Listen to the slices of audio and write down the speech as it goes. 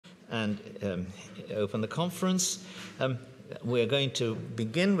and open the conference. We're going to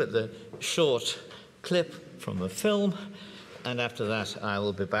begin with a short clip from a film, and after that I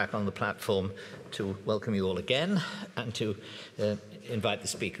will be back on the platform to welcome you all again and to invite the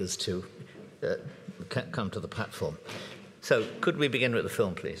speakers to come to the platform. So could we begin with the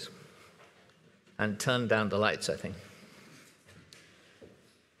film, please? And turn down the lights, I think.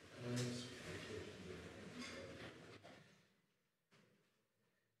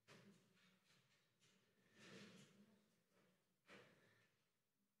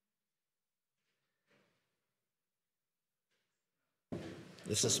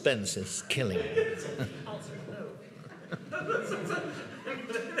 The suspense is killing.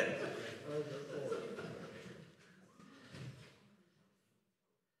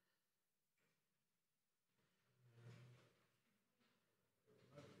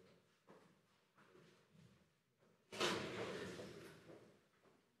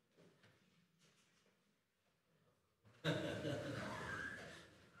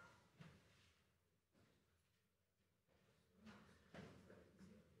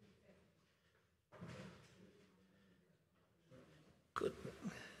 Good.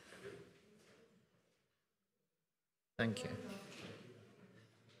 Thank you.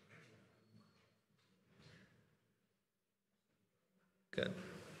 Good.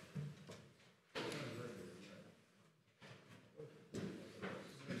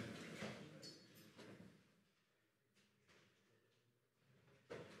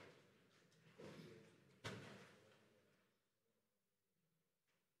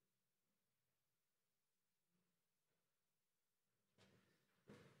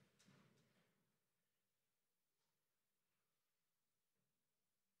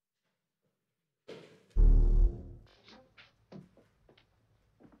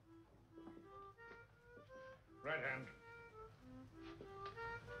 Right hand.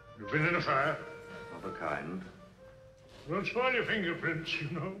 You've been in a fire? Of a kind. Won't spoil your fingerprints, you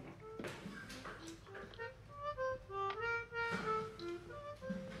know. Thank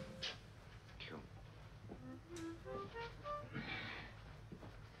you.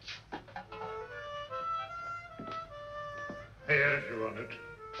 Here, if you want it.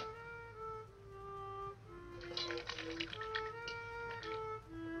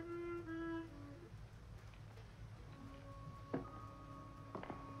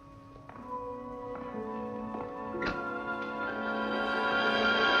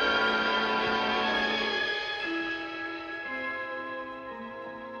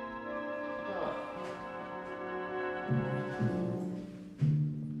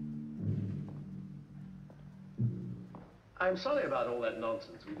 I'm sorry about all that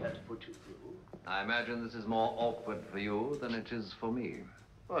nonsense we've had to put you through. I imagine this is more awkward for you than it is for me.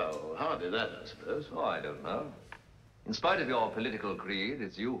 Well, hardly that, I suppose. Oh, I don't know. In spite of your political creed,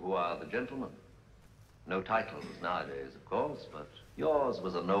 it's you who are the gentleman. No titles nowadays, of course, but yours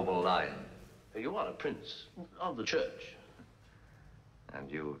was a noble line. You are a prince of the church.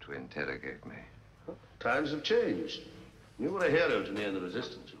 And you to interrogate me. Times have changed. You were a hero to me in the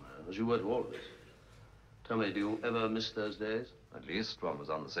resistance, you know, as you were to all of us. Tell me, do you ever miss those days? At least one was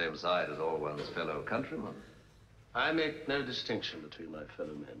on the same side as all one's fellow countrymen. I make no distinction between my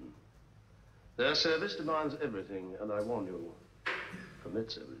fellow men. Their service demands everything, and I warn you,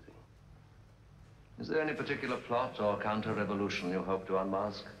 permits everything. Is there any particular plot or counter-revolution you hope to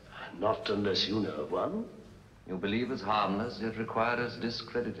unmask? Not unless you know of one. You believe it's harmless, yet require us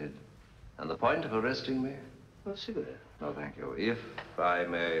discredited. And the point of arresting me? A cigarette. No, thank you. If I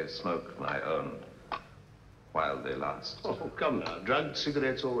may smoke my own while they last. Oh, come now. Drugged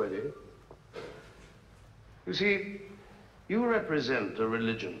cigarettes already? You see, you represent a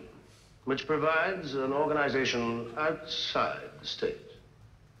religion which provides an organization outside the state.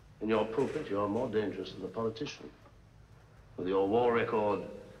 In your pulpit, you're more dangerous than a politician. With your war record,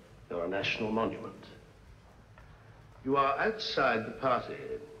 you're a national monument. You are outside the party,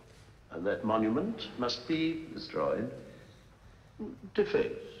 and that monument must be destroyed.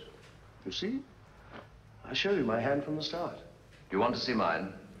 Defaced. You see? I show you my hand from the start. Do you want to see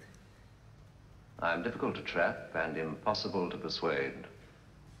mine? I am difficult to trap and impossible to persuade.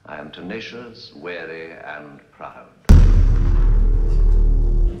 I am tenacious, wary, and proud.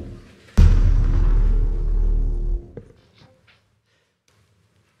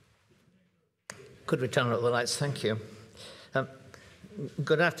 Could we turn up the lights? Thank you.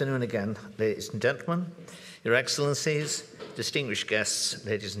 Good afternoon again, ladies and gentlemen, Your Excellencies, distinguished guests,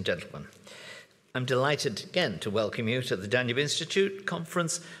 ladies and gentlemen. I'm delighted again to welcome you to the Danube Institute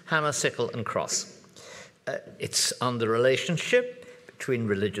conference, Hammer, Sickle and Cross. It's on the relationship between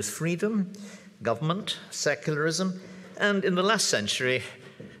religious freedom, government, secularism, and in the last century,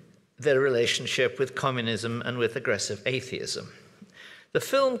 their relationship with communism and with aggressive atheism. The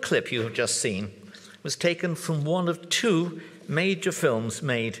film clip you have just seen was taken from one of two major films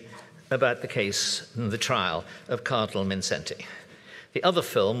made about the case and the trial of Cardinal Mindszenty. The other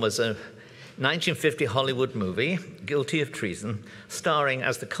film was a 1950 Hollywood movie, Guilty of Treason, starring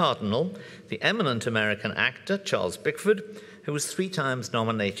as the Cardinal, the eminent American actor Charles Bickford, who was 3 times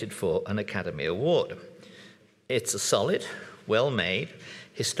nominated for an Academy Award. It's a solid, well-made,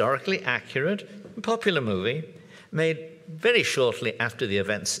 historically accurate, and popular movie, made very shortly after the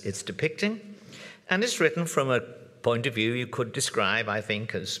events it's depicting, and it's written from a point of view you could describe, I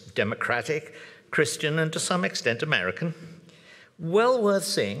think, as democratic, Christian, and to some extent American. Well worth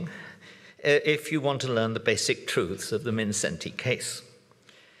seeing if you want to learn the basic truths of the Mindszenty case.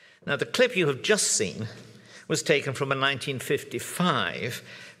 Now, the clip you have just seen was taken from a 1955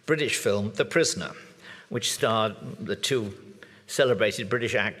 British film, The Prisoner, which starred the 2 celebrated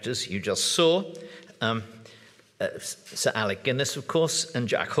British actors you just saw, Sir Alec Guinness, of course, and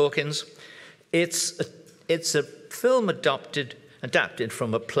Jack Hawkins. It's a film adapted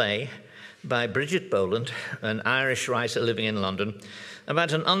from a play by Bridget Boland, an Irish writer living in London,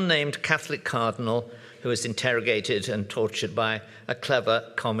 about an unnamed Catholic cardinal who is interrogated and tortured by a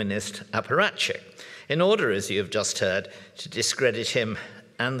clever communist apparatchik, in order, as you have just heard, to discredit him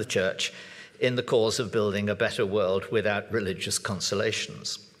and the church in the cause of building a better world without religious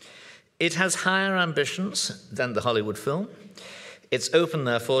consolations. It has higher ambitions than the Hollywood film. It's open,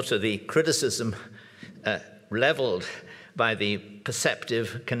 therefore, to the criticism leveled by the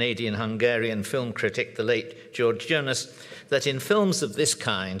perceptive Canadian-Hungarian film critic, the late George Jonas, that in films of this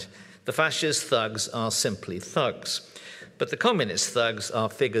kind, the fascist thugs are simply thugs, but the communist thugs are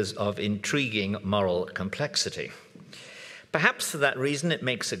figures of intriguing moral complexity. Perhaps for that reason it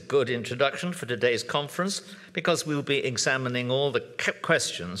makes a good introduction for today's conference, because we'll be examining all the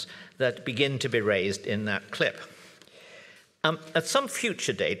questions that begin to be raised in that clip. At some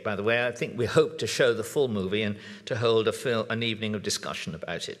future date, by the way, I think we hope to show the full movie and to hold an evening of discussion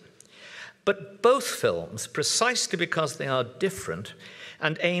about it. But both films, precisely because they are different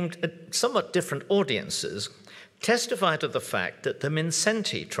and aimed at somewhat different audiences, testify to the fact that the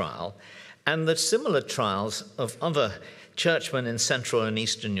Mindszenty trial and the similar trials of other churchmen in Central and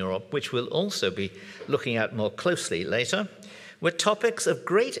Eastern Europe, which we'll also be looking at more closely later, were topics of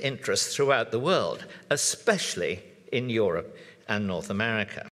great interest throughout the world, especially in Europe and North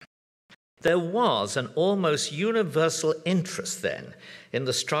America. There was an almost universal interest then in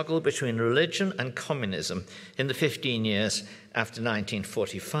the struggle between religion and communism in the 15 years after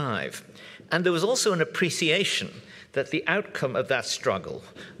 1945. And there was also an appreciation that the outcome of that struggle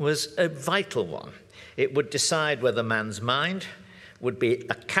was a vital one. It would decide whether man's mind would be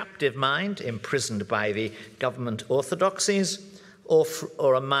a captive mind imprisoned by the government orthodoxies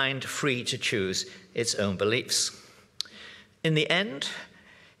or a mind free to choose its own beliefs. In the end,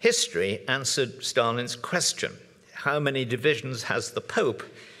 history answered Stalin's question, how many divisions has the Pope?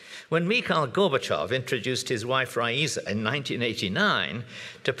 When Mikhail Gorbachev introduced his wife Raisa in 1989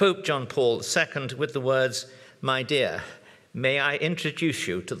 to Pope John Paul II with the words, "My dear, may I introduce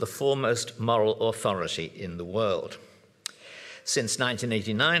you to the foremost moral authority in the world." Since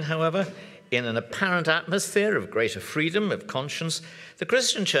 1989, however, in an apparent atmosphere of greater freedom of conscience, the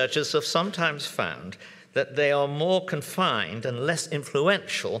Christian churches have sometimes found that they are more confined and less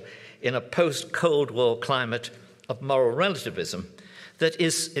influential in a post-Cold War climate of moral relativism that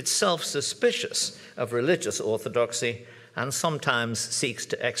is itself suspicious of religious orthodoxy and sometimes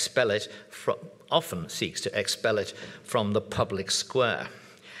often seeks to expel it from the public square.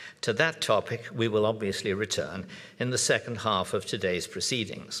 To that topic, we will obviously return in the second half of today's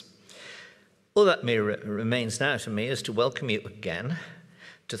proceedings. All that remains now to me is to welcome you again,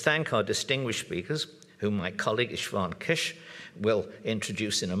 to thank our distinguished speakers, whom my colleague Istvan Kish will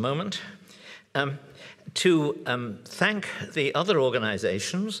introduce in a moment, to thank the other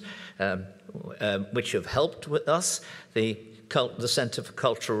organizations which have helped with us, the Center for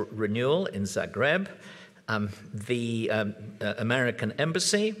Cultural Renewal in Zagreb, the American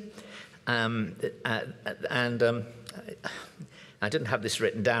Embassy, and I didn't have this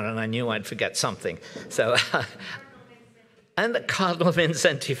written down and I knew I'd forget something. So. And the Cardinal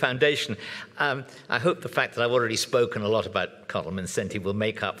Mindszenty Foundation. I hope the fact that I've already spoken a lot about Cardinal Mindszenty will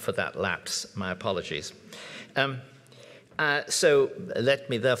make up for that lapse. My apologies. So let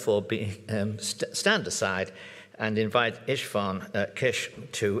me therefore stand aside and invite Istvan Kish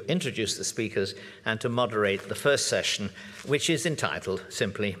to introduce the speakers and to moderate the first session, which is entitled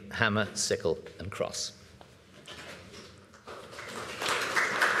simply Hammer, Sickle and Cross.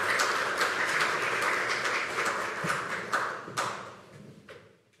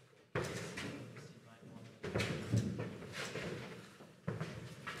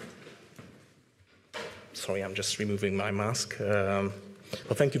 Sorry, I'm just removing my mask. Well,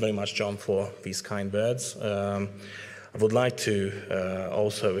 thank you very much, John, for these kind words. I would like to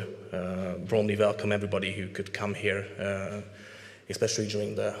also warmly welcome everybody who could come here, especially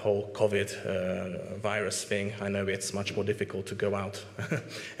during the whole COVID virus thing. I know it's much more difficult to go out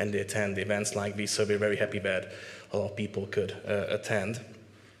and attend events like this, so we're very happy that a lot of people could attend.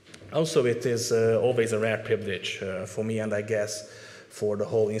 Also, it is always a rare privilege for me, and I guess for the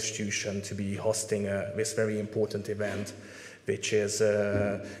whole institution, to be hosting this very important event, which is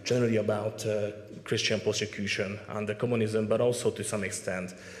generally about Christian persecution under communism, but also to some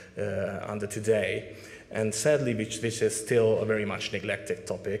extent under today. And sadly, this is still a very much neglected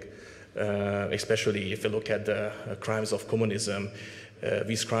topic, especially if you look at the crimes of communism.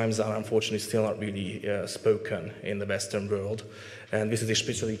 These crimes are unfortunately still not really spoken in the Western world, and this is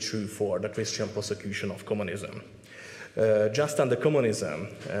especially true for the Christian persecution of communism. Just under communism,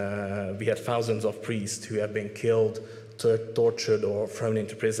 we had thousands of priests who have been killed, tortured, or thrown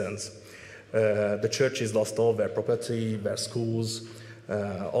into prisons. The churches lost all their property, their schools,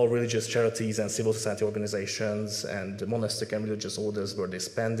 all religious charities and civil society organizations, and monastic and religious orders were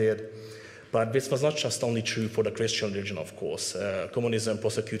disbanded. But this was not just only true for the Christian religion, of course. Communism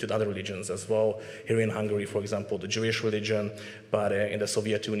persecuted other religions as well. Here in Hungary, for example, the Jewish religion, but in the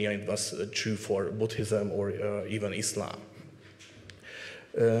Soviet Union it was true for Buddhism or even Islam.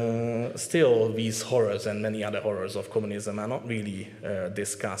 Still, these horrors and many other horrors of communism are not really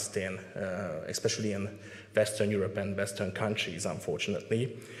discussed in, especially in Western Europe and Western countries,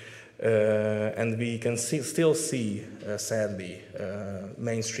 unfortunately. And we can still see, sadly,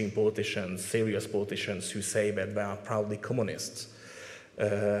 mainstream politicians, serious politicians who say that they are proudly communists.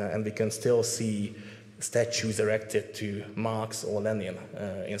 And we can still see statues erected to Marx or Lenin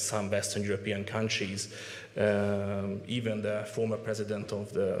in some Western European countries. Even the former president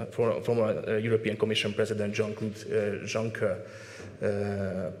of the former European Commission President Jean-Claude Juncker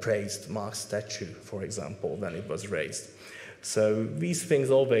praised Marx's statue, for example, when it was raised. So these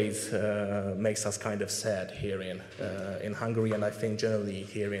things always makes us kind of sad here in Hungary, and I think generally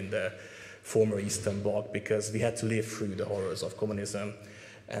here in the former Eastern Bloc, because we had to live through the horrors of communism,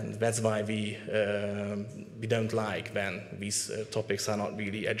 and that's why we don't like when these topics are not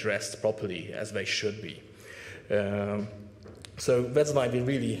really addressed properly as they should be. So that's why we're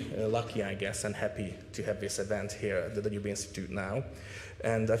really lucky, I guess, and happy to have this event here at the Danube Institute now.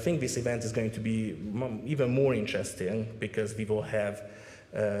 And I think this event is going to be even more interesting because we will have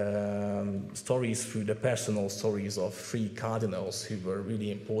stories through the personal stories of 3 cardinals who were really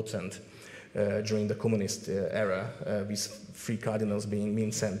important during the communist era. These 3 cardinals being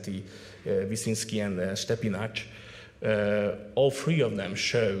Mindszenty, Wyszyński, and Stepinac. All 3 of them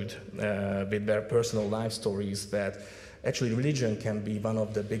showed with their personal life stories that actually religion can be one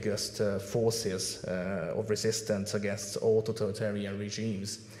of the biggest forces of resistance against all totalitarian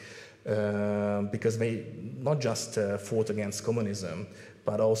regimes, because they not just fought against communism,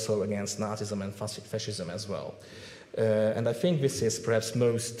 but also against Nazism and fascism as well. And I think this is perhaps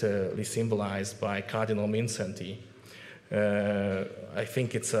mostly symbolized by Cardinal Mindszenty. I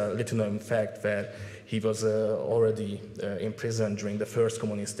think it's a little-known fact that he was already imprisoned during the first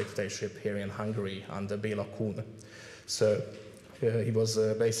communist dictatorship here in Hungary under Béla Kun. So he was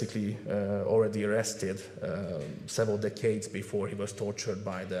basically already arrested several decades before he was tortured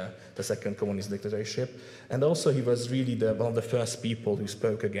by the second communist dictatorship. And also he was really one of the first people who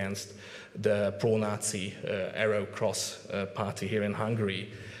spoke against the pro-Nazi Arrow Cross party here in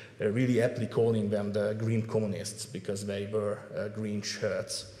Hungary, really aptly calling them the green communists because they were green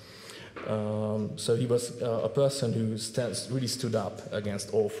shirts. So he was a person who really stood up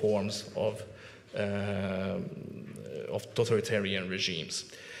against all forms of totalitarian regimes.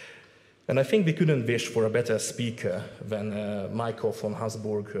 And I think we couldn't wish for a better speaker than Michael von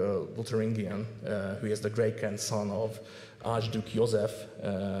Habsburg-Lothringen, who is the great-grandson of Archduke Joseph,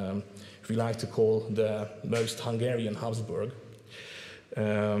 who we like to call the most Hungarian Habsburg.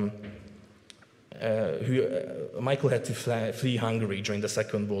 Michael had to flee Hungary during the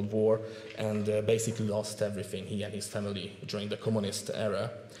Second World War and basically lost everything, he and his family, during the communist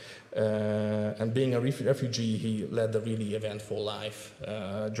era. And being a refugee, he led a really eventful life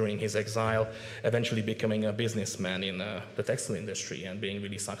during his exile, eventually becoming a businessman in the textile industry and being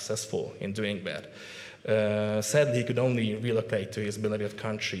really successful in doing that. Sadly, he could only relocate to his beloved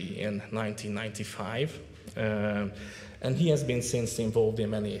country in 1995. And he has been since involved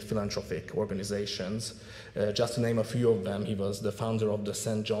in many philanthropic organizations. Just to name a few of them, he was the founder of the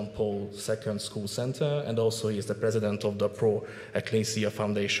St. John Paul II School Center, and also he is the president of the Pro Ecclesia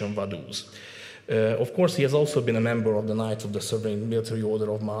Foundation Vaduz. Of course, he has also been a member of the Knights of the Sovereign Military Order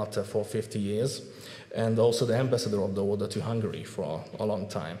of Malta for 50 years. and also the ambassador of the order to Hungary for a long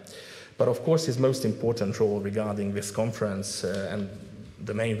time. But of course, his most important role regarding this conference and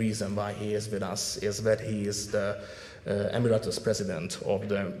the main reason why he is with us is that he is the Emeritus President of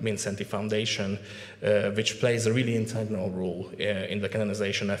the Mindszenty Foundation, which plays a really integral role in the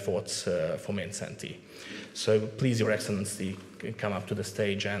canonization efforts for Mindszenty. So please, Your Excellency, come up to the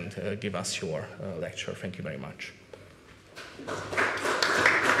stage and give us your lecture. Thank you very much.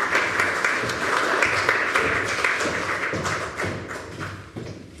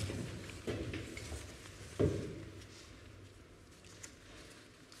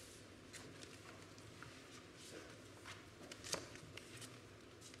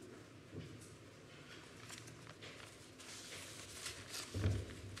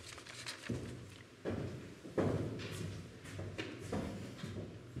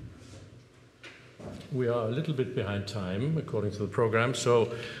 We are a little bit behind time, according to the program,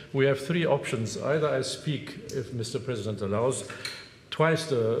 so we have three options. Either I speak, if Mr. President allows, twice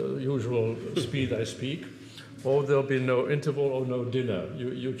the usual speed I speak, or there'll be no interval or no dinner.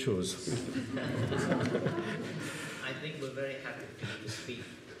 You choose. I think we're very happy for you to speak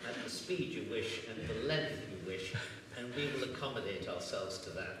at the speed you wish and the length you wish, and we will accommodate ourselves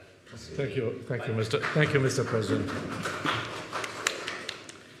to that. Thank you, Mr. President.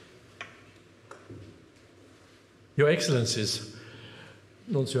 Your Excellencies,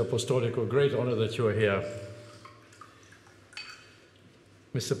 Nuncio Apostolico, great honor that you are here.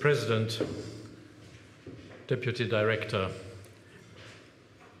 Mr. President, Deputy Director,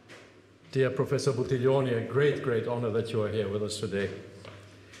 dear Professor Buttiglione, a great, great honor that you are here with us today.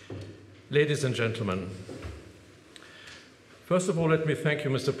 Ladies and gentlemen, first of all, let me thank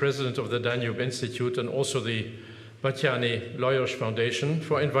you, Mr. President of the Danube Institute and also the Batyány Lajos Foundation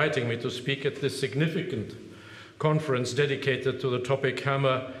for inviting me to speak at this significant conference dedicated to the topic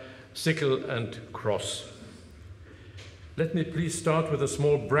Hammer, Sickle and Cross. Let me please start with a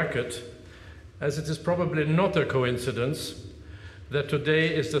small bracket, as it is probably not a coincidence that today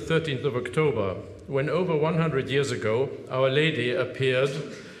is the 13th of October, when over 100 years ago, Our Lady appeared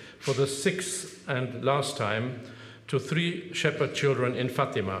for the sixth and last time to 3 shepherd children in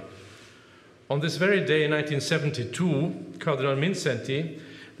Fatima. On this very day in 1972, Cardinal Mindszenty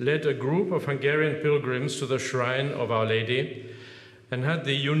led a group of Hungarian pilgrims to the shrine of Our Lady and had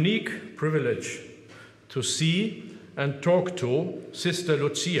the unique privilege to see and talk to Sister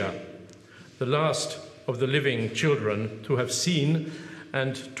Lucia, the last of the living children to have seen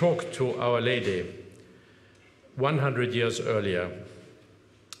and talked to Our Lady 100 years earlier.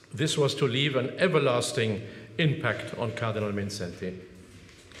 This was to leave an everlasting impact on Cardinal Mindszenty.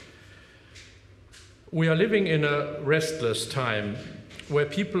 We are living in a restless time where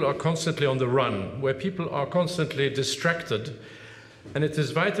people are constantly on the run, where people are constantly distracted, and it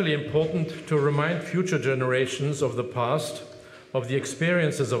is vitally important to remind future generations of the past, of the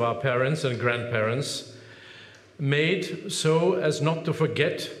experiences of our parents and grandparents, made so as not to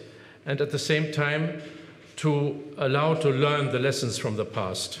forget and at the same time to allow to learn the lessons from the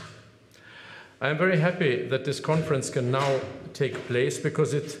past. I am very happy that this conference can now take place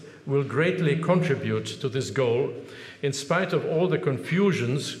because it will greatly contribute to this goal, in spite of all the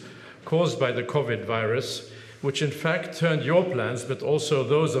confusions caused by the COVID virus, which in fact turned your plans, but also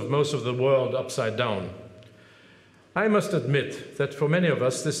those of most of the world, upside down. I must admit that for many of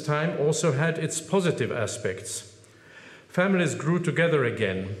us, this time also had its positive aspects. Families grew together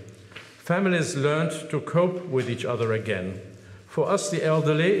again. Families learned to cope with each other again. For us, the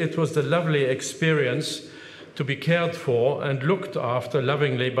elderly, it was the lovely experience to be cared for and looked after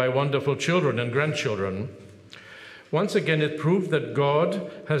lovingly by wonderful children and grandchildren. Once again, it proved that God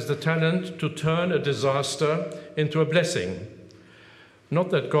has the talent to turn a disaster into a blessing. Not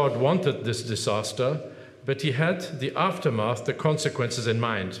that God wanted this disaster, but he had the aftermath, the consequences in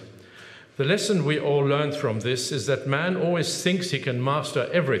mind. The lesson we all learned from this is that man always thinks he can master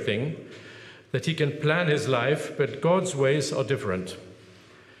everything, that he can plan his life, but God's ways are different.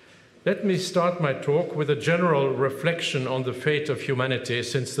 Let me start my talk with a general reflection on the fate of humanity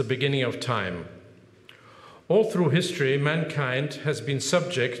since the beginning of time. All through history, mankind has been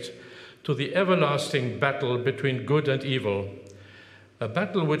subject to the everlasting battle between good and evil, a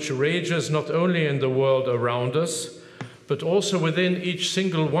battle which rages not only in the world around us, but also within each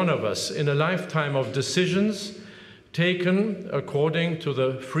single one of us in a lifetime of decisions taken according to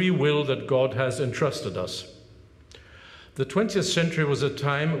the free will that God has entrusted us. The 20th century was a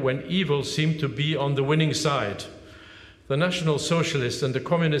time when evil seemed to be on the winning side. The National Socialist and the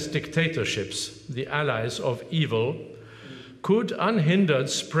Communist dictatorships, the allies of evil, could unhindered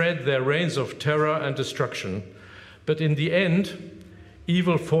spread their reigns of terror and destruction. But in the end,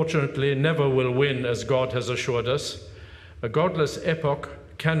 Evil, fortunately, never will win, as God has assured us. A godless epoch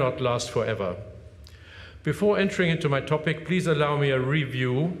cannot last forever. Before entering into my topic, please allow me a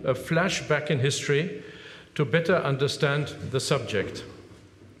review, a flashback in history to better understand the subject.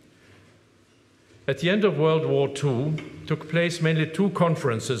 At the end of World War II, took place mainly two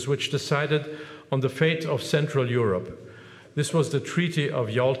conferences which decided on the fate of Central Europe. This was the Treaty of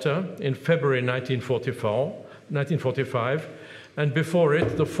Yalta in February 1945, and before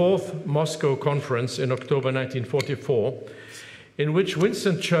it, the Fourth Moscow Conference in October 1944, in which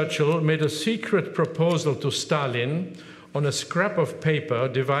Winston Churchill made a secret proposal to Stalin on a scrap of paper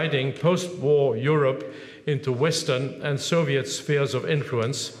dividing post-war Europe into Western and Soviet spheres of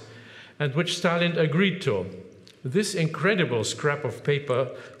influence, and which Stalin agreed to. This incredible scrap of paper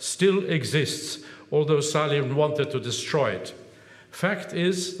still exists, although Stalin wanted to destroy it. Fact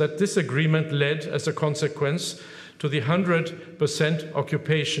is that this agreement led, as a consequence, to the 100%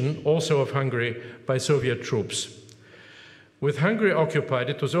 occupation also of Hungary by Soviet troops. With Hungary occupied,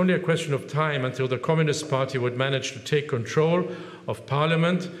 it was only a question of time until the Communist Party would manage to take control of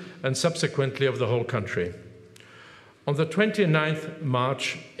parliament and subsequently of the whole country. On the 29th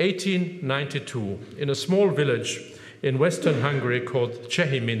March 1892, in a small village in western Hungary called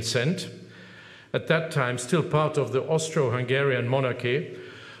Mindszenty, at that time still part of the Austro-Hungarian monarchy,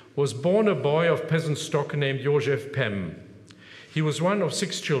 was born a boy of peasant stock named József Pem. He was one of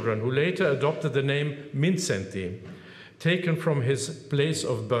 6 children who later adopted the name Mindszenty, taken from his place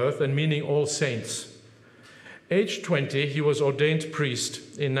of birth and meaning all saints. Aged 20, he was ordained priest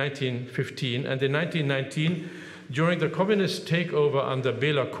in 1915, and in 1919, during the communist takeover under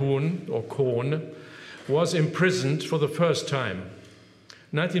Béla Kun, or Kohn, was imprisoned for the first time.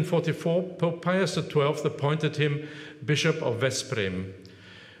 1944, Pope Pius XII appointed him Bishop of Veszprém,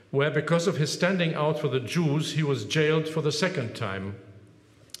 where, because of his standing out for the Jews, he was jailed for the second time,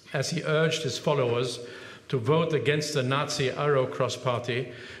 as he urged his followers to vote against the Nazi Arrow Cross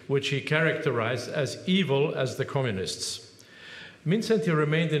Party, which he characterized as evil as the communists. Mindszenty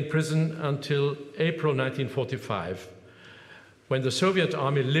remained in prison until April 1945, when the Soviet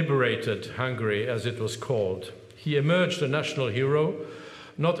army liberated Hungary, as it was called. He emerged a national hero,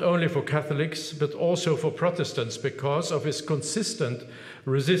 not only for Catholics, but also for Protestants, because of his consistent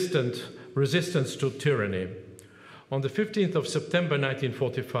resistance to tyranny. On the 15th of September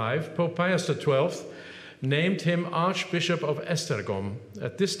 1945, Pope Pius XII named him Archbishop of Esztergom.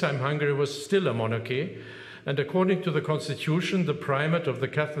 At this time, Hungary was still a monarchy, and according to the constitution, the primate of the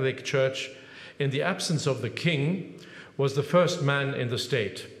Catholic Church, in the absence of the king, was the first man in the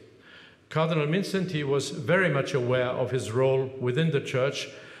state. Cardinal Mindszenty was very much aware of his role within the church,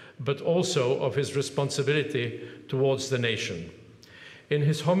 but also of his responsibility towards the nation. In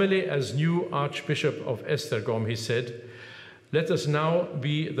his homily as new Archbishop of Esztergom, he said, "Let us now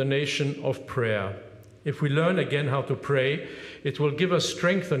be the nation of prayer. If we learn again how to pray, it will give us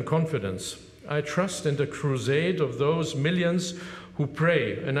strength and confidence. I trust in the crusade of those millions who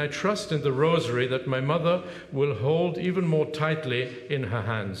pray, and I trust in the rosary that my mother will hold even more tightly in her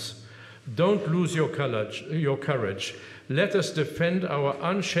hands. Don't lose your courage. Let us defend our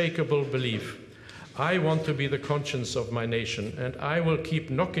unshakable belief. I want to be the conscience of my nation, and I will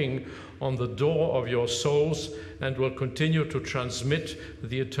keep knocking on the door of your souls and will continue to transmit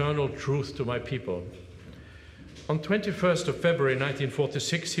the eternal truth to my people." On 21st of February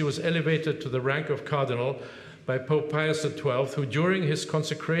 1946, he was elevated to the rank of cardinal by Pope Pius XII, who during his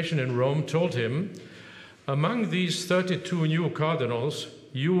consecration in Rome told him, "Among these 32 new cardinals,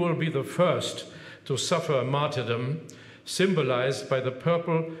 you will be the first to suffer martyrdom, symbolized by the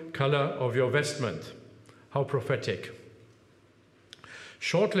purple color of your vestment." How prophetic.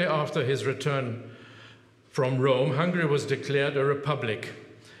 Shortly after his return from Rome, Hungary was declared a republic,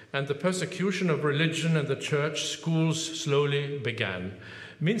 and the persecution of religion and the church schools slowly began.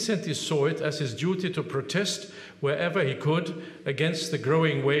 Mindszenty saw it as his duty to protest wherever he could against the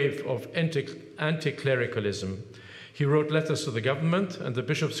growing wave of anti-clericalism. He wrote letters to the government, and the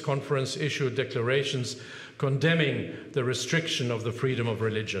Bishops' Conference issued declarations condemning the restriction of the freedom of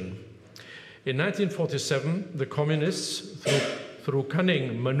religion. In 1947, the communists, through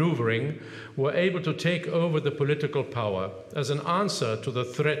cunning maneuvering, were able to take over the political power. As an answer to the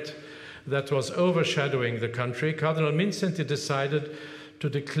threat that was overshadowing the country, Cardinal Mindszenty decided to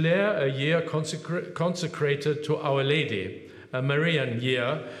declare a year consecrated to Our Lady, a Marian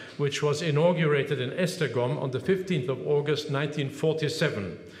year, which was inaugurated in Esztergom on the 15th of August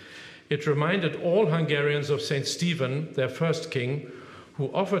 1947. It reminded all Hungarians of Saint Stephen, their first king, who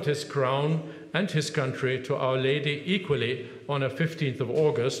offered his crown and his country to Our Lady equally on the 15th of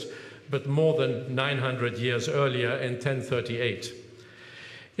August, but more than 900 years earlier in 1038.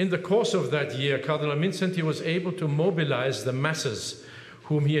 In the course of that year, Cardinal Mindszenty was able to mobilize the masses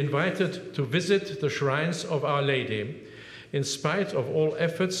whom he invited to visit the shrines of Our Lady, in spite of all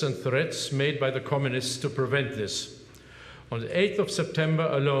efforts and threats made by the communists to prevent this. On the 8th of September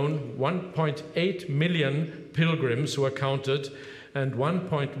alone, 1.8 million pilgrims were counted and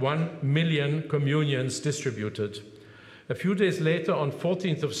 1.1 million communions distributed. A few days later, on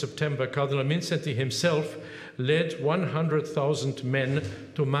 14th of September, Cardinal Mindszenty himself led 100,000 men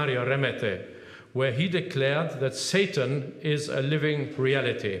to Maria Remete, where he declared that Satan is a living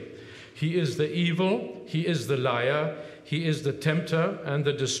reality. He is the evil, he is the liar, he is the tempter and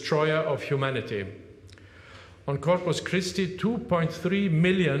the destroyer of humanity. On Corpus Christi, 2.3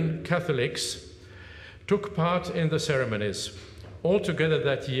 million Catholics took part in the ceremonies. Altogether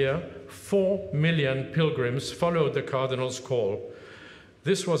that year, 4 million pilgrims followed the cardinal's call.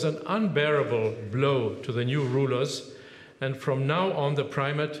 This was an unbearable blow to the new rulers, and from now on the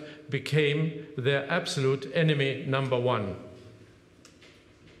primate became their absolute enemy number one.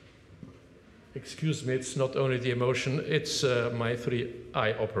 Excuse me, it's not only the emotion, it's my 3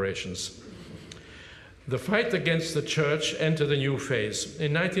 eye operations. The fight against the church entered a new phase.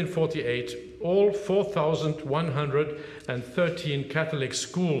 In 1948, all 4,113 Catholic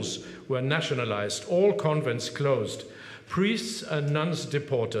schools were nationalized, all convents closed, priests and nuns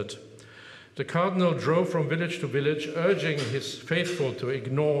deported. The cardinal drove from village to village, urging his faithful to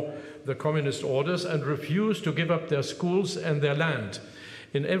ignore the communist orders and refuse to give up their schools and their land.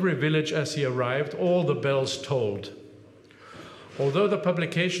 In every village as he arrived, all the bells tolled. Although the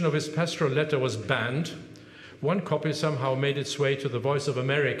publication of his pastoral letter was banned, one copy somehow made its way to the Voice of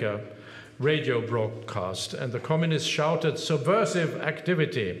America radio broadcast, and the communists shouted, "Subversive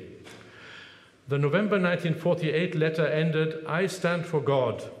activity." The November 1948 letter ended, "I stand for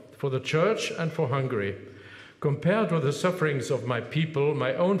God, for the Church and for Hungary. Compared with the sufferings of my people,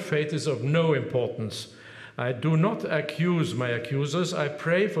 my own fate is of no importance. I do not accuse my accusers. I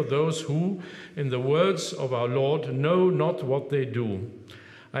pray for those who, in the words of our Lord, know not what they do.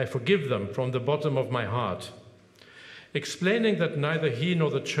 I forgive them from the bottom of my heart." Explaining that neither he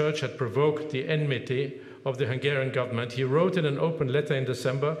nor the Church had provoked the enmity of the Hungarian government, he wrote in an open letter in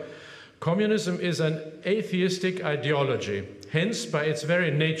December, "Communism is an atheistic ideology. Hence, by its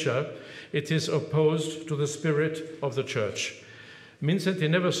very nature, it is opposed to the spirit of the Church." Mindszenty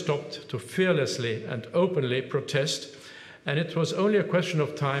never stopped to fearlessly and openly protest, and it was only a question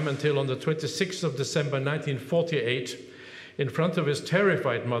of time until on the 26th of December 1948, in front of his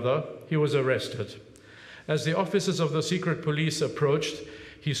terrified mother, he was arrested. As the officers of the secret police approached,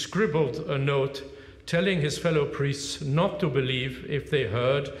 he scribbled a note telling his fellow priests not to believe if they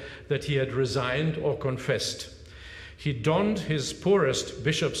heard that he had resigned or confessed. He donned his poorest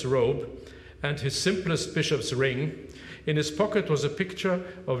bishop's robe and his simplest bishop's ring. In his pocket was a picture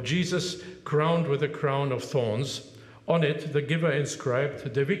of Jesus crowned with a crown of thorns. On it, the giver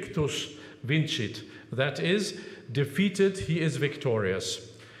inscribed, "De victus vincit," that is, defeated, he is victorious.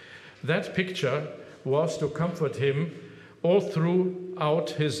 That picture was to comfort him all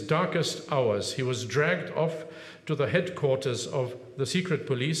throughout his darkest hours. He was dragged off to the headquarters of the secret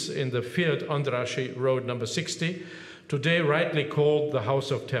police in the feared Andrássy Road number 60, today rightly called the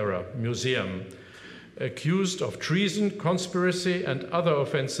House of Terror Museum, accused of treason, conspiracy, and other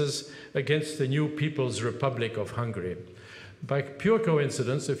offenses against the new People's Republic of Hungary. By pure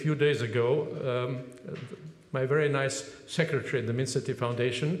coincidence, a few days ago, my very nice secretary in the Mindszenty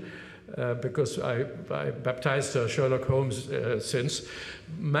Foundation, because I baptized Sherlock Holmes since,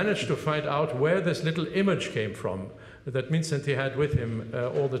 managed to find out where this little image came from that Mindszenty had with him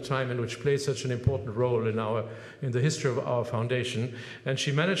all the time, and which played such an important role in the history of our foundation. And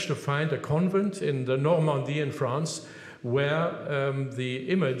she managed to find a convent in the Normandy in France where the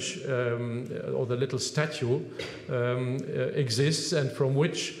image or the little statue exists, and from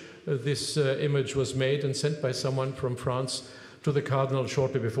which this image was made and sent by someone from France to the cardinal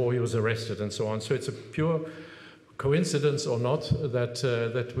shortly before he was arrested, and so on. So it's a pure coincidence or not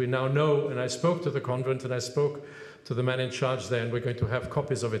that we now know. And I spoke to the convent and I spoke to the man in charge there, and we're going to have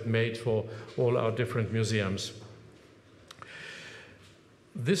copies of it made for all our different museums.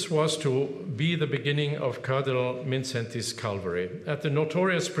 This was to be the beginning of Cardinal Mindszenty's Calvary. At the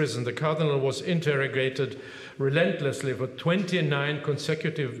notorious prison, the cardinal was interrogated relentlessly for 29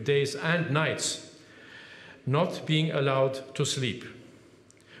 consecutive days and nights, not being allowed to sleep,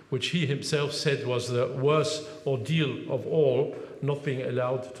 which he himself said was the worst ordeal of all, not being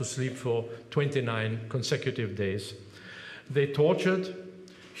allowed to sleep for 29 consecutive days. They tortured,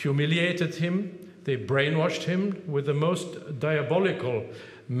 humiliated him, they brainwashed him with the most diabolical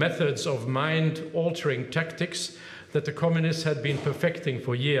methods of mind-altering tactics. that the communists had been perfecting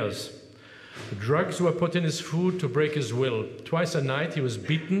for years. Drugs were put in his food to break his will. Twice a night he was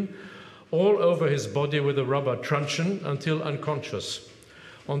beaten all over his body with a rubber truncheon until unconscious.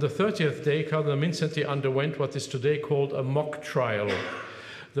 On the 30th day, Cardinal Mindszenty underwent what is today called a mock trial.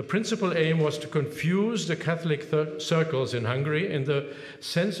 The principal aim was to confuse the Catholic circles in Hungary in the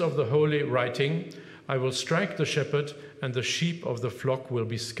sense of the holy writing, "I will strike the shepherd, and the sheep of the flock will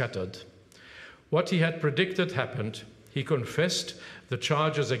be scattered." What he had predicted happened. He confessed the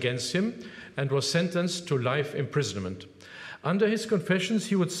charges against him and was sentenced to life imprisonment. Under his confessions,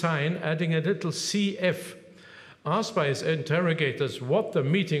 he would sign, adding a little CF. Asked by his interrogators what the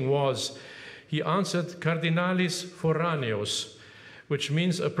meeting was, he answered Cardinalis Foraneos, which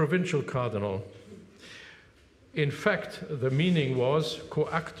means a provincial cardinal. In fact, the meaning was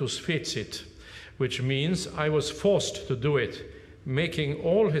coactus fecit, which means I was forced to do it, making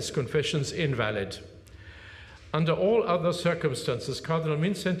all his confessions invalid. Under all other circumstances, Cardinal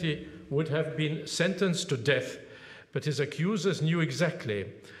Mindszenty would have been sentenced to death, but his accusers knew exactly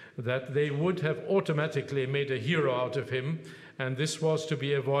that they would have automatically made a hero out of him, and this was to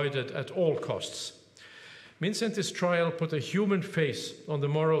be avoided at all costs. Mindszenty's trial put a human face on the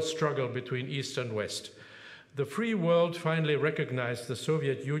moral struggle between East and West. The free world finally recognized the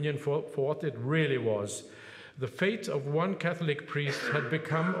Soviet Union for what it really was. The fate of one Catholic priest had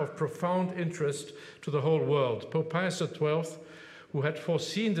become of profound interest to the whole world. Pope Pius XII, who had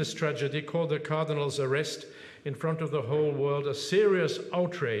foreseen this tragedy, called the cardinal's arrest in front of the whole world a serious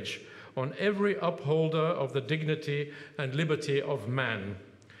outrage on every upholder of the dignity and liberty of man.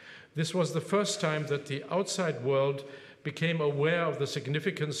 This was the first time that the outside world became aware of the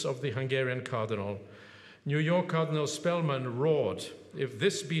significance of the Hungarian cardinal. New York Cardinal Spellman roared, "If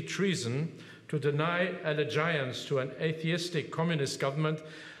this be treason, to deny allegiance to an atheistic communist government,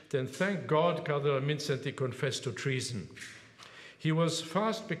 then thank God Cardinal Mindszenty confessed to treason." He was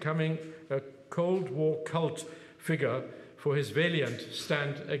fast becoming a Cold War cult figure for his valiant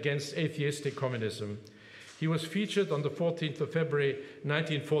stand against atheistic communism. He was featured on the 14th of February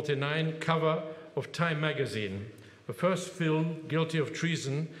 1949 cover of Time magazine. The first film, Guilty of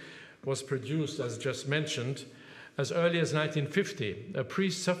Treason, was produced, as just mentioned, as early as 1950. A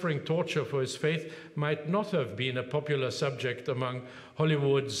priest suffering torture for his faith might not have been a popular subject among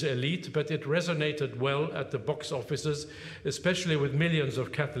Hollywood's elite, but it resonated well at the box offices, especially with millions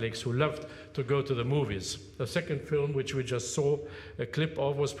of Catholics who loved to go to the movies. The second film, which we just saw a clip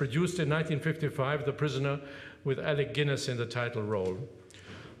of, was produced in 1955, The Prisoner, with Alec Guinness in the title role.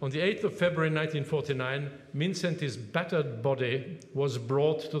 On the 8th of February 1949, Mindszenty's battered body was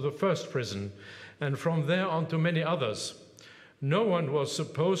brought to the first prison, and from there on to many others. No one was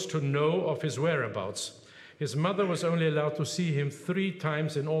supposed to know of his whereabouts. His mother was only allowed to see him 3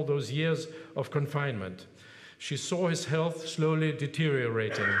 times in all those years of confinement. She saw his health slowly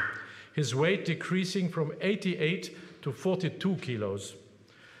deteriorating, his weight decreasing from 88 to 42 kilos.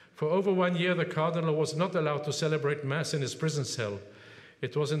 For over 1 year, the cardinal was not allowed to celebrate Mass in his prison cell.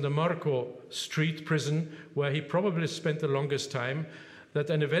 It was in the Marco Street prison, where he probably spent the longest time,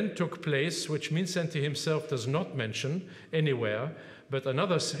 that an event took place which Mindszenty himself does not mention anywhere, but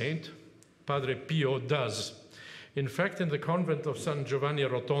another saint, Padre Pio, does. In fact, in the convent of San Giovanni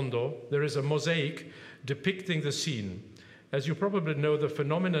Rotondo, there is a mosaic depicting the scene. As you probably know, the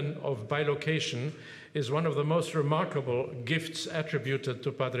phenomenon of bilocation is one of the most remarkable gifts attributed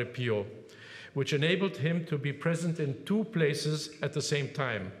to Padre Pio, which enabled him to be present in 2 places at the same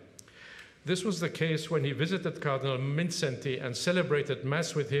time. This was the case when he visited Cardinal Mindszenty and celebrated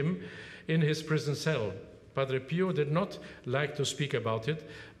Mass with him in his prison cell. Padre Pio did not like to speak about it,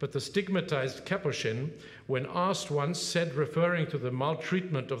 but the stigmatized Capuchin, when asked once, said, referring to the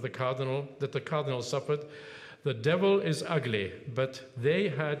maltreatment of the cardinal that the cardinal suffered, "The devil is ugly, but they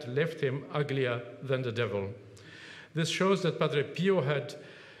had left him uglier than the devil." This shows that Padre Pio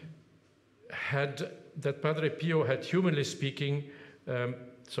had humanly speaking,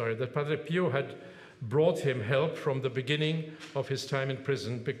 that Padre Pio had brought him help from the beginning of his time in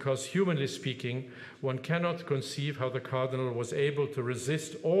prison, because humanly speaking, one cannot conceive how the cardinal was able to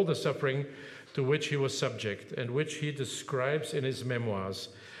resist all the suffering to which he was subject and which he describes in his memoirs.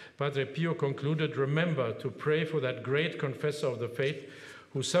 Padre Pio concluded, "Remember to pray for that great confessor of the faith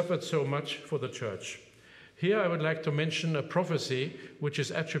who suffered so much for the Church." Here I would like to mention a prophecy which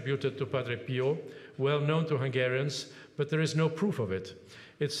is attributed to Padre Pio, well known to Hungarians, but there is no proof of it.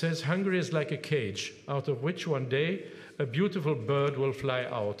 It says, "Hungary is like a cage, out of which one day a beautiful bird will fly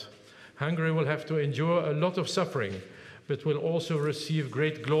out. Hungary will have to endure a lot of suffering, but will also receive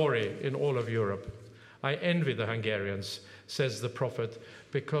great glory in all of Europe. I envy the Hungarians," says the prophet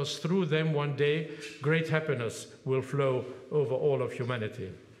because through them one day great happiness will flow over all of humanity.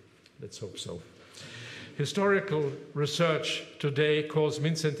 Let's hope so. Historical research today calls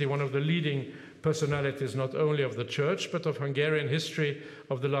Mindszenty one of the leading personalities not only of the Church but of Hungarian history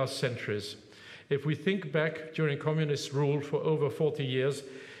of the last centuries. If we think back during communist rule for over 40 years,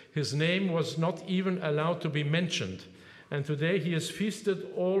 his name was not even allowed to be mentioned, and today he is feasted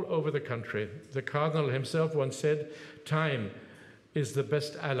all over the country. The Cardinal himself once said, "Time is the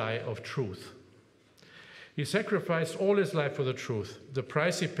best ally of truth." He sacrificed all his life for the truth. The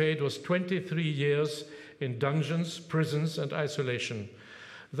price he paid was 23 years in dungeons, prisons, and isolation.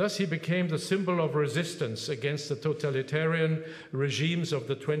 Thus he became the symbol of resistance against the totalitarian regimes of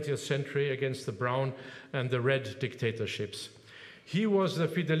the 20th century, against the brown and the red dictatorships. He was the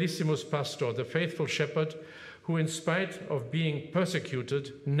Fidelissimus Pastor, the faithful shepherd, who in spite of being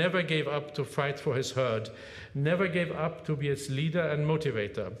persecuted, never gave up to fight for his herd, never gave up to be its leader and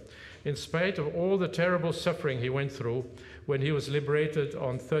motivator. In spite of all the terrible suffering he went through when he was liberated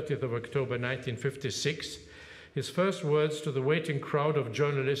on 30th of October 1956, his first words to the waiting crowd of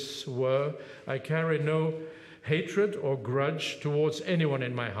journalists were, "I carry no hatred or grudge towards anyone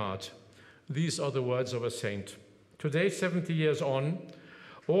in my heart." These are the words of a saint. Today, 70 years on,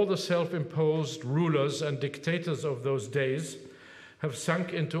 all the self-imposed rulers and dictators of those days have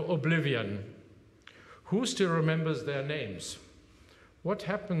sunk into oblivion. Who still remembers their names? What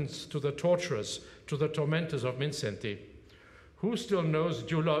happens to the torturers, to the tormentors of Mindszenty? Who still knows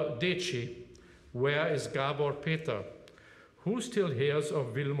Gyula Deci? Where is Gábor Péter? Who still hears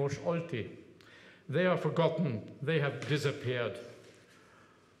of Vilmos Olti? They are forgotten, they have disappeared.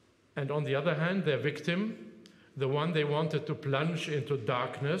 And on the other hand, their victim, the one they wanted to plunge into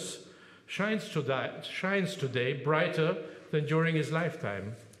darkness, shines today brighter than during his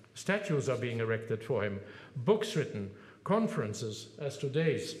lifetime. Statues are being erected for him, books written, conferences as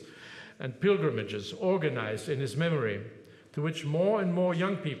today's, and pilgrimages organized in his memory, to which more and more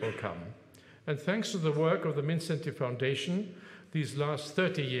young people come. And thanks to the work of the Mindszenty Foundation, these last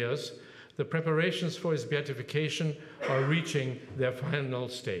 30 years, the preparations for his beatification are reaching their final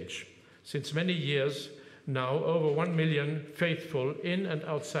stage. Since many years now, over 1 million faithful in and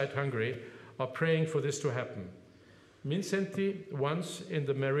outside Hungary are praying for this to happen. Mindszenty once, in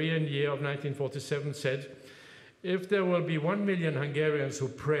the Marian year of 1947, said, "If there will be 1 million Hungarians who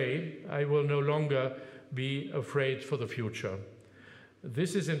pray, I will no longer be afraid for the future."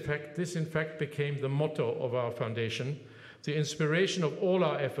 This in fact became the motto of our foundation, the inspiration of all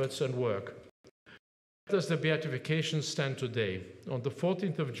our efforts and work. How does the beatification stand today? On the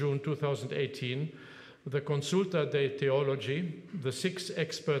 14th of June 2018, the Consulta de Theology, the 6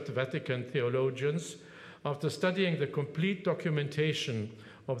 expert Vatican theologians, after studying the complete documentation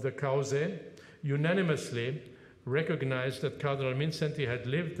of the cause, unanimously recognized that Cardinal Mindszenty had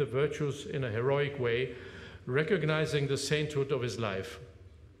lived the virtues in a heroic way, recognizing the sainthood of his life.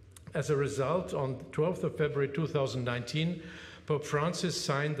 As a result, on 12th of February 2019, Pope Francis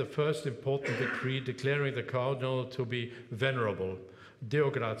signed the first important decree declaring the Cardinal to be venerable.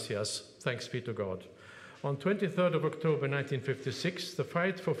 Deo gratias, thanks be to God. On 23rd of October 1956, the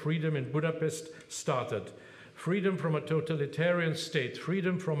fight for freedom in Budapest started. Freedom from a totalitarian state,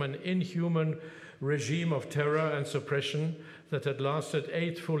 freedom from an inhuman regime of terror and suppression that had lasted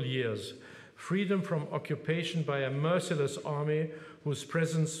 8 full years. Freedom from occupation by a merciless army whose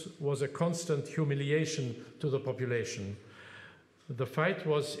presence was a constant humiliation to the population. The fight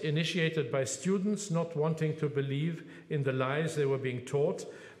was initiated by students not wanting to believe in the lies they were being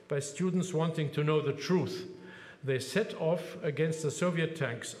taught, by students wanting to know the truth. They set off against the Soviet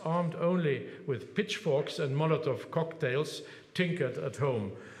tanks armed only with pitchforks and Molotov cocktails tinkered at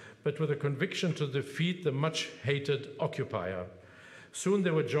home, but with a conviction to defeat the much-hated occupier. Soon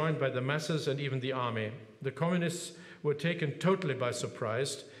they were joined by the masses and even the army. The communists were taken totally by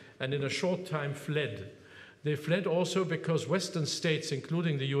surprise and in a short time fled. They fled also because Western states,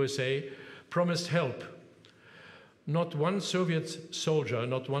 including the USA, promised help. Not one Soviet soldier,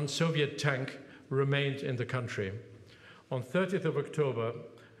 not one Soviet tank remained in the country. On 30th of October,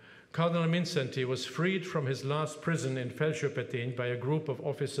 Cardinal Mindszenty was freed from his last prison in Felsőpetény by a group of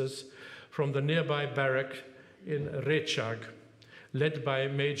officers from the nearby barrack in Récsag, led by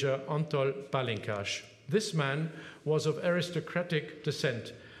Major Antol Pálinkás. This man was of aristocratic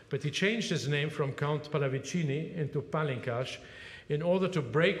descent, but he changed his name from Count Pallavicini into Pálinkás in order to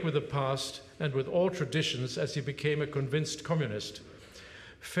break with the past and with all traditions as he became a convinced communist.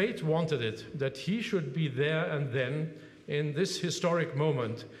 Fate wanted it that he should be there and then in this historic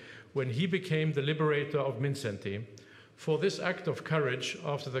moment when he became the liberator of Mindszenty. For this act of courage,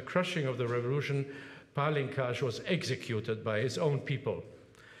 after the crushing of the revolution, Pálinkás was executed by his own people.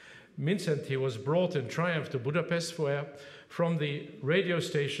 Mindszenty was brought in triumph to Budapest, where from the radio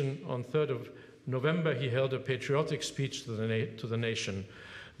station on 3rd of November he held a patriotic speech to the nation.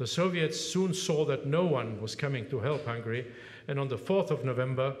 The Soviets soon saw that no one was coming to help Hungary, and on the 4th of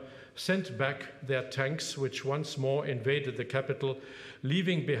November sent back their tanks, which once more invaded the capital,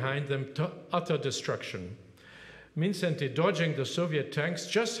 leaving behind them utter destruction. Mindszenty, dodging the Soviet tanks,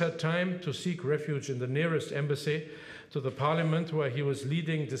 just had time to seek refuge in the nearest embassy to the parliament, where he was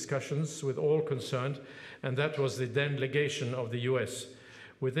leading discussions with all concerned, and that was the then legation of the US.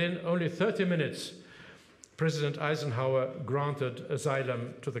 Within only 30 minutes, President Eisenhower granted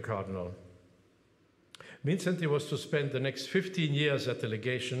asylum to the cardinal. Mindszenty was to spend the next 15 years at the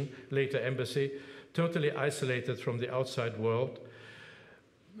legation, later embassy, totally isolated from the outside world,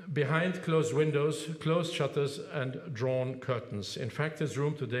 behind closed windows, closed shutters, and drawn curtains. In fact, his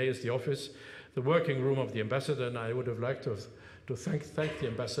room today is the office, the working room of the ambassador, and I would have liked to thank the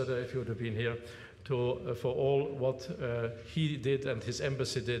ambassador, if he would have been here, for all what he did and his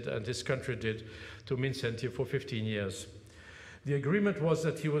embassy did and his country did to Mindszenty for 15 years. The agreement was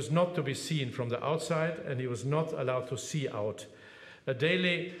that he was not to be seen from the outside, and he was not allowed to see out. A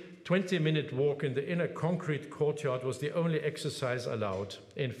daily 20-minute walk in the inner concrete courtyard was the only exercise allowed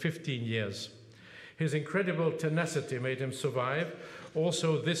in 15 years. His incredible tenacity made him survive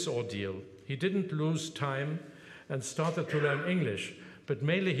also this ordeal. He didn't lose time and started to learn English, but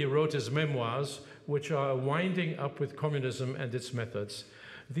mainly he wrote his memoirs, which are winding up with communism and its methods.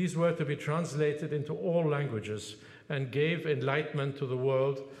 These were to be translated into all languages and gave enlightenment to the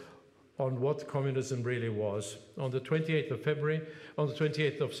world on what communism really was. On the 28th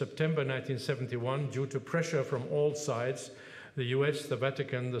of September 1971, due to pressure from all sides, the US, the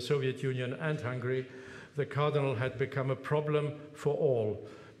Vatican, the Soviet Union, and Hungary, the cardinal had become a problem for all.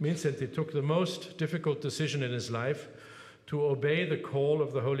 Mindszenty took the most difficult decision in his life: to obey the call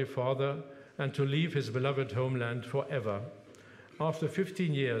of the Holy Father and to leave his beloved homeland forever. After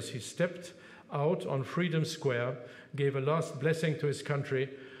 15 years, he stepped out on Freedom Square, gave a last blessing to his country,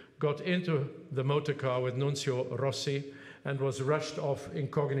 got into the motor car with Nuncio Rossi, and was rushed off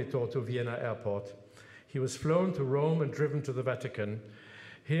incognito to Vienna airport. He was flown to Rome and driven to the Vatican.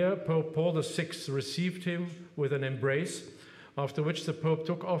 Here, Pope Paul VI received him with an embrace, after which the Pope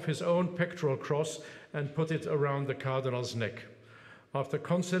took off his own pectoral cross and put it around the cardinal's neck. After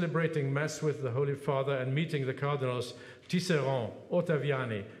concelebrating Mass with the Holy Father and meeting the cardinals Tisserand,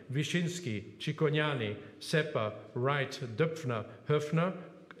 Ottaviani, Wyszyński, Cicognani, Seppa, Wright, Döpfner, Höfner,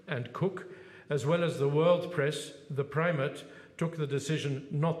 and Cook, as well as the world press, the Primate took the decision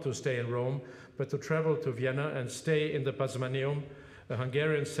not to stay in Rome, but to travel to Vienna and stay in the Pazmaneum, a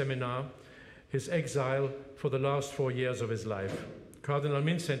Hungarian seminar, his exile for the last 4 years of his life. Cardinal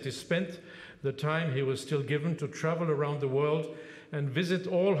Mindszenty spent the time he was still given to travel around the world and visit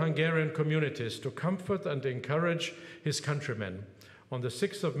all Hungarian communities to comfort and encourage his countrymen. On the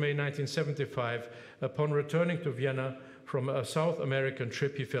 6th of May 1975, upon returning to Vienna from a South American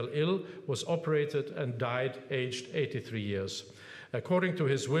trip, he fell ill, was operated, and died aged 83 years. According to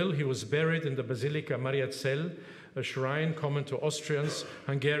his will, he was buried in the Basilica Mariazell, a shrine common to Austrians,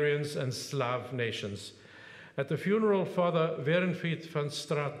 Hungarians, and Slav nations. At the funeral, Father Werenfried van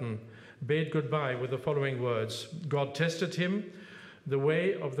Straten bade goodbye with the following words: God tested him. The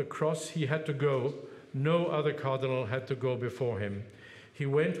way of the cross he had to go, no other cardinal had to go before him. He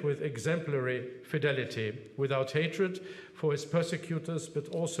went with exemplary fidelity, without hatred for his persecutors, but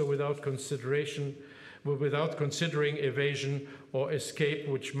also without considering evasion or escape,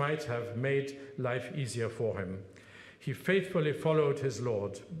 which might have made life easier for him. He faithfully followed his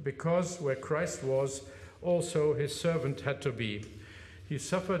Lord, because where Christ was, also his servant had to be. He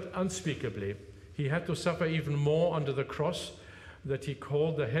suffered unspeakably. He had to suffer even more under the cross that he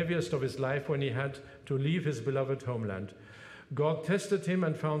called the heaviest of his life when he had to leave his beloved homeland. God tested him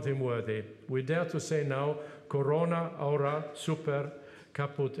and found him worthy. We dare to say now, corona aura super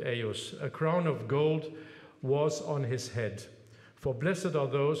caput eius. A crown of gold was on his head. For blessed are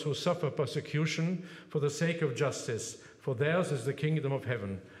those who suffer persecution for the sake of justice, for theirs is the kingdom of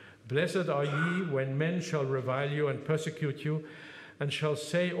heaven. Blessed are ye when men shall revile you and persecute you, and shall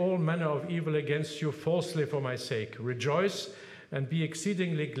say all manner of evil against you falsely for my sake. Rejoice and be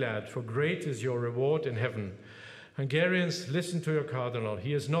exceedingly glad, for great is your reward in heaven. Hungarians, listen to your cardinal.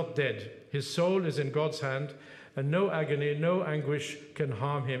 He is not dead. His soul is in God's hand, and no agony, no anguish can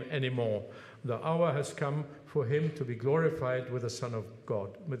harm him anymore. The hour has come for him to be glorified with the Son of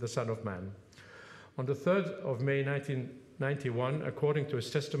God, with the Son of Man. On the 3rd of May 1991, according to his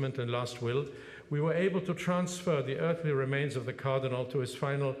testament and last will, we were able to transfer the earthly remains of the cardinal to his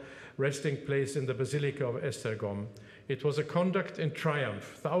final resting place in the Basilica of Esztergom. It was a conduct in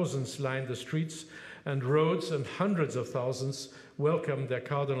triumph. Thousands lined the streets and roads, and hundreds of thousands welcomed their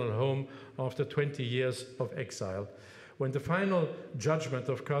cardinal home after 20 years of exile. When the final judgment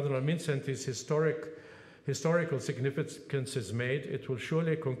of Cardinal Mindzenty's historical significance is made, it will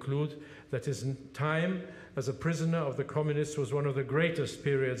surely conclude that his time as a prisoner of the communists was one of the greatest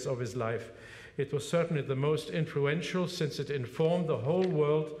periods of his life. It was certainly the most influential, since it informed the whole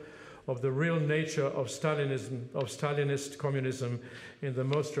world of the real nature of Stalinism, of Stalinist communism in the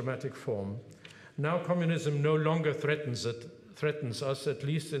most dramatic form. Now communism no longer threatens us, at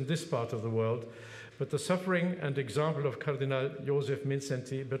least in this part of the world, but the suffering and example of Cardinal Joseph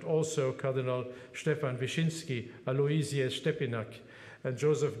Mindszenty, but also Cardinal Stefan Wyszyński, Aloysius Stepinac, and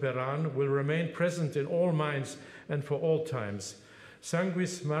Joseph Beran will remain present in all minds and for all times.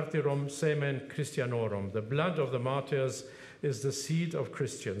 Sanguis martyrum semen Christianorum. The blood of the martyrs is the seed of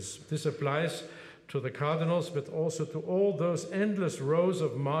Christians. This applies to the cardinals, but also to all those endless rows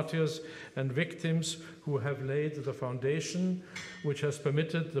of martyrs and victims who have laid the foundation which has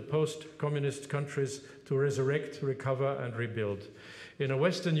permitted the post-communist countries to resurrect, recover, and rebuild. In a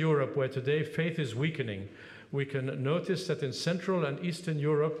Western Europe where today faith is weakening, we can notice that in Central and Eastern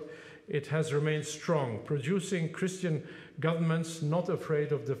Europe it has remained strong, producing Christian governments not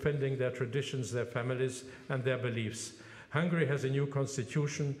afraid of defending their traditions, their families, and their beliefs. Hungary has a new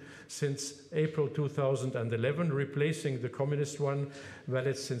constitution since April 2011, replacing the communist one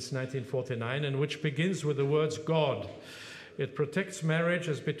valid since 1949, and which begins with the words God. It protects marriage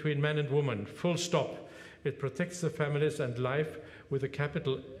as between man and woman, full stop. It protects the families and life with a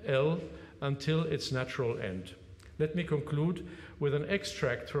capital L until its natural end. Let me conclude with an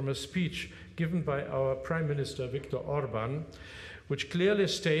extract from a speech given by our Prime Minister Viktor Orban, which clearly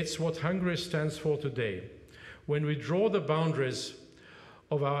states what Hungary stands for today. When we draw the boundaries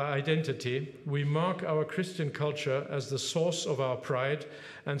of our identity, we mark our Christian culture as the source of our pride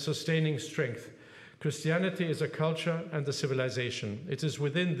and sustaining strength. Christianity is a culture and a civilization. It is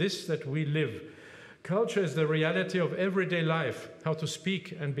within this that we live. Culture is the reality of everyday life, how to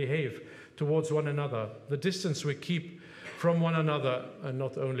speak and behave towards one another, the distance we keep from one another, and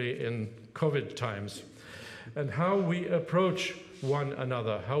not only in COVID times, and how we approach one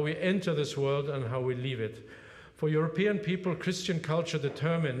another, how we enter this world and how we leave it. For European people, Christian culture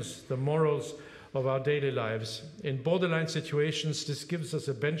determines the morals of our daily lives. In borderline situations, this gives us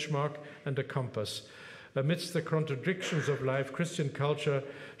a benchmark and a compass. Amidst the contradictions of life, Christian culture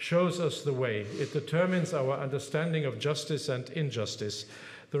shows us the way. It determines our understanding of justice and injustice,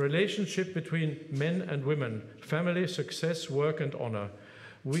 the relationship between men and women, family, success, work, and honor.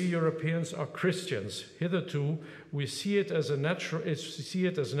 We Europeans are Christians. Hitherto, we see it as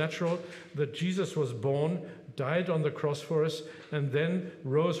natural that Jesus was born, died on the cross for us, and then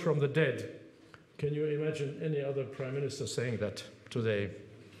rose from the dead. Can you imagine any other prime minister saying that today?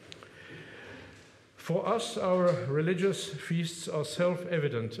 For us, our religious feasts are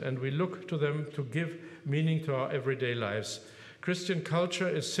self-evident, and we look to them to give meaning to our everyday lives. Christian culture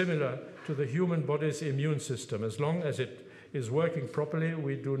is similar to the human body's immune system. As long as it is working properly,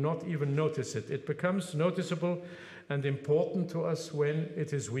 we do not even notice it. It becomes noticeable and important to us when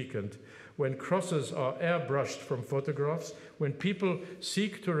it is weakened, when crosses are airbrushed from photographs, when people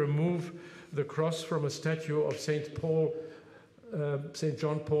seek to remove the cross from a statue of St.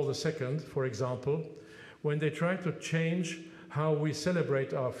 John Paul II, for example, when they try to change how we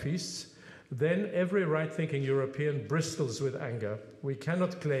celebrate our feasts, then every right-thinking European bristles with anger. We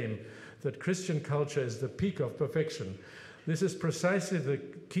cannot claim that Christian culture is the peak of perfection. This is precisely the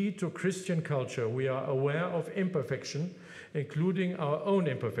key to Christian culture. We are aware of imperfection, including our own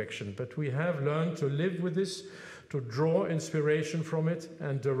imperfection, but we have learned to live with this, to draw inspiration from it,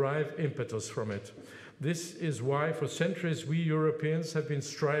 and derive impetus from it. This is why, for centuries, we Europeans have been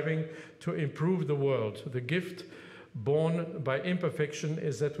striving to improve the world. The gift born by imperfection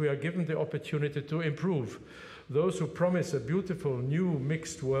is that we are given the opportunity to improve. Those who promise a beautiful, new,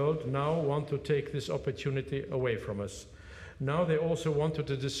 mixed world now want to take this opportunity away from us. Now they also want to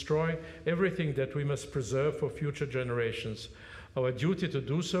destroy everything that we must preserve for future generations. Our duty to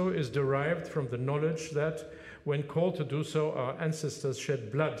do so is derived from the knowledge that, when called to do so, our ancestors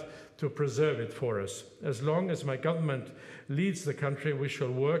shed blood to preserve it for us. As long as my government leads the country, we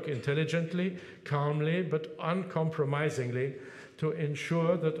shall work intelligently, calmly, but uncompromisingly to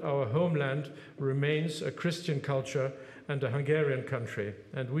ensure that our homeland remains a Christian culture and a Hungarian country.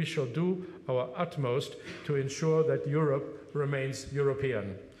 And we shall do our utmost to ensure that Europe remains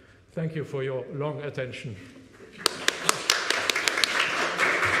European. Thank you for your long attention.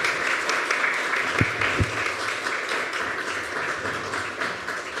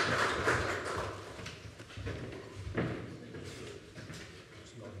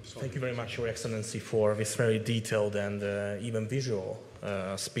 Thank you very much, Your Excellency, for this very detailed and even visual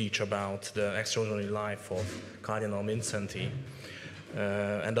speech about the extraordinary life of Cardinal Mindszenty.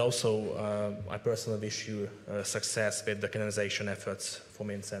 And also, I personally wish you success with the canonization efforts for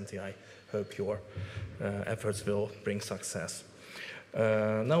Mindszenty. I hope your efforts will bring success.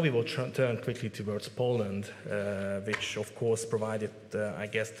 Now we will turn quickly towards Poland, which of course provided, I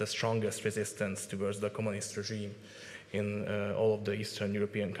guess, the strongest resistance towards the communist regime in all of the Eastern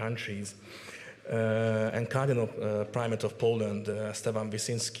European countries. And Cardinal Primate of Poland, Stefan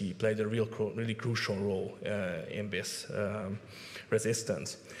Wyszyński, played a really crucial role in this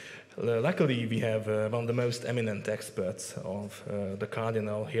resistance. Luckily, we have one of the most eminent experts of the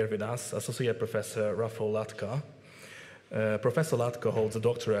Cardinal here with us, Associate Professor Rafał Latka. Professor Latka holds a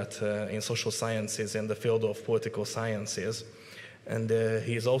doctorate in social sciences in the field of political sciences, and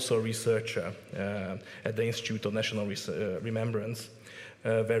he is also a researcher at the Institute of National Remembrance,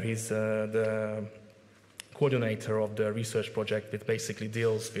 where he's the coordinator of the research project that basically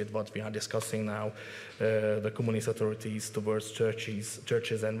deals with what we are discussing now, the communist authorities towards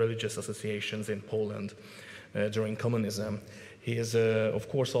churches and religious associations in Poland during communism. He is, of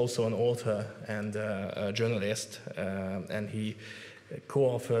course, also an author and a journalist, and he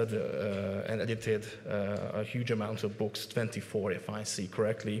co-authored and edited a huge amount of books, 24 if I see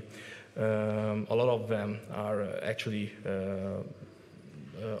correctly. A lot of them are actually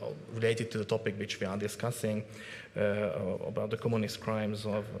related to the topic which we are discussing, about the communist crimes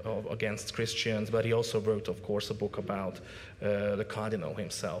against Christians, but he also wrote, of course, a book about the Cardinal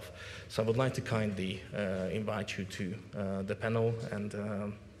himself. So I would like to kindly invite you to the panel, and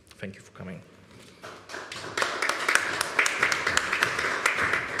thank you for coming.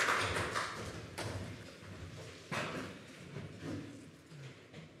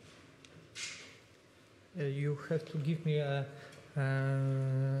 You have to give me a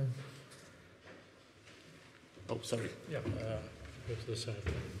Oh, sorry. Yeah, go to the side.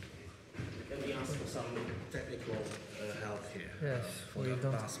 Can we ask for some technical help here? Yes, for the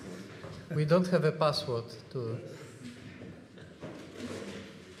passport? We don't have a password to.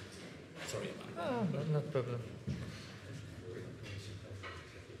 Sorry. Oh, no problem.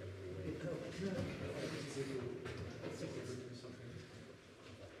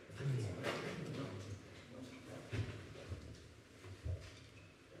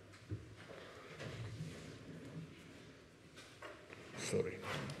 Sorry.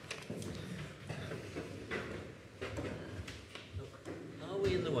 Are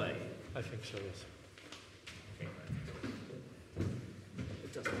we in the way? I think so, yes.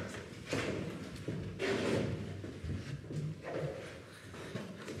 It doesn't matter.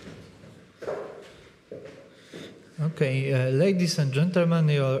 Okay, ladies and gentlemen,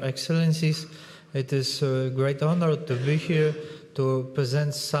 Your Excellencies, it is a great honor to be here to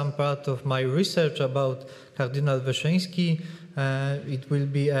present some part of my research about Cardinal Wyszyński. It will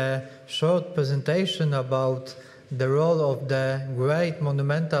be a short presentation about the role of the great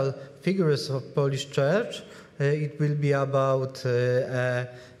monumental figures of Polish Church. It will be about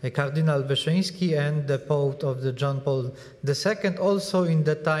Cardinal Wyszyński and the Pope of the John Paul II, also in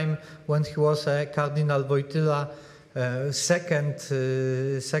the time when he was Cardinal Wojtyła, second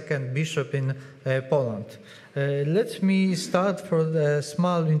bishop in Poland. Let me start for the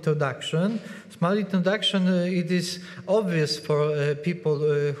small introduction. It is obvious for people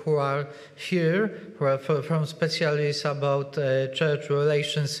who are here, who are from specialists about church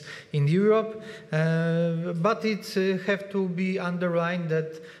relations in Europe, but it have to be underlined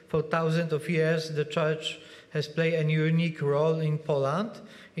that for thousands of years the church has played a unique role in Poland.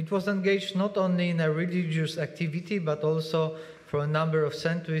 It was engaged not only in a religious activity, but also for a number of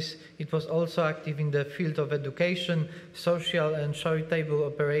centuries. It was also active in the field of education, social and charitable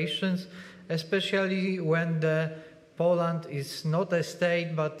operations, especially when Poland is not a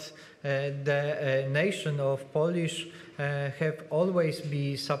state, but the nation of Polish have always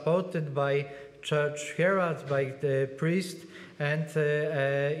been supported by church hierarchs, by the priest, and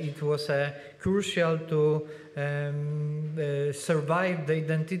it was crucial to survive the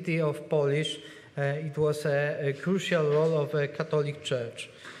identity of Polish. It was a crucial role of a Catholic Church.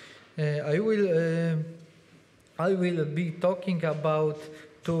 I will be talking about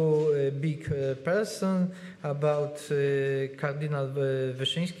two big persons, about Cardinal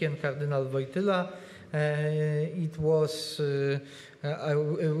Wyszyński and Cardinal Wojtyła.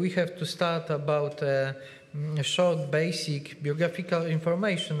 We have to start about short, basic biographical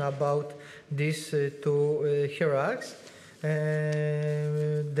information about these two hierarchs.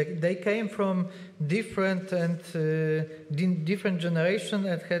 They came from different generations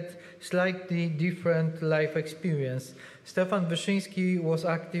and had slightly different life experience. Stefan Wyszyński was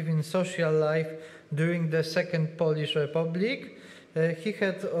active in social life during the Second Polish Republic. He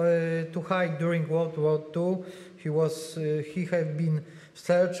had to hide during World War II. He had been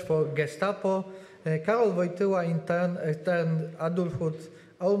searched for Gestapo. Karol Wojtyła in turn turned adulthood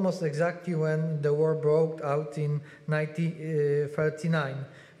almost exactly when the war broke out in 1939.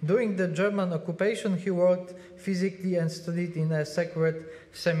 During the German occupation, he worked physically and studied in a secret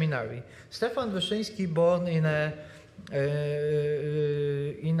seminary. Stefan Wyszyński, born in a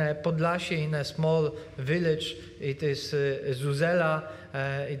Podlasie, in a small village. It is Zuzela.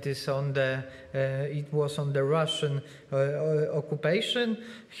 It was on the Russian occupation.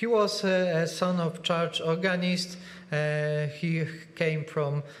 He was a son of church organist. He came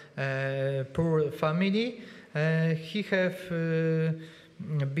from a poor family. He have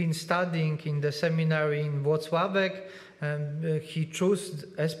been studying in the seminary in Włocławek. He chose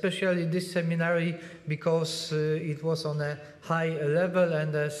especially this seminary because it was on a high level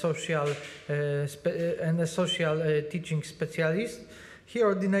and a social teaching specialist. He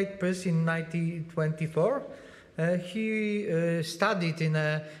ordinated priest in 1924. He studied in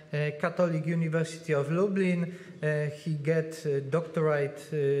a Catholic University of Lublin. He get a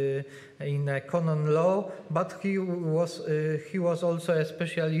doctorate in canon law, but he was also a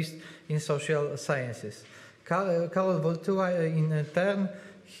specialist in social sciences. Karol Wojtyła, in turn,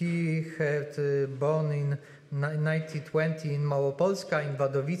 he had born in 1920 in Małopolska, in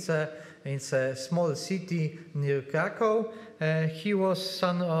Wadowice. It's a small city near Krakow. He was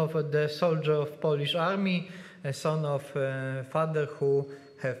son of the soldier of Polish army, a son of father who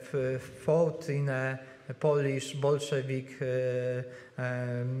have fought in a Polish Bolshevik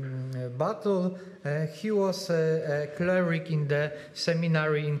battle. He was a cleric in the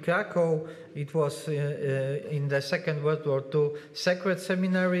seminary in Krakow. It was in the Second World War II secret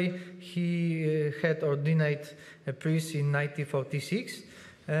seminary. He had ordinated a priest in 1946.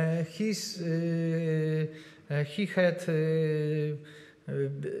 He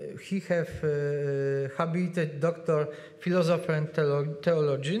have habilitated doctor, philosopher and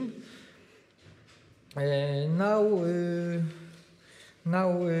theologian. Now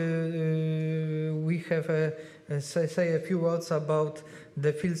we have say a few words about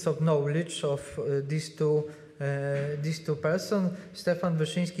the fields of knowledge of these two persons. Stefan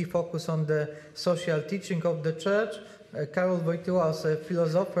Wyszyński focused on the social teaching of the church. Karol Wojtyła was a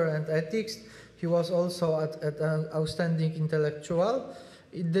philosopher and ethics. He was also an outstanding intellectual.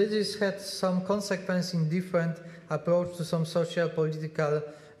 This had some consequence in different approach to some social political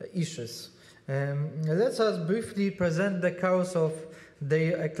issues. Let us briefly present the course of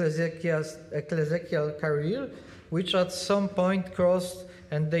their ecclesiastical career, which at some point crossed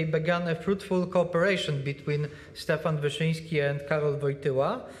and they began a fruitful cooperation between Stefan Wyszyński and Karol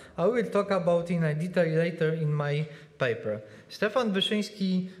Wojtyła. I will talk about in a detail later in my paper. Stefan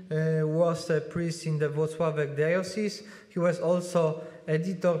Wyszyński was a priest in the Włocławek diocese. He was also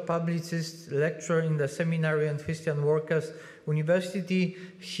editor, publicist, lecturer in the Seminary and Christian Workers University.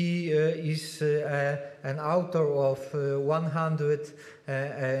 He is an author of 100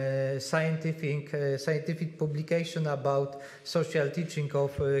 scientific publication about social teaching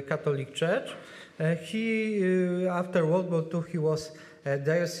of Catholic Church. After World War II, he was a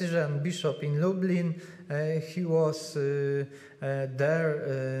diocesan bishop in Lublin. He was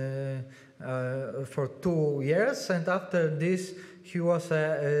there for 2 years, and after this he was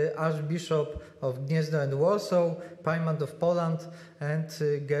Archbishop of Gniezno and Warsaw, Primate of Poland, and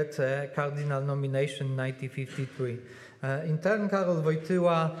get a cardinal nomination in 1953. In turn, Karol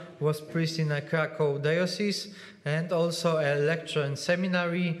Wojtyła was priest in a Krakow diocese and also a lecturer in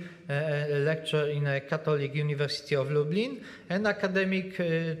seminary, a lecturer in a Catholic University of Lublin, and academic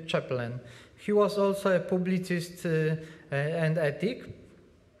chaplain. He was also a publicist and ethic.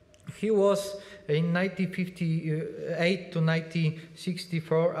 He was in 1958 to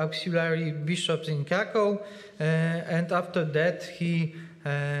 1964 auxiliary bishop in Krakow, and after that he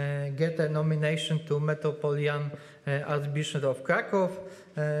get a nomination to Metropolitan Archbishop of Krakow.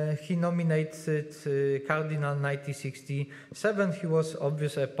 He nominated Cardinal 1967. He was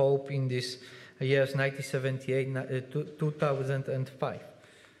obviously a pope in these years 1978 to 2005.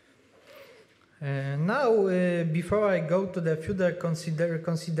 Now, before I go to the further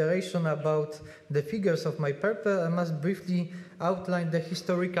consideration about the figures of my paper, I must briefly outline the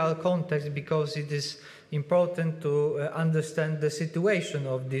historical context because it is important to understand the situation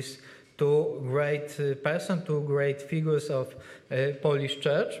of these two great persons, two great figures of Polish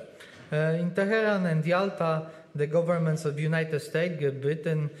Church. In Tehran and Yalta, the governments of United States, Great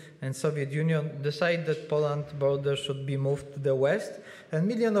Britain, and Soviet Union decided that Poland border should be moved to the west, and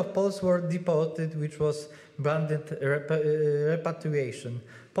millions of Poles were deported, which was branded repatriation.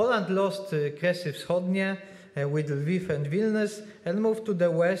 Poland lost Kresy Wschodnie with Lviv and Vilnius and moved to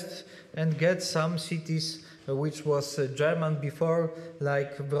the west and get some cities which was German before,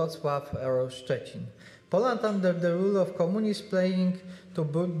 like Wrocław or Szczecin. Poland, under the rule of communists, planning to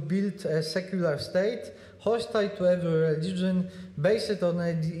build a secular state, hostile to every religion, based on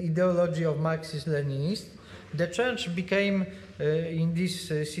the ideology of Marxist-Leninists. The church became, in this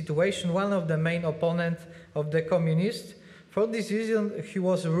situation, one of the main opponents of the communists. For this reason, he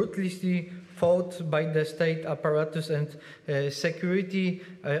was ruthlessly fought by the state apparatus and security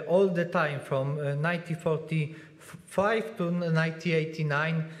all the time, from 1945 to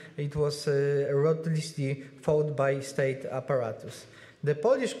 1989. It was ruthlessly fought by state apparatus. The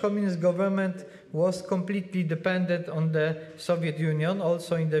Polish communist government was completely dependent on the Soviet Union,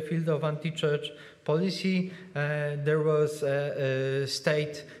 also in the field of anti-church policy. There was a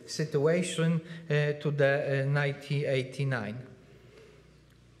state situation to the 1989.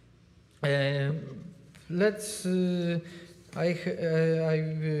 I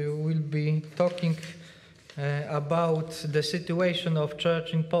will be talking about the situation of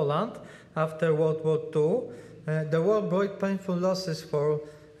church in Poland after World War II. The war brought painful losses for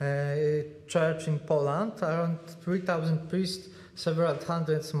church in Poland. Around 3,000 priests, several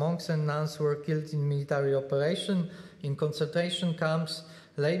hundred monks and nuns were killed in military operation, in concentration camps,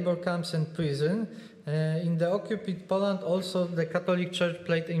 labor camps and prison. In the occupied Poland, also the Catholic Church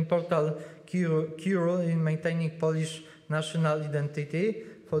played an important key role in maintaining Polish national identity.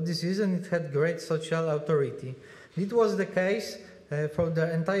 For this reason, it had great social authority. It was the case for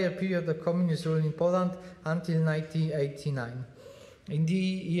the entire period of communist rule in Poland until 1989. In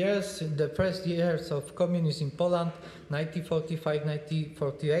the first years of communism in Poland,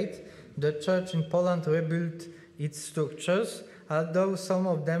 1945-1948, the church in Poland rebuilt its structures, although some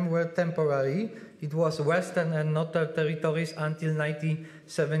of them were temporary. It was Western and Northern territories until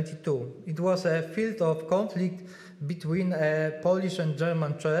 1972. It was a field of conflict between a Polish and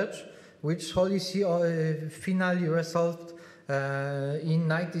German church, which Holy See finally resolved in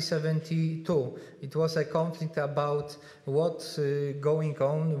 1972. It was a conflict about what's going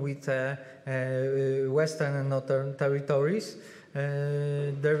on with Western and Northern territories.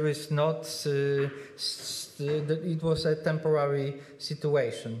 There is not. It was a temporary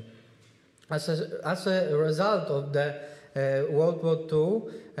situation. As a result of the World War II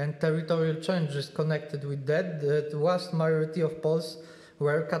and territorial changes connected with that, the vast majority of Poles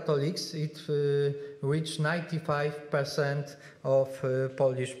were Catholics. It reached 95% of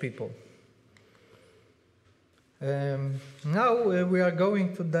Polish people. Now we are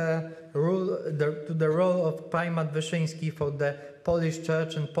going to the role of Primate Wyszyński for the Polish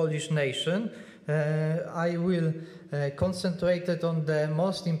Church and Polish nation. I will concentrate on the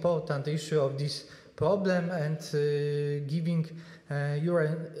most important issue of this problem and giving you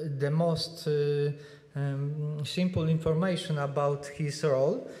the most simple information about his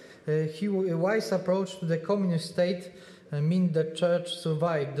role. His wise approach to the communist state meant the church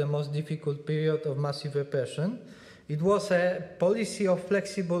survived the most difficult period of massive repression. It was a policy of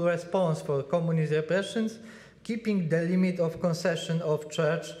flexible response for communist repressions, keeping the limit of concession of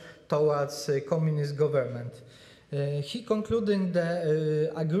church towards communist government. He concluded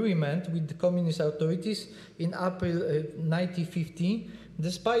the agreement with the communist authorities in April 1950,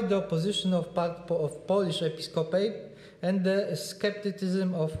 despite the opposition of part of Polish episcopate and the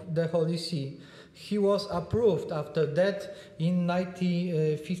skepticism of the Holy See. He was approved after that in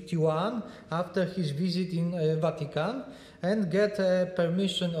 1951, after his visit in Vatican, and get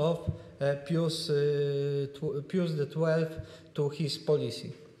permission of Pius XII to his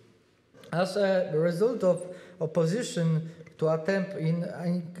policy. As a result of opposition to attempt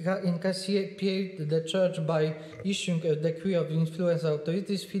incapacitate the church by issuing a decree of influence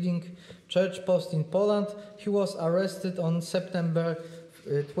authorities filling church posts in Poland, he was arrested on September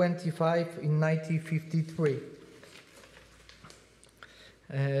 25 in 1953.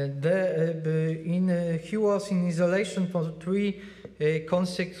 He was in isolation for 3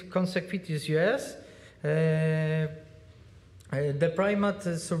 consecutive years. The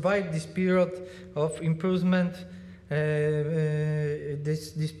primate survived this period of imprisonment.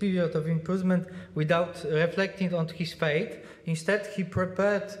 This period of imprisonment without reflecting on his fate. Instead, he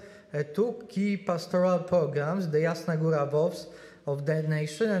prepared 2 key pastoral programs: the Jasna Góra Vows of the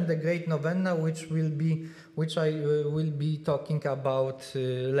nation and the Great Novena, which I will be talking about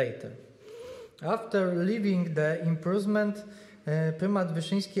later. After leaving the imprisonment, Primate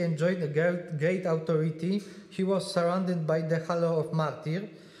Wyszyński enjoyed a great authority. He was surrounded by the halo of martyr,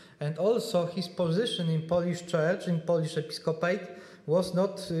 and also his position in Polish church, in Polish episcopate, was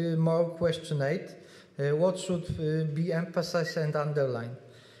not more questioned, what should be emphasized and underlined.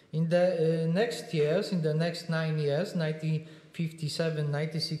 In the next years, in the next 9 years, 1957,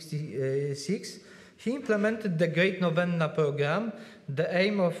 1966, he implemented the Great Novenna program, the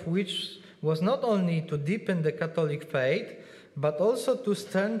aim of which was not only to deepen the Catholic faith, but also to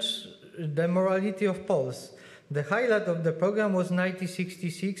strengthen the morality of Poles. The highlight of the program was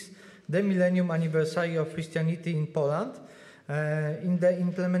 1966, the millennium anniversary of Christianity in Poland. In the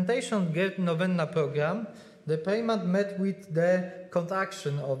implementation of the Great Novenna program, the Primate met with the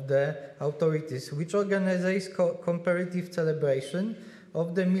contraction of the authorities, which organized comparative celebration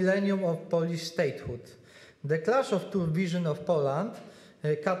of the millennium of Polish statehood. The clash of two visions of Poland,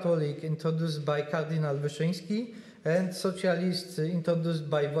 Catholic introduced by Cardinal Wyszyński and Socialist introduced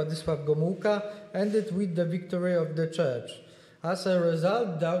by Władysław Gomułka, ended with the victory of the Church. As a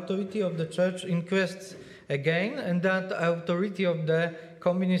result, the authority of the Church increased again, and that authority of the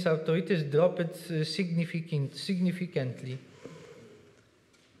communist authorities dropped significantly.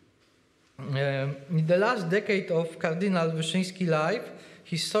 In the last decade of Cardinal Wyszyński's life,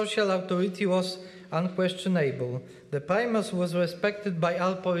 his social authority was unquestionable. The Primate was respected by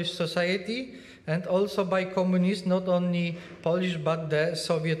all Polish society and also by communists, not only Polish but the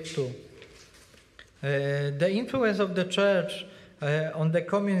Soviet too. The influence of the Church on the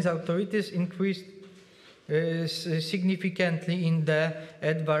communist authorities increased significantly in the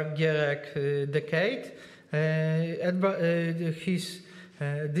Edward Gierek decade.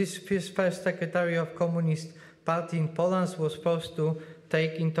 This first secretary of Communist Party in Poland was forced to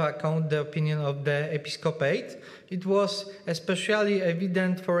take into account the opinion of the episcopate. It was especially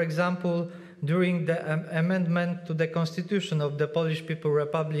evident, for example, during the amendment to the Constitution of the Polish People's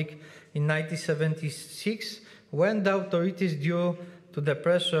Republic in 1976, when the authorities, due to the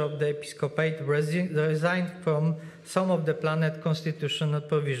pressure of the episcopate, resigned from some of the planned constitutional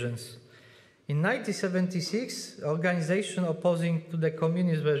provisions. In 1976, organizations opposing to the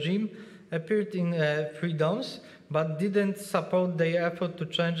communist regime appeared in freedoms, but didn't support their effort to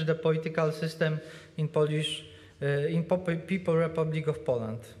change the political system in People's Republic of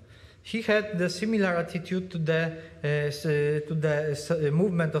Poland. He had the similar attitude to the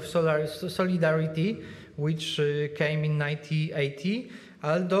movement of solidarity, which came in 1980,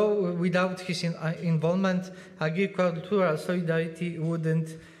 although without his involvement, agricultural solidarity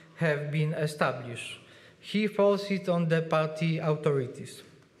wouldn't have been established. He forced it on the party authorities.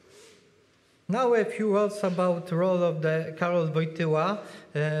 Now a few words about the role of the Karol Wojtyła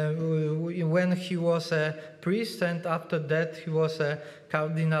when he was a priest, and after that he was a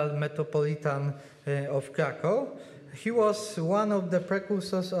Cardinal Metropolitan of Krakow. He was one of the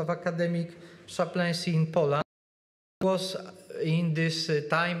precursors of academic chaplaincy in Poland. He was in this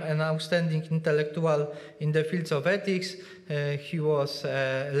time an outstanding intellectual in the fields of ethics. He was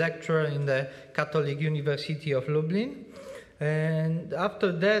a lecturer in the Catholic University of Lublin. And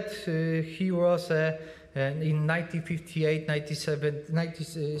after that, he was in 1958,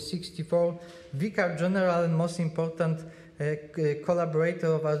 1964, Vicar General and most important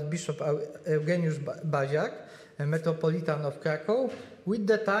collaborator of Archbishop Eugeniusz Baziak, a Metropolitan of Krakow. With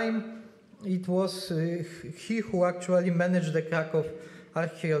the time, it was he who actually managed the Krakow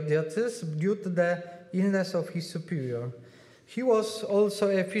Archdiocese due to the illness of his superior. He was also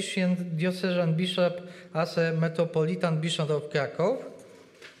an efficient diocesan bishop as a Metropolitan Bishop of Krakow.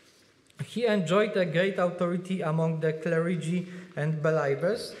 He enjoyed a great authority among the clergy and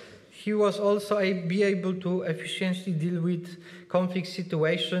believers. He was also able to efficiently deal with conflict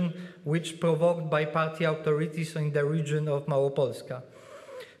situations which provoked by party authorities in the region of Małopolska.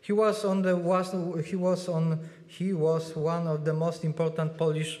 He was one of the most important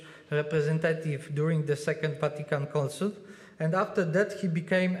Polish representatives during the Second Vatican Council, and after that he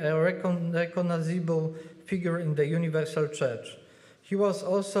became a recognizable figure in the Universal Church. He was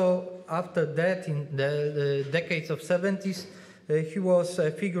also, after that, in the decades of 70s, he was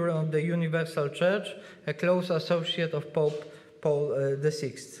a figure of the Universal Church, a close associate of Pope Paul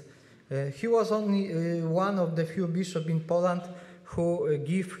VI. He was only one of the few bishops in Poland who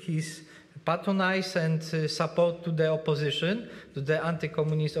give his patronage and support to the opposition, to the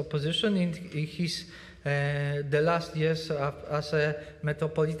anti-communist opposition in his the last years as a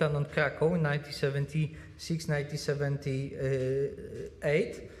Metropolitan of Krakow in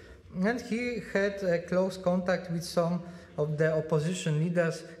 1976-1978. And he had a close contact with some of the opposition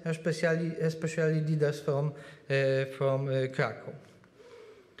leaders, especially leaders from Krakow.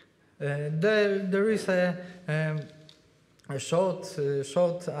 There is a a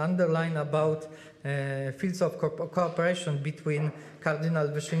short underline about fields of cooperation between Cardinal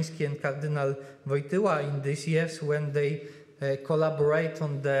Wyszyński and Cardinal Wojtyła in these years when they collaborate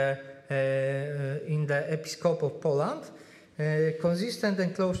on in the Episcopate of Poland. Consistent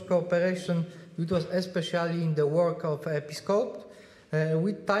and close cooperation, it was especially in the work of Episcopate.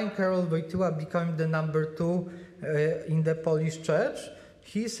 With time, Karol Wojtyła became the number 2 in the Polish Church.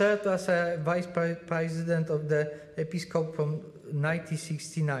 He served as a vice president of the Episcopate from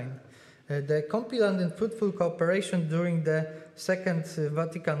 1969. The competent and fruitful cooperation during the Second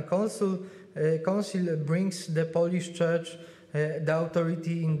Vatican Council brings the Polish Church the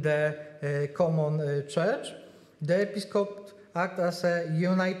authority in the common church. The Episcopate act as a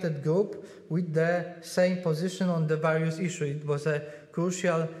united group with the same position on the various issues. It was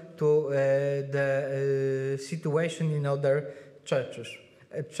crucial to the situation in other churches.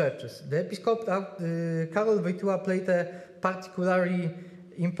 The Episcopate Karol Wojtyła played a particularly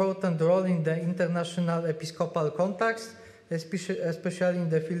important role in the international episcopal context, especially in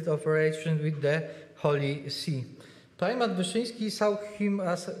the field of relations with the Holy See. Primate Wyszyński saw him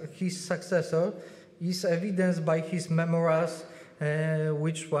as his successor, is evidenced by his memoirs,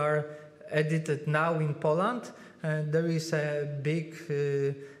 which were edited now in Poland. There is a big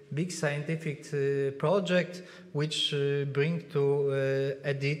scientific project which bring to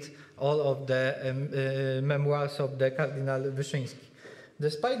edit all of the memoirs of the Cardinal Wyszyński.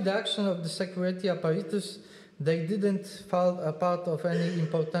 Despite the action of the security apparatus, they didn't fall apart of any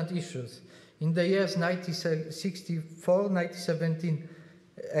important issues. In the years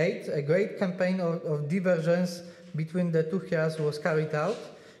 1964-1978, a great campaign of divergence between the two hierarchies was carried out.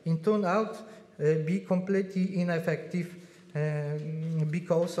 It turned out be completely ineffective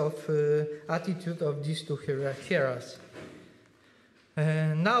because of attitude of these two hierarchies.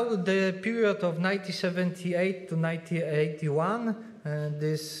 Now the period of 1978 to 1981,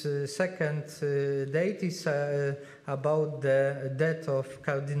 this second date is about the death of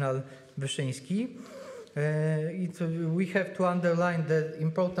Cardinal Wyszyński. We have to underline the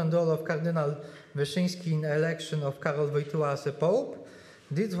important role of Cardinal Wyszyński in the election of Karol Wojtyła as a pope.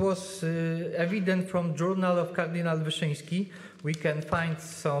 This was evident from Journal of Cardinal Wyszyński. We can find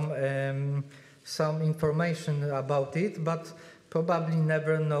some information about it, but probably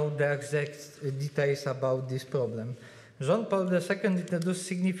never know the exact details about this problem. John Paul II introduced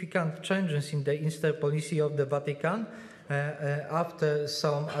significant changes in the external policy of the Vatican after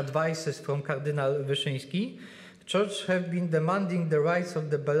some advices from Cardinal Wyszyński. The Church have been demanding the rights of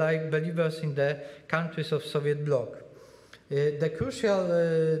the believers in the countries of Soviet bloc. The crucial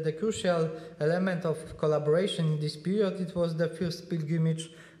element of collaboration in this period, it was the first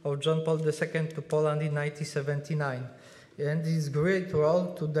pilgrimage of John Paul II to Poland in 1979. And its great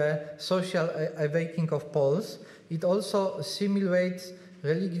role to the social awakening of Poles. It also simulates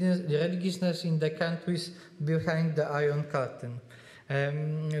religiousness in the countries behind the Iron Curtain.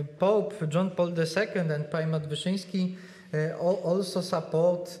 Pope John Paul II and Primate Wyszyński also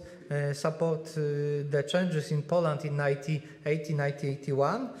support the changes in Poland in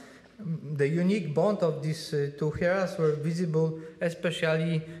 1980-1981. The unique bond of these two hierarchies were visible,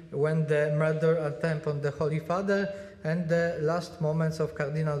 especially when the murder attempt on the Holy Father and the last moments of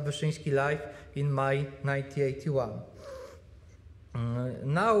Cardinal Wyszyński's life in May 1981.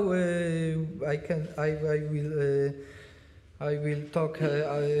 Now I will talk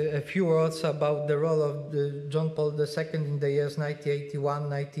a few words about the role of John Paul II in the years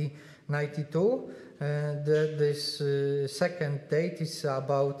 1981-1992. This second date is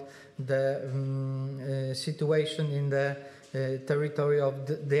about the situation in the territory of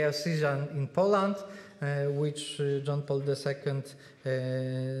the diocese in Poland, which John Paul II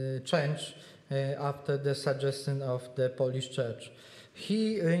changed after the suggestion of the Polish Church.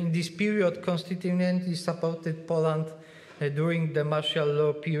 He, in this period, constitutionally supported Poland during the martial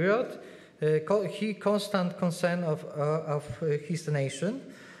law period. He constant concern of his nation.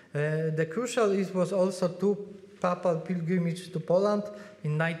 The crucial was also two papal pilgrimages to Poland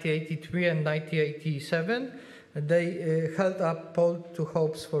in 1983 and 1987. They held up Paul to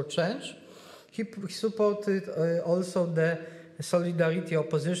hopes for change. He supported also the solidarity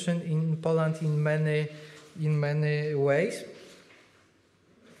opposition in Poland in many ways.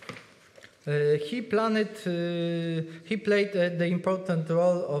 He played the important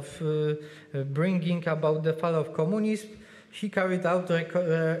role of bringing about the fall of communism. He carried out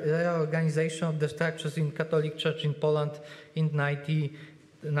reorganization of the structures in Catholic Church in Poland in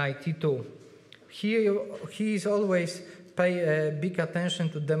 1992. He is always pay big attention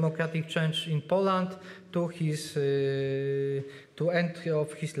to democratic change in Poland to end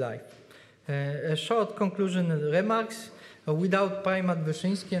of his life. A short conclusion remarks. Without Primate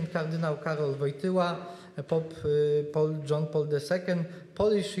Wyszyński and Cardinal Karol Wojtyła, Pope John Paul II,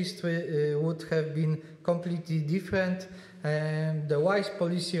 Polish history would have been completely different. The wise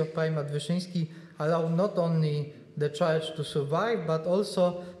policy of Primate Wyszyński allowed not only the church to survive, but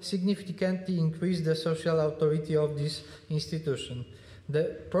also significantly increase the social authority of this institution.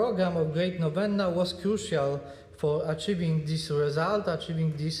 The program of Great Novena was crucial for achieving this result,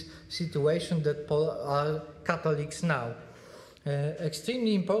 achieving this situation that are Catholics now.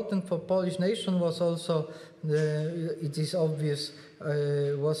 Extremely important for Polish nation was also, it is obvious,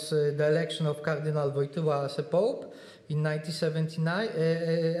 was the election of Cardinal Wojtyła as a pope in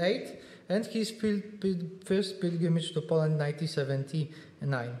 1978 and his first pilgrimage to Poland in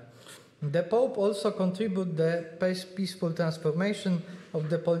 1979. The Pope also contributed the peaceful transformation of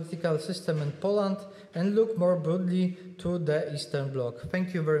the political system in Poland and looked more broadly to the Eastern Bloc.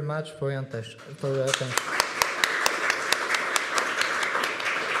 Thank you very much for your attention.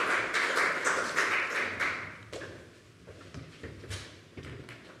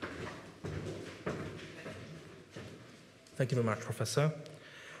 Thank you very much, Professor.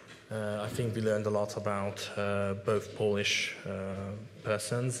 I think we learned a lot about both Polish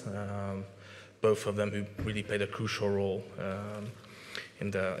persons, both of them who really played a crucial role in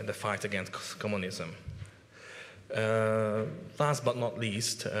the fight against communism. Last but not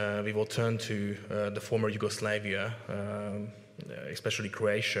least, we will turn to the former Yugoslavia, especially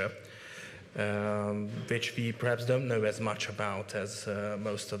Croatia, which we perhaps don't know as much about as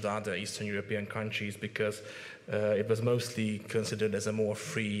most of the other Eastern European countries, because it was mostly considered as a more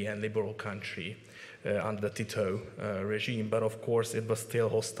free and liberal country under the Tito regime, but of course it was still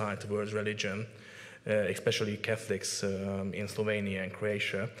hostile towards religion, especially Catholics in Slovenia and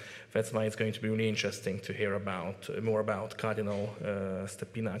Croatia. That's why it's going to be really interesting to hear more about Cardinal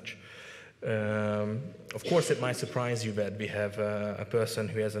Stepinac. Of course, it might surprise you that we have a person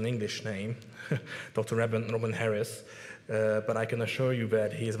who has an English name, Dr. Robin Harris, but I can assure you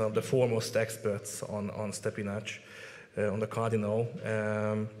that he is one of the foremost experts on Stepinac, on the Cardinal,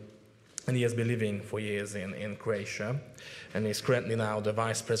 and he has been living for years in Croatia, and is currently now the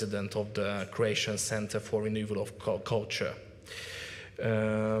Vice President of the Croatian Center for Renewal of Culture.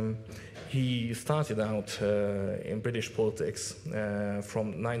 He started out in British politics.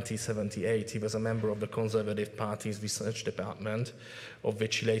 From 1978, he was a member of the Conservative Party's research department, of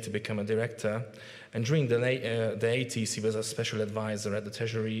which he later became a director. And during the 80s, he was a special advisor at the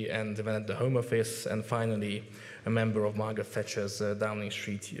Treasury and then at the Home Office, and finally a member of Margaret Thatcher's Downing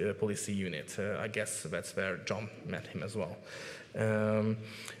Street policy unit. I guess that's where John met him as well.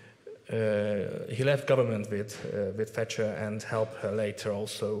 He left government with Thatcher and helped her later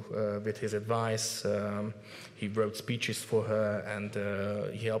also with his advice. He wrote speeches for her, and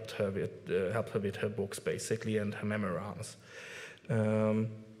he helped her with her books basically and her memoirs.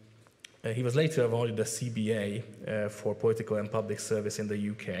 He was later awarded a CBA for political and public service in the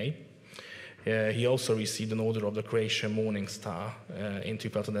UK. He also received an Order of the Croatian Morning Star in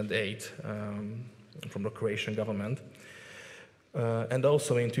 2008 from the Croatian government. And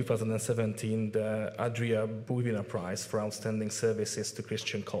also in 2017, the Adria Bujvina Prize for Outstanding Services to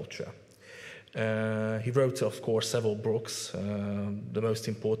Christian Culture. He wrote, of course, several books. The most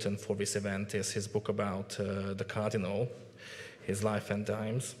important for this event is his book about the Cardinal, his life and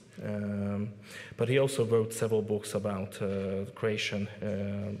times. But he also wrote several books about Croatian,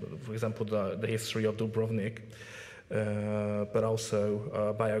 for example, the history of Dubrovnik, but also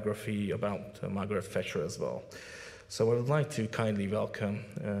a biography about Margaret Thatcher as well. So I would like to kindly welcome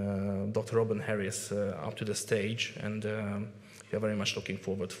Dr. Robin Harris up to the stage, and we are very much looking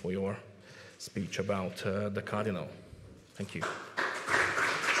forward for your speech about the Cardinal. Thank you.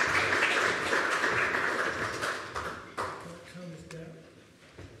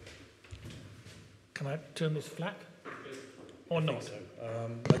 Can I turn this flat? Or not? So.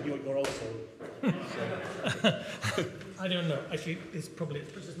 But you're also... I don't know. Actually, it's probably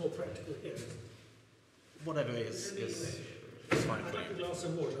more practical here. Whatever is fine I'd for like a you. glass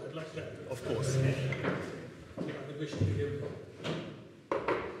of water. I'd like that. Of course. I would wish to give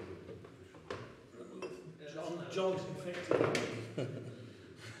John's infected.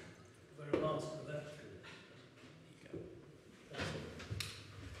 Very last of that.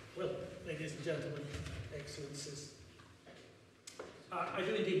 Well, ladies and gentlemen, excellencies, I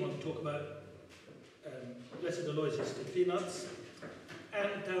do indeed want to talk about Blessed Aloysius Stepinac,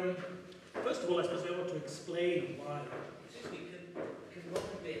 and first of all, I suppose I want to explain why. Excuse me, can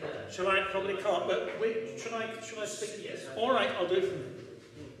Robin be heard? Shall I? Probably can't, but wait, should I speak? Yes. All right, I'll do it from here.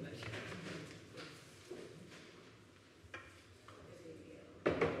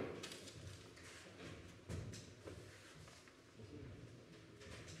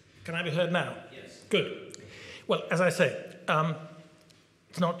 Can I be heard now? Yes. Good. Well, as I say,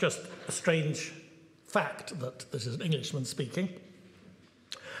 it's not just a strange fact that this is an Englishman speaking,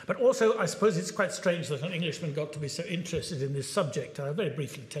 but also I suppose it's quite strange that an Englishman got to be so interested in this subject, and I'll very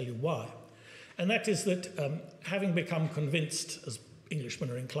briefly tell you why. And that is that having become convinced, as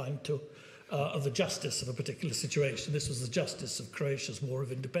Englishmen are inclined to, of the justice of a particular situation, this was the justice of Croatia's War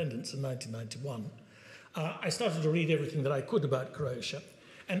of Independence in 1991, I started to read everything that I could about Croatia.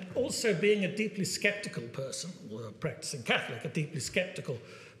 And also being a deeply skeptical person, or a practicing Catholic, a deeply skeptical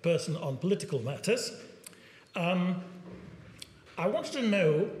person on political matters, I wanted to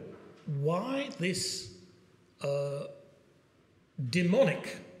know why this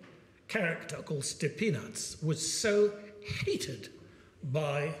demonic character called Stepinac was so hated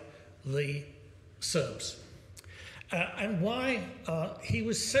by the Serbs, and why he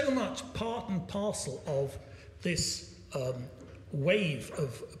was so much part and parcel of this wave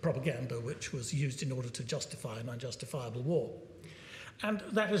of propaganda which was used in order to justify an unjustifiable war. And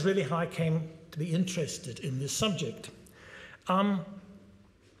that is really how I came to be interested in this subject. And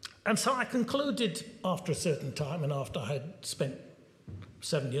so I concluded after a certain time, and after I had spent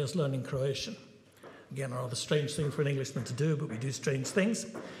 7 years learning Croatian, again, a rather strange thing for an Englishman to do, but we do strange things,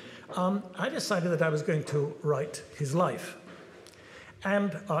 I decided that I was going to write his life.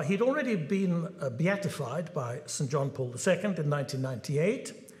 And he'd already been beatified by St. John Paul II in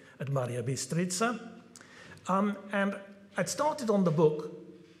 1998 at Marija Bistrica. And I'd started on the book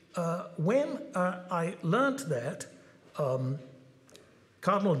when I learnt that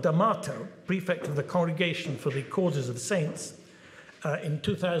Cardinal D'Amato, prefect of the Congregation for the Causes of Saints, in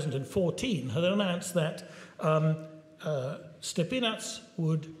 2014 had announced that Stepinac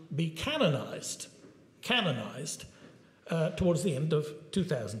would be canonized towards the end of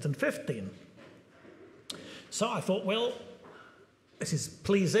 2015. So I thought, well, this is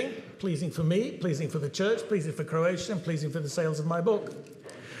pleasing for me, pleasing for the church, pleasing for Croatia, and pleasing for the sales of my book.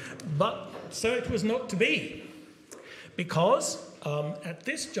 But so it was not to be, because at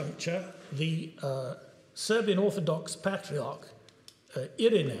this juncture, the Serbian Orthodox Patriarch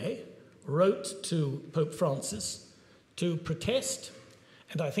Irene wrote to Pope Francis to protest,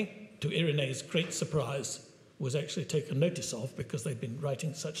 and I think to Irene's great surprise was actually taken notice of, because they'd been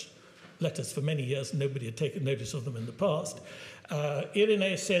writing such letters for many years and nobody had taken notice of them in the past.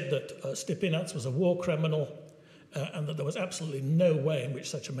 Irene said that Stepinac was a war criminal and that there was absolutely no way in which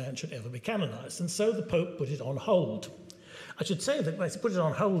such a man should ever be canonized. And so the Pope put it on hold. I should say that when he put it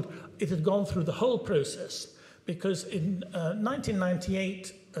on hold, it had gone through the whole process, because in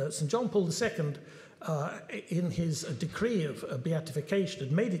 1998, St. John Paul II, in his decree of beatification,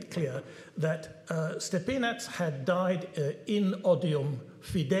 had made it clear that Stepinac had died in odium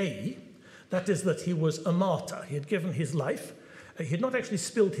fidei, that is, that he was a martyr. He had given his life. He had not actually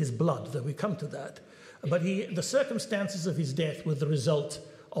spilled his blood, though we come to that, but the circumstances of his death were the result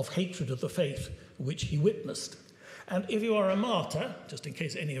of hatred of the faith which he witnessed. And if you are a martyr, just in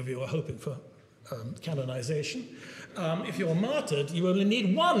case any of you are hoping for canonization, if you're martyred, you only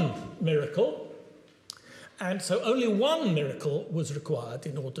need one miracle. And so only one miracle was required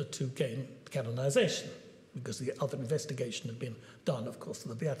in order to gain canonization, because the other investigation had been done, of course, for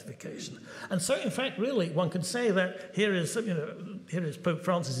the beatification. And so, in fact, really, one could say that here is Pope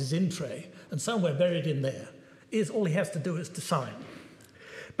Francis's in tray, and somewhere buried in there is all he has to do is to sign.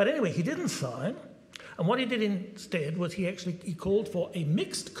 But anyway, he didn't sign, and what he did instead was he called for a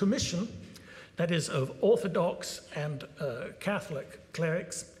mixed commission, that is, of Orthodox and Catholic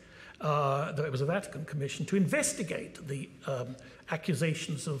clerics, though it was a Vatican commission, to investigate the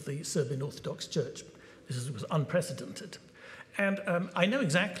accusations of the Serbian Orthodox Church. This was unprecedented. And I know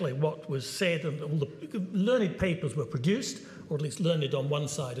exactly what was said, and all the learned papers were produced, or at least learned on one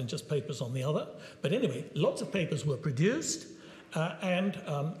side and just papers on the other. But anyway, lots of papers were produced, and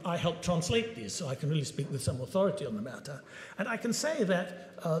I helped translate these, so I can really speak with some authority on the matter. And I can say that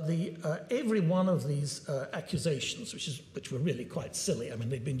every one of these accusations, which were really quite silly, I mean,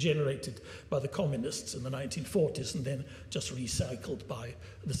 they'd been generated by the communists in the 1940s and then just recycled by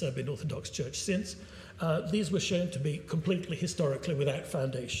the Serbian Orthodox Church since, these were shown to be completely historically without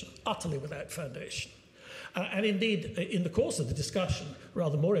foundation, utterly without foundation. And indeed, in the course of the discussion,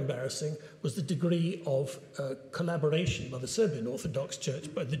 rather more embarrassing was the degree of collaboration by the Serbian Orthodox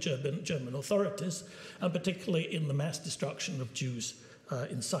Church, by the German authorities, and particularly in the mass destruction of Jews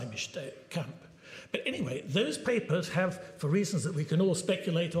in Sejmište camp. But anyway, those papers have, for reasons that we can all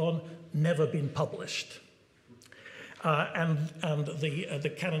speculate on, never been published. And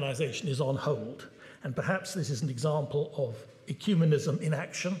the canonization is on hold. And perhaps this is an example of ecumenism in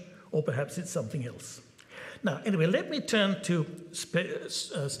action, or perhaps it's something else. Now, anyway, let me turn to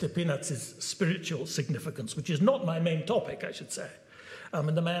Stepinac's spiritual significance, which is not my main topic, I should say.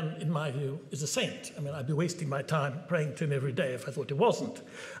 And the man, in my view, is a saint. I mean, I'd be wasting my time praying to him every day if I thought he wasn't.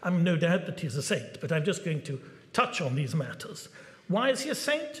 I'm no doubt that he's a saint, but I'm just going to touch on these matters. Why is he a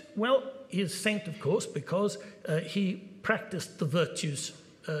saint? Well, he is a saint, of course, because he practiced the virtues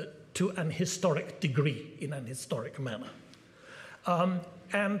to an historic degree, in an historic manner.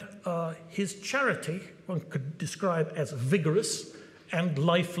 And his charity, one could describe as vigorous and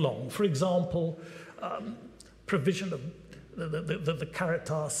lifelong. For example, provision of the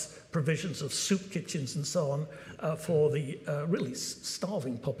Caritas, provisions of soup kitchens and so on for the really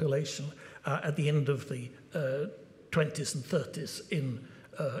starving population at the end of the 20s and 30s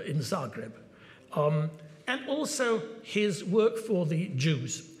in Zagreb. And also his work for the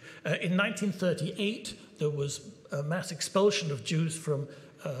Jews. In 1938, there was a mass expulsion of Jews from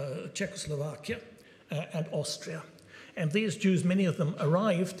Czechoslovakia and Austria. And these Jews, many of them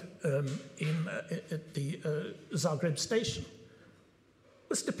arrived at the Zagreb station.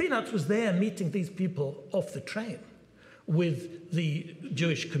 Well, Stepinac was there meeting these people off the train with the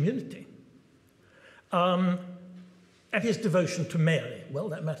Jewish community. And his devotion to Mary, well,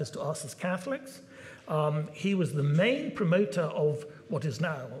 that matters to us as Catholics. He was the main promoter of what is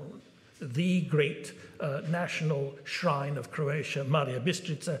now the great national shrine of Croatia, Marija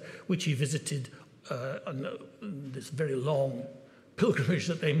Bistrica, which he visited on this very long pilgrimage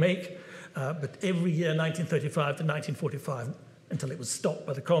that they make, but every year, 1935 to 1945, until it was stopped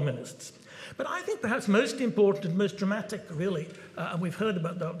by the communists. But I think perhaps most important and most dramatic, really, and we've heard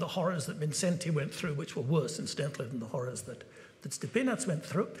about the horrors that Mindszenty went through, which were worse, incidentally, than the horrors that Stepinac went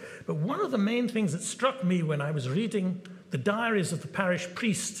through. But one of the main things that struck me when I was reading the diaries of the parish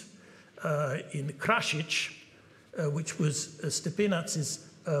priest in Krasic, which was Stepinac's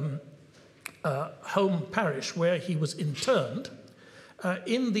home parish where he was interned,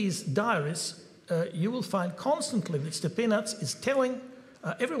 in these diaries, you will find constantly that Stepinac is telling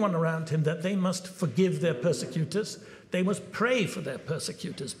everyone around him that they must forgive their persecutors, they must pray for their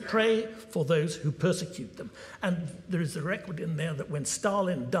persecutors, pray for those who persecute them. And there is a record in there that when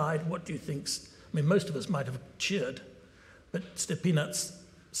Stalin died, what do you think? I mean, most of us might have cheered, but Stepinac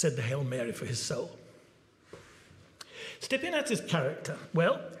said the Hail Mary for his soul. Stepinac's character,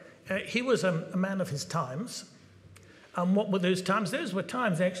 well, he was a man of his times. And what were those times? Those were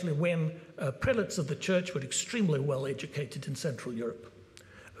times actually when prelates of the church were extremely well educated in Central Europe,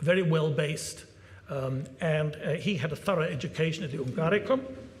 very well based, and he had a thorough education at the Ungaricum.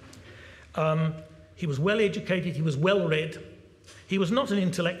 He was well educated, he was well read. He was not an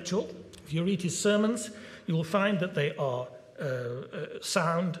intellectual. If you read his sermons, you will find that they are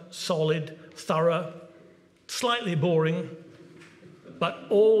sound, solid, thorough, slightly boring, but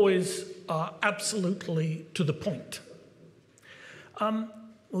always absolutely to the point.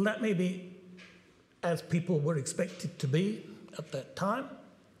 Well, that may be as people were expected to be at that time,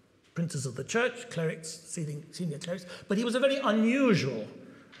 princes of the church, clerics, senior clerics, but he was a very unusual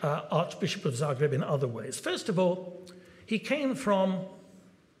Archbishop of Zagreb in other ways. First of all, he came from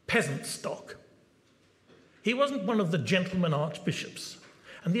peasant stock. He wasn't one of the gentleman archbishops.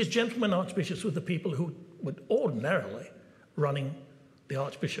 And these gentleman archbishops were the people who were ordinarily running the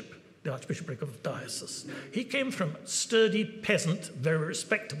archbishopric of the diocese. He came from sturdy, peasant, very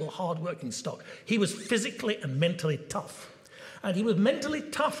respectable, hard-working stock. He was physically and mentally tough. And he was mentally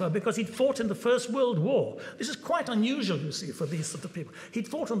tougher because he'd fought in the First World War. This is quite unusual, you see, for these sort of people. He'd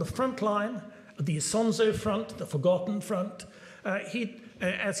fought on the front line, the Isonzo front, the Forgotten front.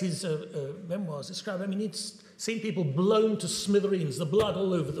 As his memoirs describe, I mean, he'd seen people blown to smithereens, the blood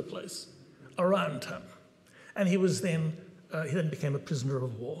all over the place around him. And he then became a prisoner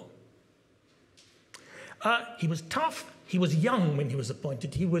of war. He was tough. He was young when he was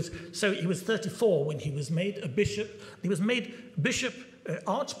appointed. He was 34 when he was made a bishop. He was made bishop,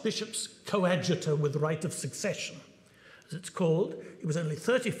 archbishop's coadjutor with right of succession, as it's called. He was only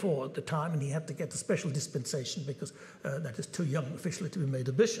 34 at the time, and he had to get a special dispensation because that is too young officially to be made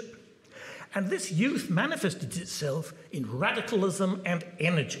a bishop. And this youth manifested itself in radicalism and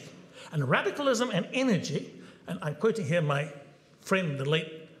energy. And radicalism and energy, and I'm quoting here my friend, the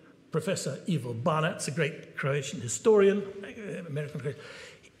late Professor Ivo Banac, a great Croatian historian, American Croatian.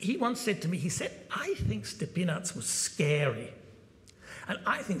 He once said to me, he said, I think Stepinac was scary. And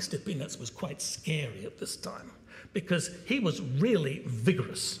I think Stepinac was quite scary at this time because he was really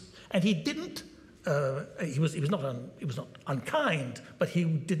vigorous. And he didn't, he was not unkind, but he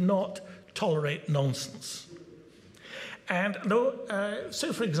did not tolerate nonsense. And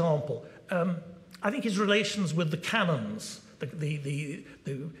so for example, I think his relations with the canons, the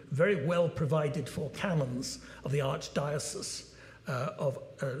very well provided for canons of the Archdiocese of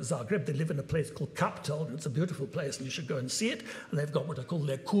Zagreb. They live in a place called Kaptol, and it's a beautiful place, and you should go and see it. And they've got what are called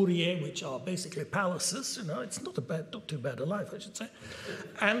their curie, which are basically palaces. You know, it's not too bad a life, I should say.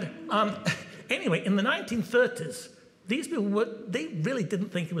 And anyway, in the 1930s, these people they really didn't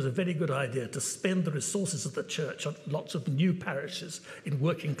think it was a very good idea to spend the resources of the church on lots of new parishes in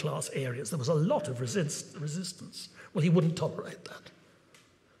working class areas. There was a lot of resistance. Well, he wouldn't tolerate that.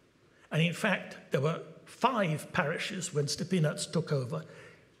 And in fact, there were 5 parishes when Stepinac took over,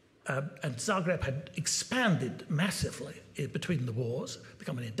 and Zagreb had expanded massively between the wars,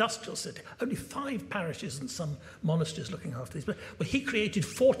 become an industrial city. Only 5 parishes and some monasteries looking after these. But he created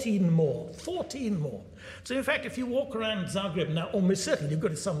 14 more. 14 more. So in fact, if you walk around Zagreb now, almost certainly you've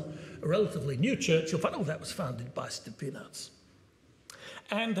got some relatively new church, you'll find, oh, that was founded by Stepinac.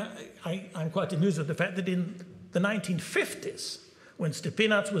 And I'm quite amused at the fact that in the 1950s, when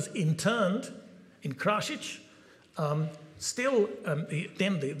Stepinac was interned in Croatia, the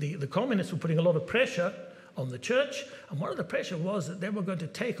communists were putting a lot of pressure on the church, and one of the pressure was that they were going to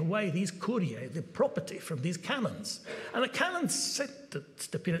take away these curie, the property from these canons. And the canons said to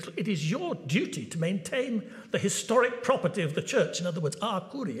Stepinac, it is your duty to maintain the historic property of the church, in other words, our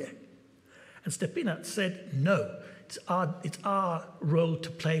curie. And Stepinac said, no, it's our role to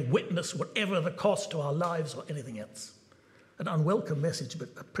play witness, whatever the cost to our lives or anything else. An unwelcome message, but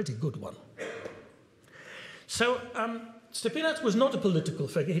a pretty good one. So Stepinac was not a political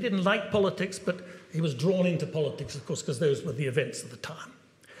figure. He didn't like politics, but he was drawn into politics, of course, because those were the events of the time.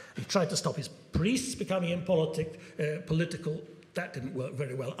 He tried to stop his priests becoming political. That didn't work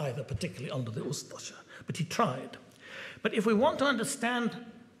very well either, particularly under the Ustasha. But he tried. But if we want to understand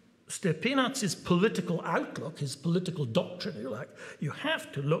Stepinac's political outlook, his political doctrine, if you like, you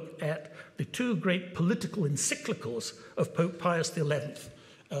have to look at the 2 great political encyclicals of Pope Pius XI,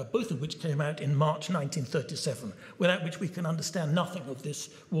 both of which came out in March 1937, without which we can understand nothing of this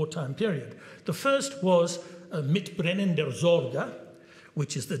wartime period. The first was Mit Brennen der Sorge,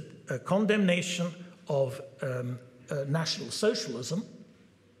 which is the condemnation of National Socialism,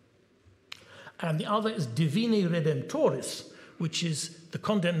 and the other is Divini Redemptoris, which is the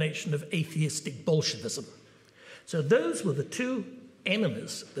condemnation of atheistic Bolshevism. So those were the 2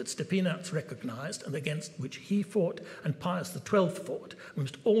 enemies that Stepinac recognized and against which he fought and Pius XII fought. We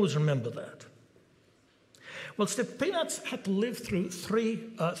must always remember that. Well, Stepinac had to live through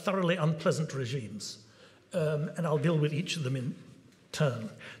 3 thoroughly unpleasant regimes, and I'll deal with each of them in turn.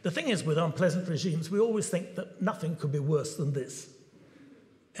 The thing is, with unpleasant regimes, we always think that nothing could be worse than this,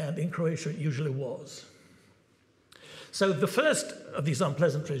 and in Croatia it usually was. So the first of these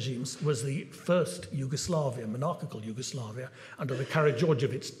unpleasant regimes was the first Yugoslavia, monarchical Yugoslavia, under the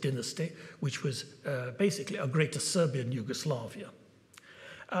Karađorđević dynasty, which was basically a greater Serbian Yugoslavia.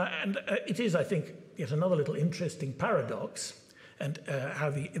 And it is, I think, yet another little interesting paradox, and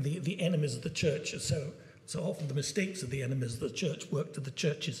how the enemies of the church are so often the mistakes of the enemies of the church work to the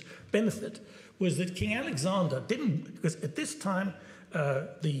church's benefit, was that King Alexander didn't, because at this time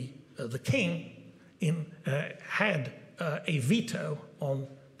the king had a veto on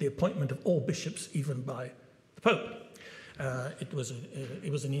the appointment of all bishops, even by the Pope. It was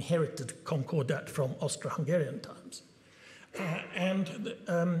an inherited concordat from Austro-Hungarian times. And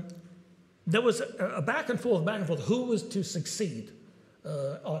there was a back and forth, who was to succeed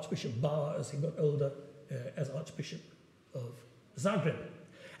Archbishop Bauer as he got older as Archbishop of Zagreb.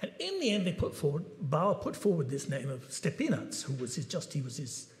 And in the end, Bauer put forward this name of Stepinac, who was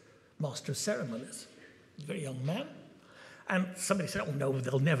his master of ceremonies. A very young man. And somebody said, oh no,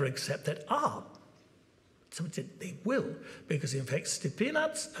 they'll never accept that. Somebody said, they will, because in fact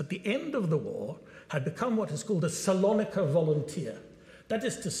Stepinac, at the end of the war, had become what is called a Salonika volunteer. That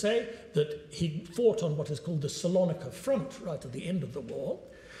is to say that he fought on what is called the Salonika front right at the end of the war.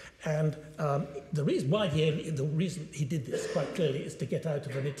 And the reason he did this quite clearly is to get out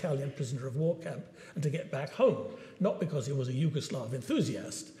of an Italian prisoner of war camp and to get back home, not because he was a Yugoslav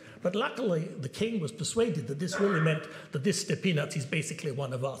enthusiast. But luckily, the king was persuaded that this really meant that this Stepinac is basically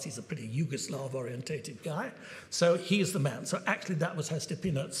one of us. He's a pretty Yugoslav-orientated guy. So he is the man. So actually, that was how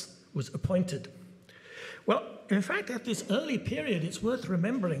Stepinac was appointed. Well, in fact, at this early period, it's worth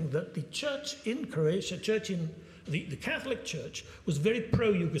remembering that the church in Croatia, the Catholic Church, was very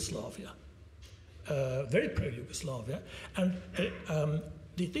pro-Yugoslavia. Very pro-Yugoslavia. And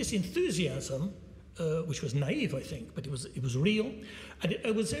this enthusiasm, which was naive, I think, but it was real, and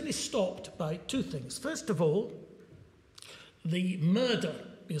it was only stopped by 2 things. First of all, the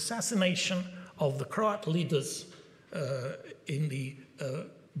assassination of the Croat leaders in the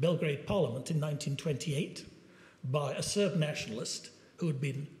Belgrade Parliament in 1928, by a Serb nationalist who had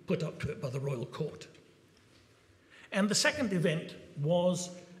been put up to it by the royal court. And the second event was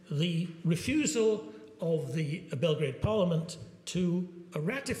the refusal of the Belgrade Parliament to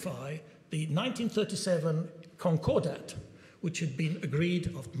ratify the 1937 Concordat, which had been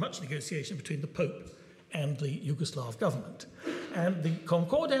agreed after much negotiation between the Pope and the Yugoslav government. And the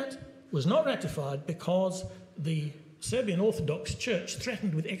Concordat was not ratified because the Serbian Orthodox Church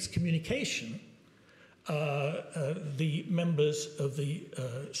threatened with excommunication the members of the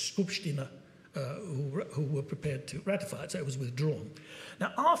Skupština who were prepared to ratify it, so it was withdrawn.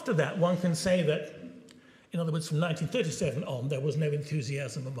 Now, after that, one can say that, in other words, from 1937 on, there was no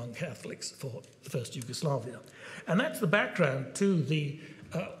enthusiasm among Catholics for the first Yugoslavia. And that's the background to the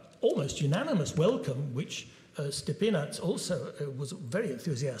almost unanimous welcome, which Stepinac also was very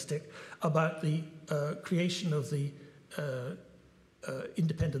enthusiastic about the creation of the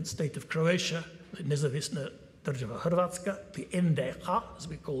independent state of Croatia, the Nezavisna Država Hrvatska, the NDH, as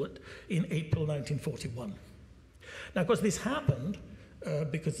we call it, in April 1941. Now, of course, this happened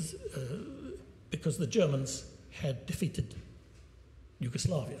because the Germans had defeated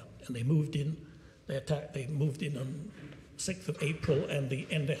Yugoslavia, and they moved in. They moved in on 6th of April, and the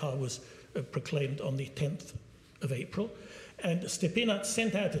NDH was proclaimed on the 10th of April. And Stepinac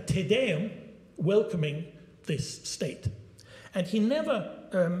sent out a Te Deum welcoming this state. And he never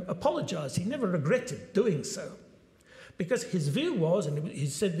apologized, he never regretted doing so. Because his view was, and he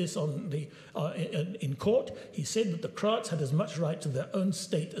said this on in court, he said that the Croats had as much right to their own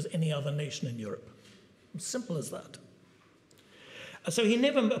state as any other nation in Europe. Simple as that. So he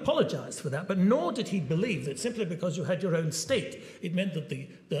never apologized for that, but nor did he believe that simply because you had your own state, it meant that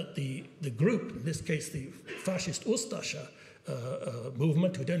the group, in this case the fascist Ustasha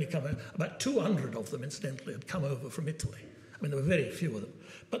movement, who'd only come, about 200 of them incidentally, had come over from Italy. I mean, there were very few of them,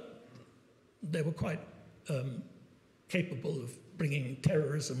 but they were quite capable of bringing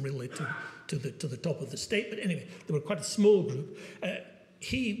terrorism really to the top of the state. But anyway, they were quite a small group.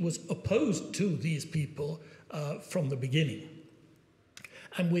 He was opposed to these people from the beginning.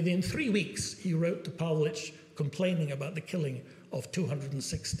 And within 3 weeks, he wrote to Pavlic complaining about the killing of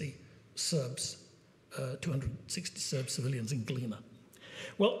 260 Serbs, 260 Serb civilians in Glina.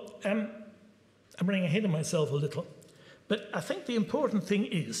 Well, I'm running ahead of myself a little, but I think the important thing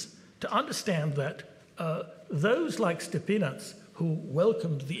is to understand that those like Stepinac, who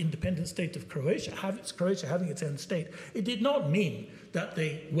welcomed the independent state of Croatia, Croatia having its own state, it did not mean that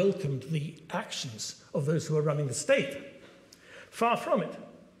they welcomed the actions of those who were running the state. Far from it.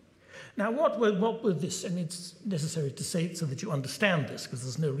 Now, what were this, and it's necessary to say it so that you understand this, because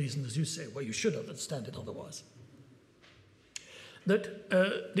there's no reason, as you say, why you should understand it otherwise, that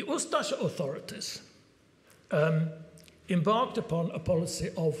the Ustasha authorities embarked upon a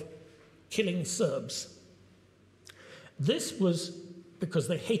policy of killing Serbs. This was because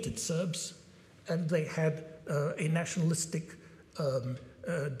they hated Serbs, and they had a nationalistic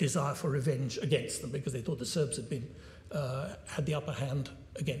desire for revenge against them, because they thought the Serbs had been had the upper hand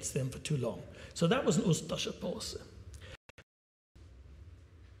against them for too long. So that was an Ustasha policy.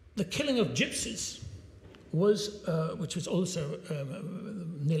 The killing of gypsies was, which was also,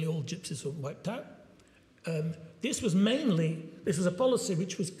 nearly all gypsies were wiped out. This was a policy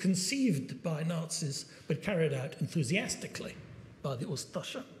which was conceived by Nazis but carried out enthusiastically by the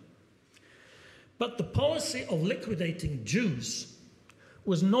Ustasha. But the policy of liquidating Jews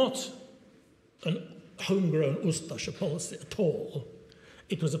was not an homegrown Ustasha policy at all.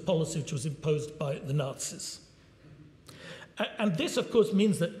 It was a policy which was imposed by the Nazis. And this, of course,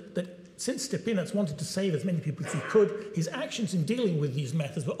 means that since Stepinac wanted to save as many people as he could, his actions in dealing with these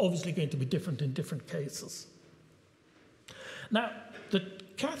matters were obviously going to be different in different cases. Now, the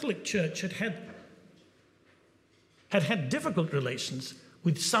Catholic Church had difficult relations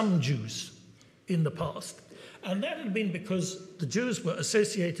with some Jews in the past. And that had been because the Jews were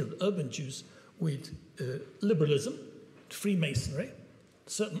associated, urban Jews, with liberalism, Freemasonry,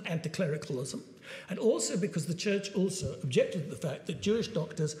 certain anti-clericalism, and also because the church also objected to the fact that Jewish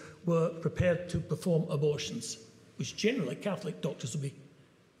doctors were prepared to perform abortions, which generally Catholic doctors would be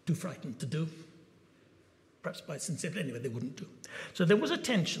too frightened to do. Perhaps by sincerity, anyway, they wouldn't do. So there was a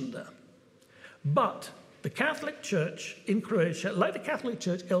tension there. But the Catholic Church in Croatia, like the Catholic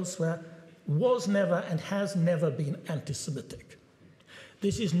Church elsewhere, was never and has never been anti-Semitic.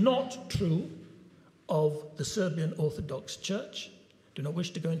 This is not true of the Serbian Orthodox Church. I do not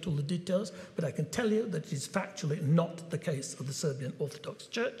wish to go into all the details, but I can tell you that it is factually not the case of the Serbian Orthodox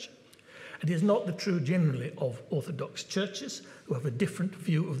Church. It is not the true generally of Orthodox churches, who have a different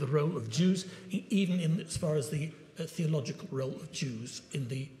view of the role of Jews, even as far as the theological role of Jews in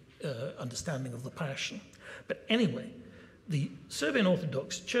the understanding of the Passion. But anyway, the Serbian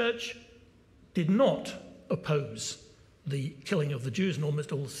Orthodox Church did not oppose the killing of the Jews, and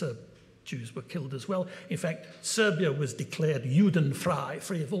almost all Serb Jews were killed as well. In fact, Serbia was declared Judenfrei,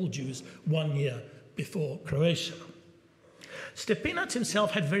 free of all Jews, 1 year before Croatia. Stepinac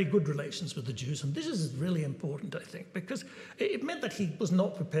himself had very good relations with the Jews, and this is really important, I think, because it meant that he was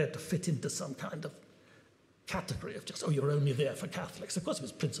not prepared to fit into some kind of category of just, oh, you're only there for Catholics. Of course, he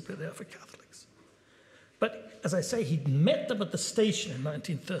was principally there for Catholics. But, as I say, he'd met them at the station in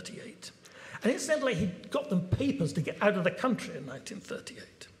 1938. And incidentally, he got them papers to get out of the country in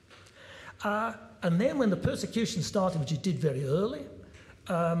 1938. And then when the persecution started, which he did very early,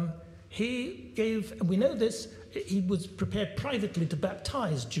 he gave, and we know this, he was prepared privately to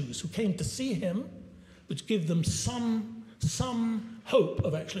baptize Jews who came to see him, which gave them some hope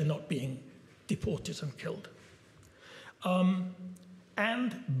of actually not being deported and killed.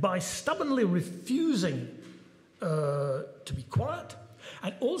 And by stubbornly refusing to be quiet,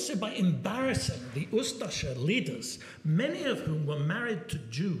 and also by embarrassing the Ustasha leaders, many of whom were married to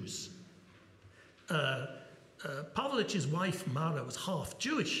Jews. Pavlich's wife, Mara, was half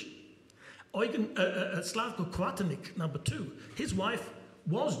Jewish. Slavko Kvartanik, number 2, his wife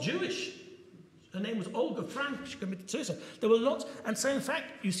was Jewish. Her name was Olga Frank. She committed suicide. There were lots. And so, in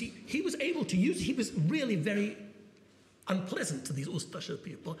fact, you see, he was able to use, he was really very unpleasant to these Ustasha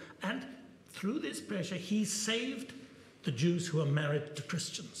people. And through this pressure, he saved the Jews who were married to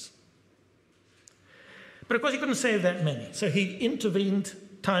Christians. But of course, he couldn't save that many. So he intervened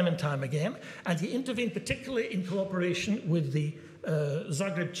time and time again. And he intervened particularly in cooperation with the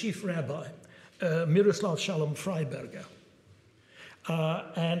Zagreb chief rabbi, Miroslav Shalom Freiberger.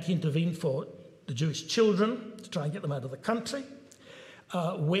 And he intervened for the Jewish children to try and get them out of the country.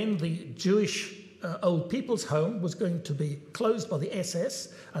 When the Jewish old people's home was going to be closed by the SS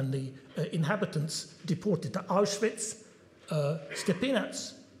and the inhabitants deported to Auschwitz,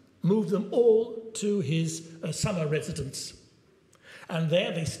 Stepinac moved them all to his summer residence. And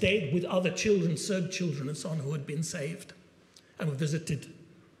there they stayed with other children, Serb children and so on, who had been saved and were visited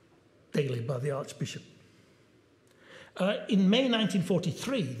daily by the Archbishop. In May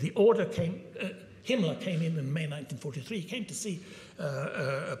 1943, the order came, Himmler came in May 1943. He came to see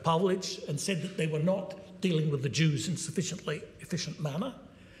Pavlich and said that they were not dealing with the Jews in sufficiently efficient manner.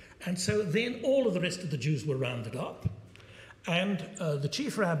 And so then all of the rest of the Jews were rounded up. And the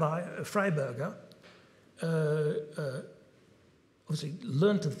chief rabbi, Freiberger, obviously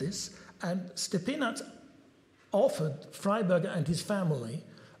learnt of this, and Stepinac offered Freiberger and his family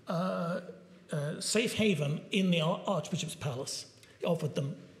safe haven in the Archbishop's palace. He offered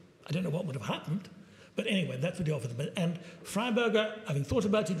them, I don't know what would have happened, but anyway, that's what he offered them. And Freiberger, having thought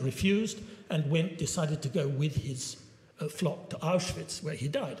about it, refused and decided to go with his flock to Auschwitz, where he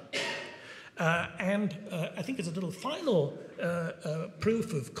died. And I think it's a little final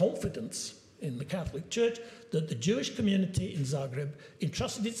proof of confidence in the Catholic Church that the Jewish community in Zagreb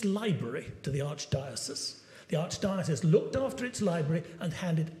entrusted its library to the Archdiocese. The Archdiocese looked after its library and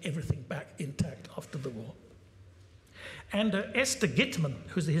handed everything back intact after the war. And Esther Gitman,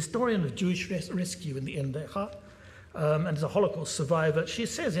 who's the historian of Jewish rescue in the NDR, and is a Holocaust survivor, she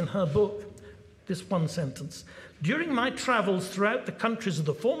says in her book, this one sentence, "During my travels throughout the countries of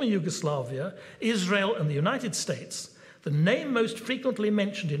the former Yugoslavia, Israel and the United States, the name most frequently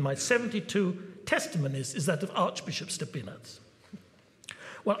mentioned in my 72 testimonies is that of Archbishop Stepinac."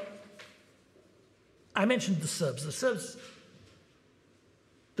 Well, I mentioned the Serbs. The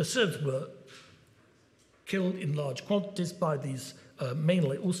Serbs were killed in large quantities by these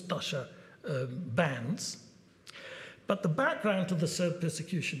mainly Ustasha bands. But the background to the Serb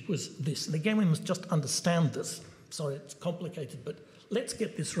persecution was this. And again, we must just understand this. Sorry, it's complicated, but let's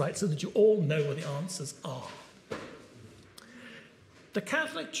get this right so that you all know what the answers are. The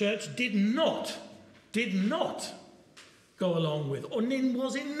Catholic Church did not go along with, or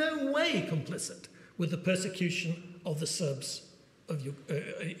was in no way complicit with the persecution of the Serbs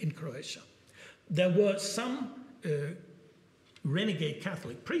in Croatia. There were some renegade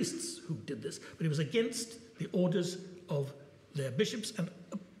Catholic priests who did this, but it was against the orders of their bishops and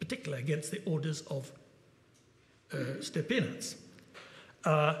particularly against the orders of Stepinac.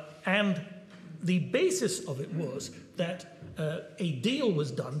 And the basis of it was that a deal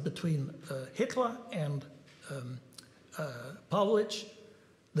was done between Hitler and Pavlich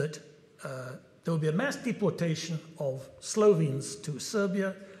that there would be a mass deportation of Slovenes to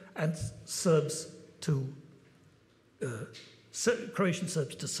Serbia and Serbs to Croatian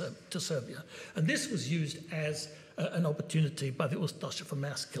Serbs to Serbia. And this was used as an opportunity by the Ustasha for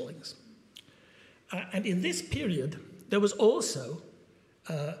mass killings. And in this period, there was also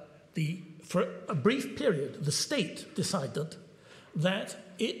the for a brief period, the state decided that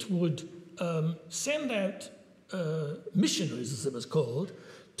it would send out missionaries, as it was called,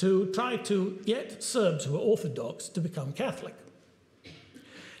 to try to get Serbs who were Orthodox to become Catholic.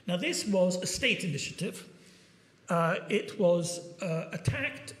 Now, this was a state initiative. It was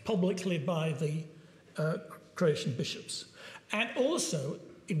attacked publicly by the Croatian bishops. And also,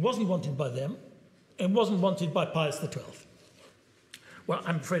 it wasn't wanted by them, and wasn't wanted by Pius XII. Well,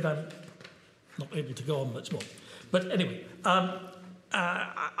 I'm afraid I'm not able to go on much more. But anyway, I'll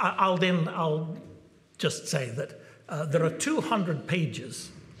just say that there are 200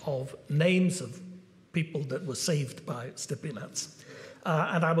 pages of names of people that were saved by Stepinac.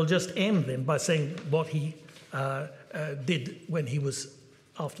 And I will just end then by saying what he did when he was,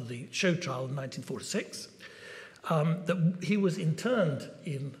 after the show trial in 1946, that he was interned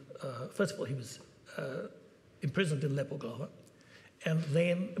in, first of all, he was imprisoned in Lepoglava, and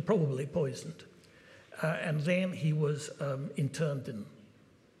then probably poisoned. And then he was interned in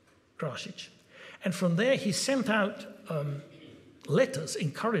Krasić. And from there, he sent out letters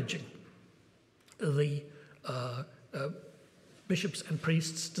encouraging the bishops and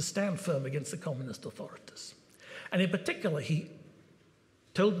priests to stand firm against the communist authorities. And in particular, he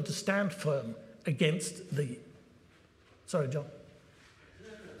told them to stand firm against the... Sorry, John. No,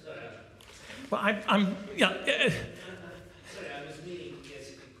 sorry. Well, I'm yeah. Sorry, I was meaning, yes,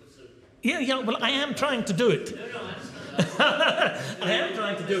 if you could sort of... Yeah, well, I am trying to do it. No, I am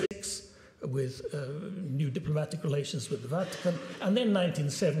trying to do it with new diplomatic relations with the Vatican, and then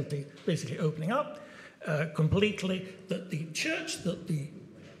 1970, basically opening up completely, that the church that the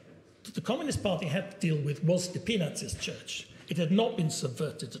Communist Party had to deal with was Stepinac's church. It had not been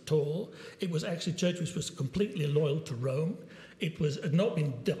subverted at all. It was actually a church which was completely loyal to Rome. It had not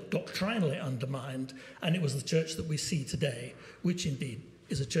been doctrinally undermined, and it was the church that we see today, which indeed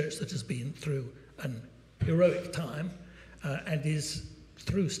is a church that has been through an heroic time and is,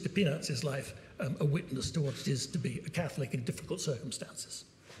 through Stepinac's life, a witness to what it is to be a Catholic in difficult circumstances.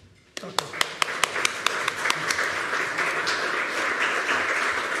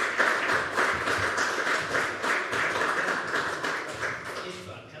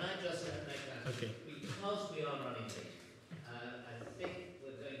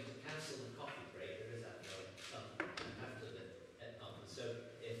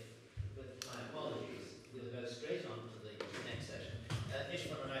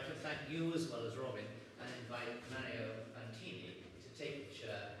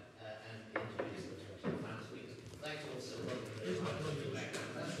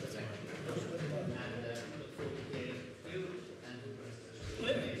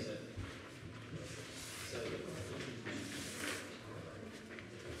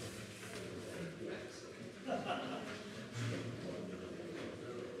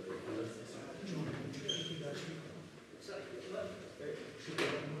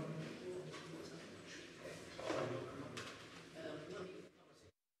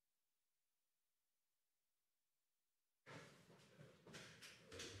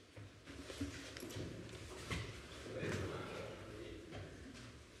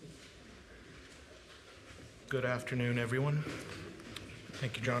 Good afternoon, everyone.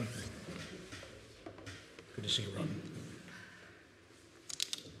 Thank you, John. Good to see you, Ron.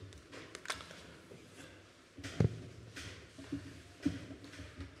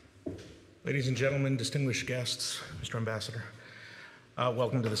 Ladies and gentlemen, distinguished guests, Mr. Ambassador,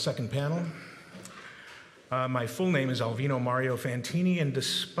 welcome to the second panel. My full name is Alvino Mario Fantini, and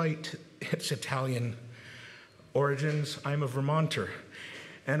despite its Italian origins, I'm a Vermonter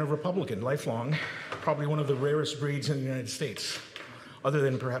and a Republican, lifelong, probably one of the rarest breeds in the United States, other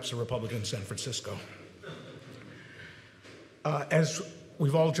than perhaps a Republican in San Francisco. As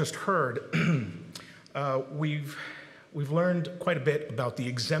we've all just heard, we've learned quite a bit about the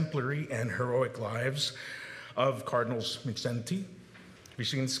exemplary and heroic lives of Cardinals Mindszenty,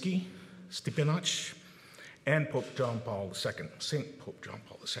 Wyszyński, Stepinac, and Pope John Paul II, Saint Pope John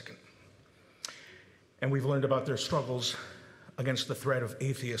Paul II. And we've learned about their struggles against the threat of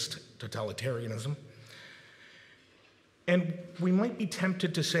atheist totalitarianism. And we might be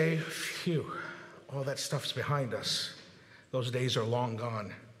tempted to say, phew, all that stuff's behind us. Those days are long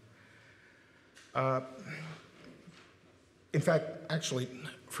gone. In fact, actually,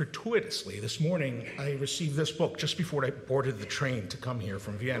 fortuitously, this morning, I received this book just before I boarded the train to come here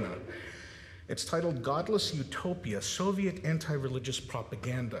from Vienna. It's titled Godless Utopia, Soviet Anti-Religious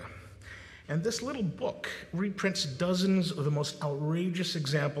Propaganda. And this little book reprints dozens of the most outrageous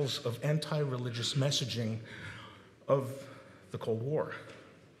examples of anti-religious messaging of the Cold War.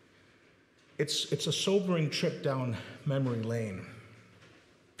 It's a sobering trip down memory lane.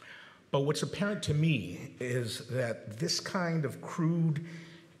 But what's apparent to me is that this kind of crude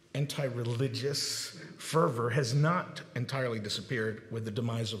anti-religious fervor has not entirely disappeared with the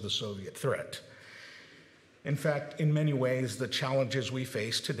demise of the Soviet threat. In fact, in many ways, the challenges we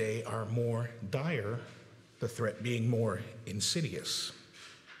face today are more dire, the threat being more insidious.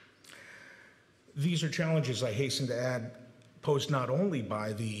 These are challenges, I hasten to add, posed not only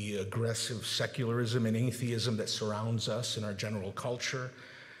by the aggressive secularism and atheism that surrounds us in our general culture,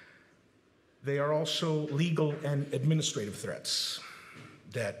 they are also legal and administrative threats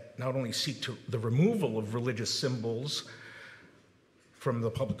that not only seek to the removal of religious symbols from the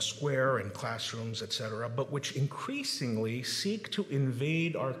public square and classrooms, etc., but which increasingly seek to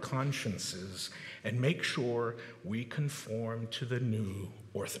invade our consciences and make sure we conform to the new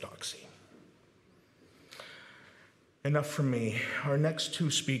orthodoxy. Enough from me. Our next two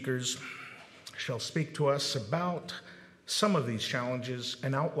speakers shall speak to us about some of these challenges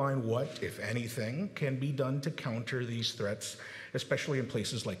and outline what, if anything, can be done to counter these threats, especially in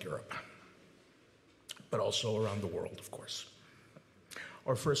places like Europe, but also around the world, of course.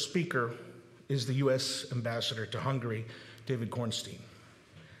 Our first speaker is the U.S. Ambassador to Hungary, David Kornstein.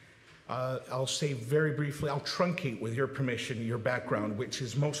 I'll say very briefly, I'll truncate with your permission, your background, which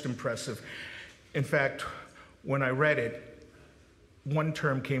is most impressive. In fact, when I read it, one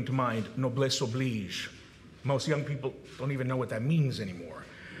term came to mind, noblesse oblige. Most young people don't even know what that means anymore.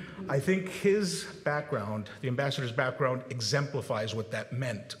 I think his background, the ambassador's background, exemplifies what that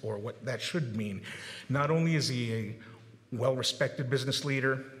meant or what that should mean. Not only is he a well-respected business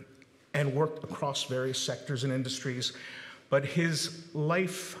leader and worked across various sectors and industries, but his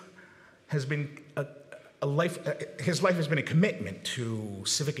life has been a commitment to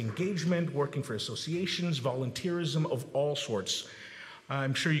civic engagement, working for associations, volunteerism of all sorts.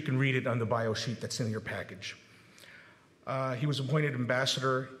 I'm sure you can read it on the bio sheet that's in your package. He was appointed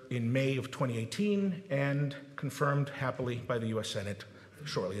ambassador in May of 2018 and confirmed happily by the US Senate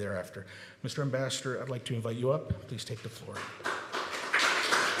shortly thereafter. Mr. Ambassador, I'd like to invite you up. Please take the floor.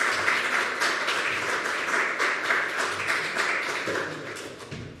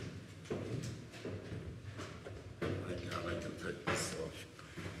 I can take this off.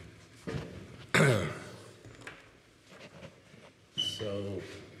 So,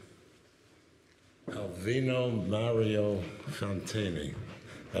 Alvino Mario Fantini.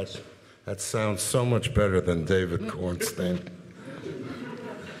 That sounds so much better than David Kornstein.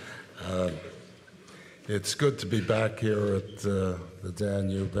 It's good to be back here at the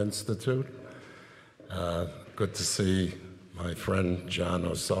Danube Institute. Good to see my friend John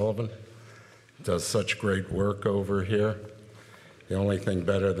O'Sullivan. Does such great work over here. The only thing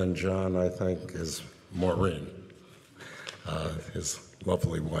better than John, I think, is Maureen, his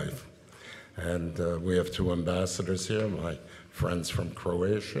lovely wife. And we have two ambassadors here, my friends from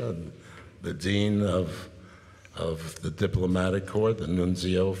Croatia, and the Dean of the Diplomatic Corps, the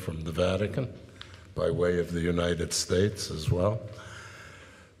Nuncio from the Vatican, by way of the United States as well.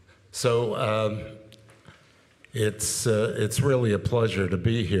 So it's really a pleasure to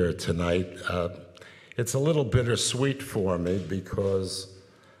be here tonight. It's a little bittersweet for me because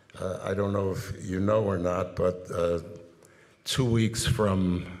I don't know if you know or not, but 2 weeks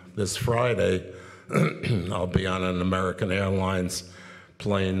from this Friday, I'll be on an American Airlines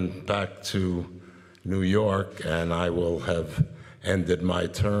plane back to New York, and I will have ended my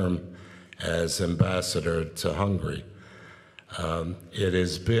term as ambassador to Hungary. It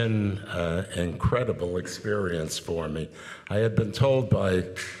has been an incredible experience for me. I had been told by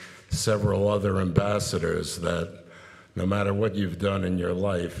several other ambassadors that no matter what you've done in your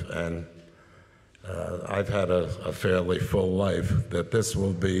life, and I've had a fairly full life, that this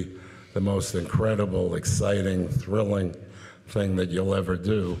will be the most incredible, exciting, thrilling thing that you'll ever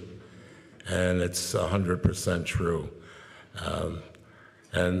do. And it's 100% true.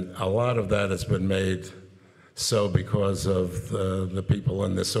 And a lot of that has been made so because of the people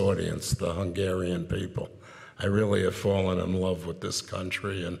in this audience, the Hungarian people. I really have fallen in love with this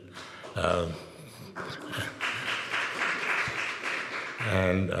country,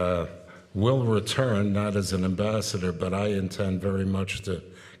 and will return, not as an ambassador, but I intend very much to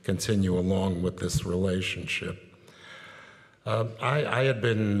continue along with this relationship. I had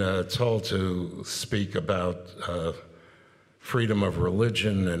been told to speak about freedom of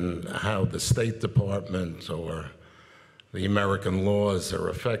religion and how the State Department or the American laws are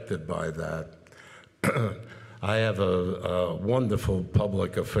affected by that. I have a wonderful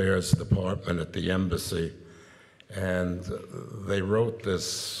public affairs department at the embassy, and they wrote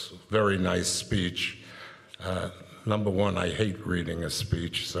this very nice speech. Number one, I hate reading a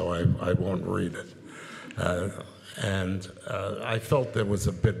speech, so I won't read it. I felt that was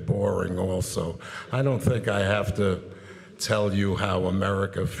a bit boring also. I don't think I have to tell you how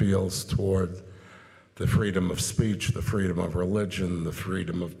America feels toward the freedom of speech, the freedom of religion, the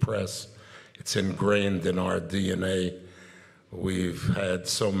freedom of press. It's ingrained in our DNA. We've had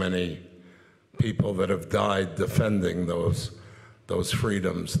so many people that have died defending those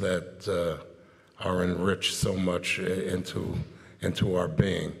freedoms that are enriched so much into our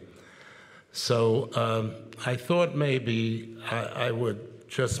being. So I thought maybe I would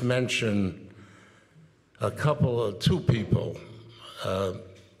just mention two people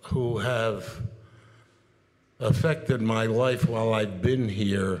who have affected my life while I've been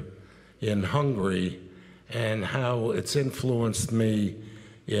here in Hungary, and how it's influenced me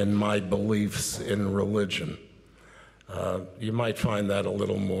in my beliefs in religion. You might find that a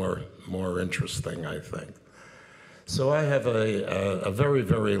little more interesting, I think. So I have a very,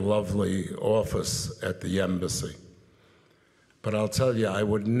 very lovely office at the embassy. But I'll tell you, I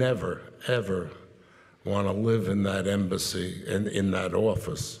would never, ever want to live in that embassy, in that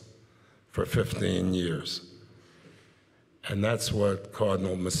office, for 15 years. And that's what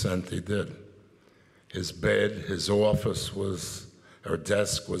Cardinal Mindszenty did. His bed, his office or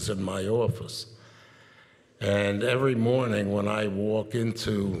desk was in my office. And every morning when I walk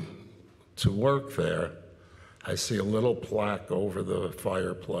into work there, I see a little plaque over the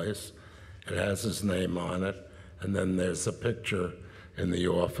fireplace. It has his name on it, and then there's a picture in the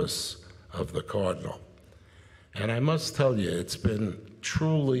office of the Cardinal. And I must tell you, it's been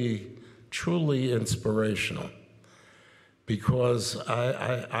truly, truly inspirational, because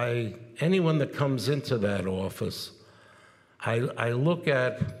anyone that comes into that office, I look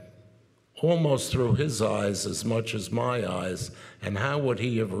at almost through his eyes as much as my eyes, and how would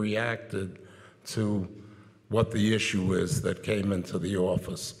he have reacted to what the issue is that came into the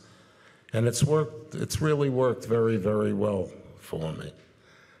office. And it's really worked very, very well for me.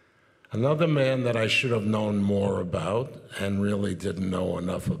 Another man that I should have known more about and really didn't know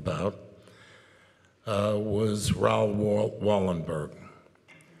enough about was Raoul Wallenberg.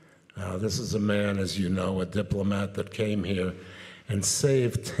 This is a man, as you know, a diplomat that came here and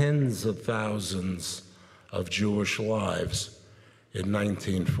saved tens of thousands of Jewish lives in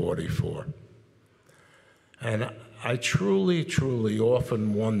 1944. And I truly, truly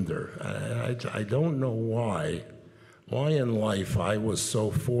often wonder, I don't know why in life I was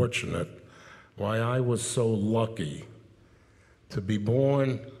so fortunate, why I was so lucky to be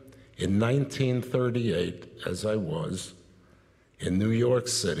born in 1938, as I was, in New York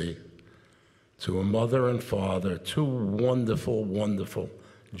City, to a mother and father, two wonderful, wonderful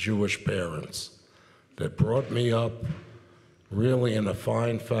Jewish parents that brought me up really in a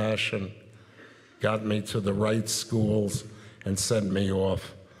fine fashion, got me to the right schools, and sent me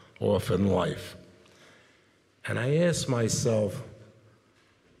off in life. And I asked myself,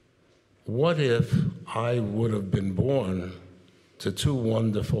 what if I would have been born to two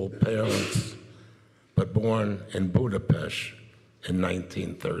wonderful parents, but born in Budapest in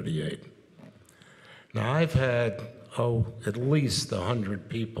 1938? Now, I've had, at least 100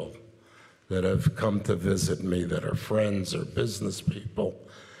 people that have come to visit me that are friends or business people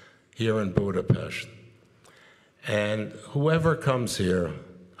here in Budapest. And whoever comes here,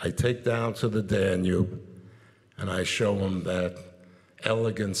 I take down to the Danube and I show them that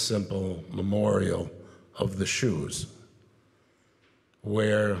elegant, simple memorial of the shoes,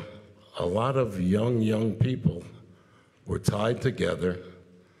 where a lot of young people were tied together,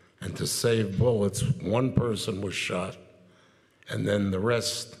 and to save bullets, one person was shot, and then the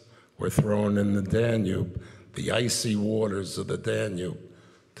rest were thrown in the Danube, the icy waters of the Danube,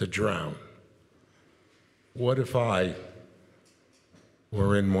 to drown. What if I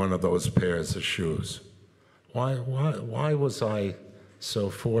were in one of those pairs of shoes? Why was I so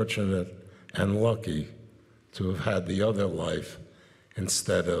fortunate and lucky to have had the other life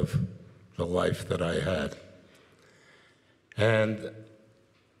instead of the life that I had? And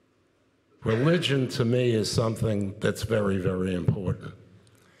religion to me is something that's very, very important.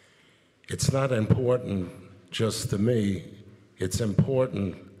 It's not important just to me, it's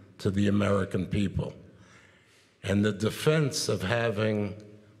important to the American people. And the defense of having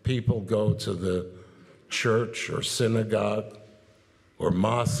people go to the church or synagogue or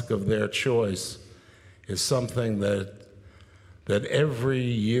mosque of their choice is something that every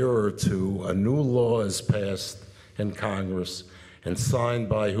year or two a new law is passed in Congress and signed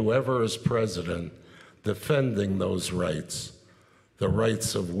by whoever is president, defending those rights, the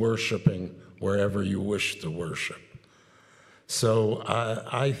rights of worshiping wherever you wish to worship. So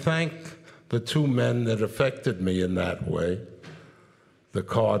I thank the two men that affected me in that way, the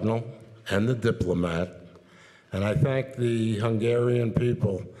Cardinal and the diplomat, And I thank the Hungarian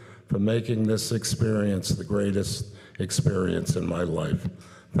people for making this experience the greatest experience in my life.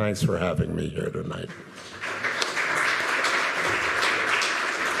 Thanks for having me here tonight.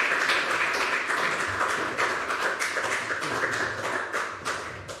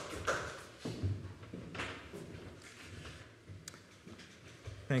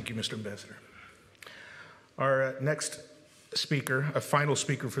 Thank you, Mr. Ambassador. Our next speaker, a final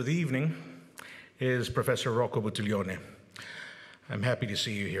speaker for the evening, is Professor Rocco Buttiglione. I'm happy to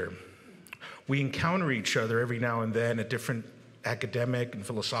see you here. We encounter each other every now and then at different academic and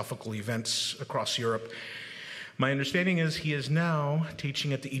philosophical events across Europe. My understanding is he is now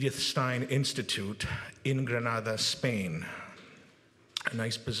teaching at the Edith Stein Institute in Granada, Spain. A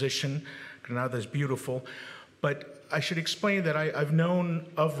nice position. Granada is beautiful, but I should explain that I've known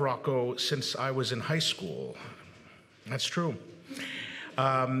of Rocco since I was in high school. That's true.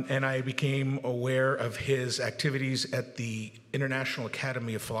 And I became aware of his activities at the International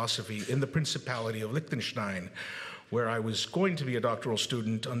Academy of Philosophy in the Principality of Liechtenstein, where I was going to be a doctoral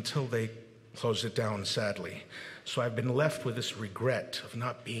student until they closed it down, sadly. So I've been left with this regret of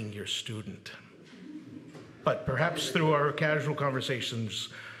not being your student. But perhaps through our casual conversations,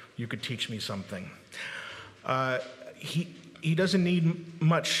 you could teach me something. He doesn't need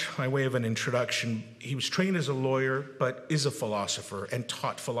much by way of an introduction. He was trained as a lawyer, but is a philosopher and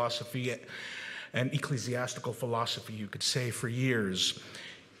taught philosophy and ecclesiastical philosophy, you could say, for years.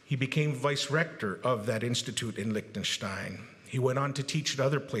 He became vice rector of that institute in Liechtenstein. He went on to teach at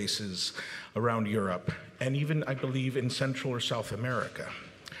other places around Europe, and even, I believe, in Central or South America.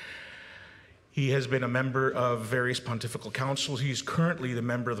 He has been a member of various pontifical councils. He's currently the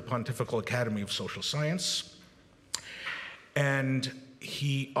member of the Pontifical Academy of Social Science. And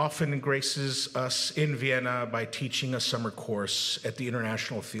he often graces us in Vienna by teaching a summer course at the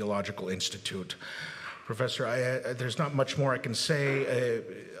International Theological Institute. Professor, there's not much more I can say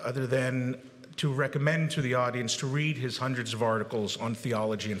other than to recommend to the audience to read his hundreds of articles on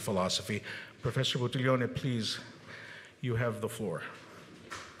theology and philosophy. Professor Buttiglione, please, you have the floor.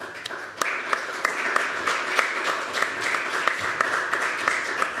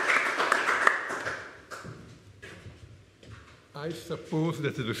 I suppose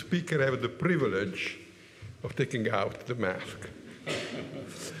that the speaker has the privilege of taking out the mask.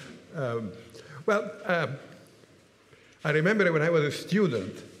 I remember when I was a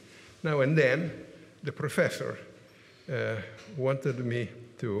student, now and then, the professor wanted me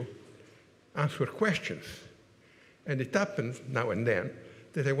to answer questions. And it happened now and then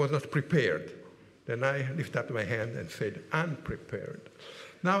that I was not prepared. Then I lift up my hand and said, unprepared.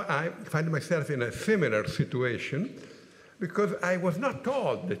 Now I find myself in a similar situation, because I was not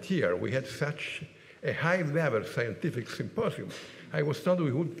told that here we had such a high-level scientific symposium. I was told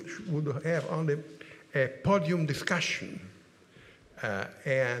we would have only a podium discussion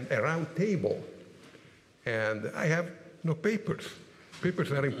and a round table. And I have no papers.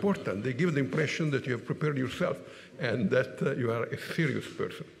 Papers are important. They give the impression that you have prepared yourself and that you are a serious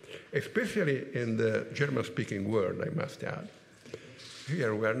person, especially in the German-speaking world, I must add.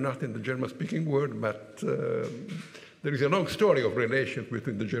 Here we are not in the German-speaking world, but there is a long story of relations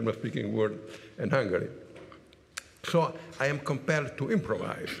between the German-speaking world and Hungary. So I am compelled to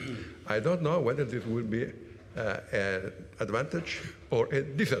improvise. I don't know whether this will be an advantage or a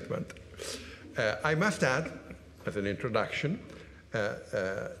disadvantage. I must add, as an introduction,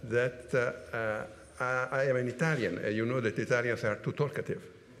 that I am an Italian. You know that Italians are too talkative.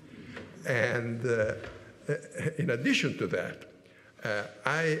 And in addition to that,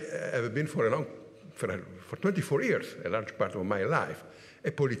 I have been for 24 years, a large part of my life,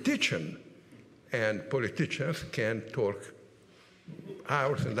 a politician, and politicians can talk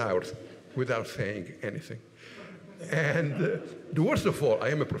hours and hours without saying anything. And the worst of all, I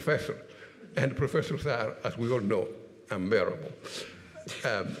am a professor, and professors are, as we all know, unbearable.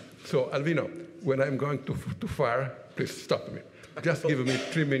 So, Alvino, when I'm going too far, please stop me. Just give me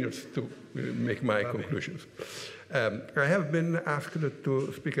 3 minutes to make my conclusions. I have been asked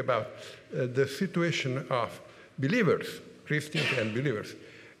to speak about the situation of believers, Christians and believers,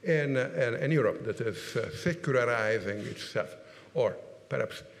 in Europe that is secularizing itself, or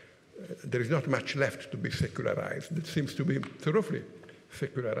perhaps there is not much left to be secularized. It seems to be thoroughly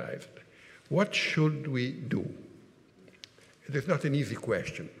secularized. What should we do? It is not an easy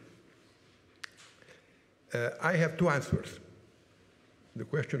question. I have two answers. The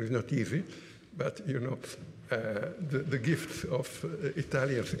question is not easy, but you know, the gifts of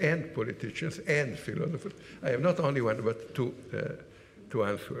Italians and politicians and philosophers. I have not only one, but two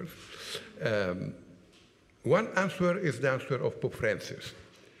answers. One answer is the answer of Pope Francis.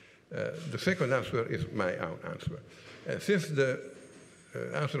 The second answer is my own answer. Since the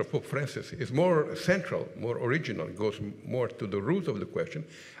answer of Pope Francis is more central, more original, goes more to the root of the question,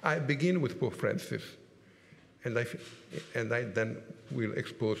 I begin with Pope Francis, and I then will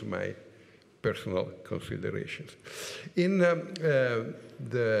expose my personal considerations. In the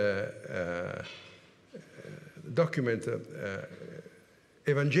document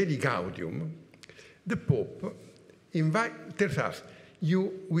Evangelii Gaudium, the Pope tells us,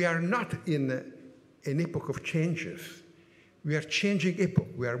 we are not in an epoch of changes. We are changing epoch.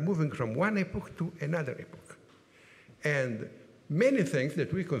 We are moving from one epoch to another epoch. And many things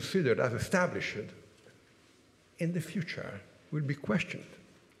that we considered as established in the future will be questioned.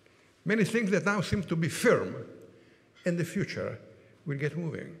 Many things that now seem to be firm in the future will get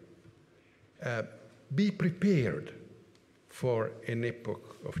moving. Be prepared for an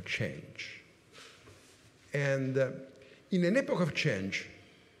epoch of change. And in an epoch of change,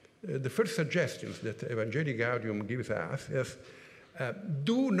 the first suggestions that Evangelii Gaudium gives us is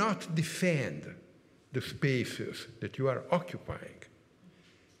do not defend the spaces that you are occupying.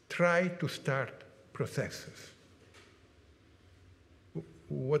 Try to start processes.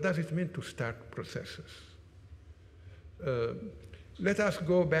 What does it mean to start processes? Let us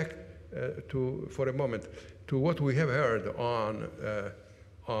go back for a moment to what we have heard on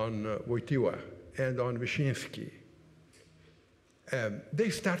Wojtyła and on Wyszyński. They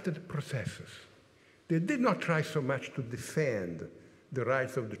started processes. They did not try so much to defend the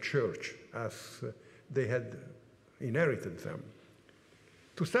rights of the church as they had inherited them.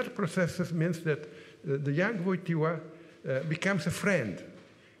 To start processes means that the young Wojtyła becomes a friend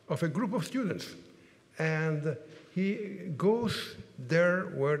of a group of students, and he goes there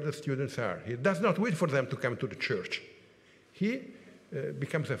where the students are. He does not wait for them to come to the church. He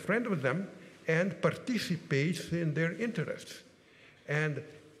becomes a friend of them and participates in their interests, and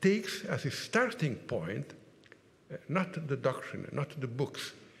takes as a starting point not the doctrine, not the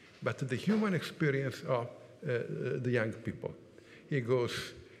books, but the human experience of the young people. He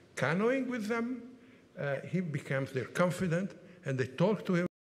goes canoeing with them, he becomes their confidant, and they talk to him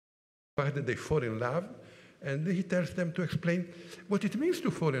about the fact that they fall in love, and he tells them to explain what it means to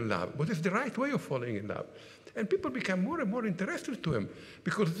fall in love, what is the right way of falling in love. And people become more and more interested to him,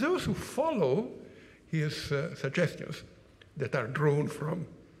 because those who follow his suggestions that are drawn from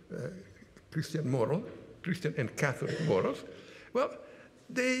Christian and Catholic morals, well,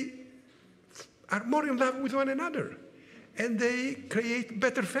 they are more in love with one another, and they create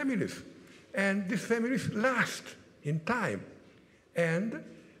better families, and these families last in time, and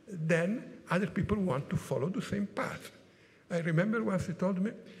then other people want to follow the same path. I remember once he told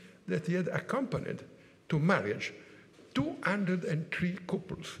me that he had accompanied to marriage 203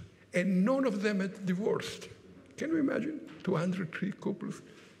 couples, and none of them had divorced. Can you imagine? 203 couples,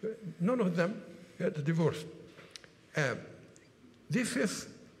 none of them had divorced. This is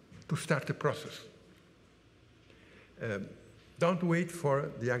to start a process. Don't wait for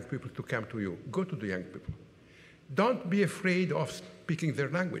the young people to come to you. Go to the young people. Don't be afraid of speaking their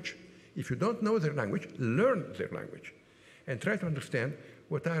language. If you don't know their language, learn their language, and try to understand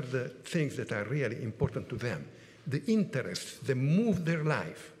what are the things that are really important to them, the interests that move their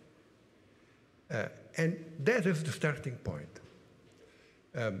life. And that is the starting point.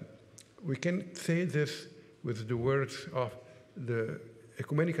 We can say this with the words of the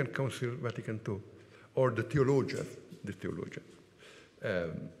Ecumenical Council Vatican II, or the theologian.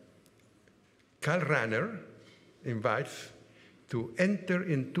 Karl Rahner invites to enter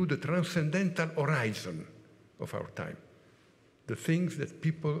into the transcendental horizon of our time, the things that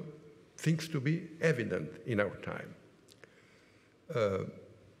people think to be evident in our time.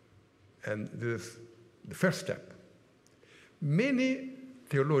 And this is the first step. Many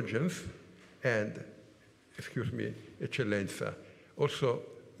theologians and, excuse me, Eccellenza, also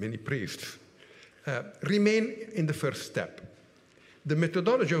many priests, remain in the first step. The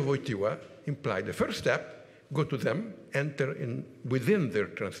methodology of Wojtyła implied the first step, go to them, enter within their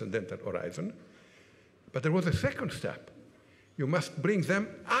transcendental horizon. But there was a second step. You must bring them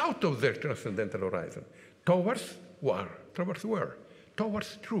out of their transcendental horizon, towards war,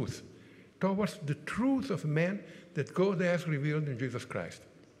 towards truth, towards the truth of man that God has revealed in Jesus Christ.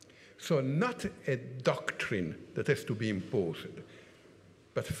 So not a doctrine that has to be imposed,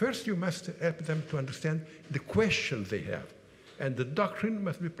 but first you must help them to understand the questions they have. And the doctrine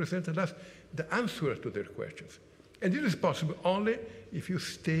must be presented as the answer to their questions. And this is possible only if you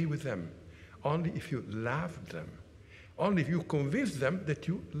stay with them, only if you love them, only if you convince them that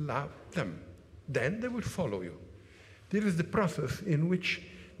you love them. Then they will follow you. This is the process in which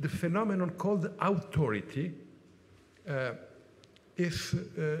the phenomenon called authority is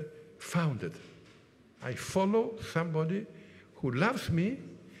founded. I follow somebody who loves me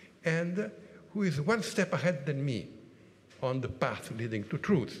and who is one step ahead than me on the path leading to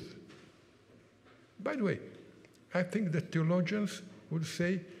truth. By the way, I think that theologians would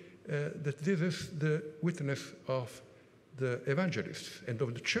say that this is the witness of the evangelists and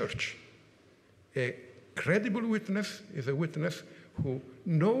of the church. A credible witness is a witness who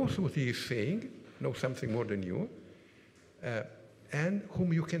knows what he is saying, knows something more than you, and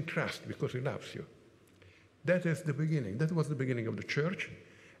whom you can trust because he loves you. That is the beginning. That was the beginning of the church,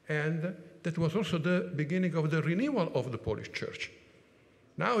 and that was also the beginning of the renewal of the Polish church.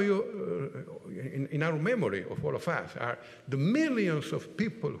 Now in our memory of all of us are the millions of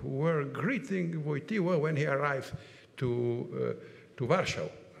people who were greeting Wojtyła when he arrived to Warsaw.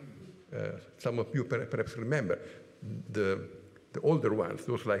 Some of you perhaps remember the older ones,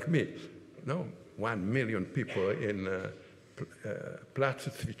 those like me. No, 1 million people in Plac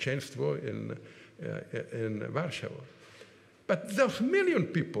Zwycięstwo in Warsaw. But those million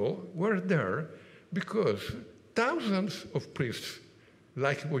people were there because thousands of priests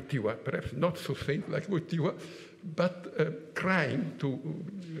like Wojtyła, perhaps not so saint like Wojtyła, but trying to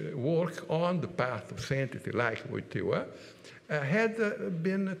work on the path of sanctity like Wojtyła, had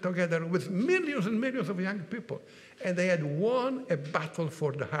been together with millions and millions of young people, and they had won a battle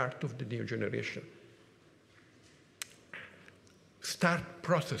for the heart of the new generation. Start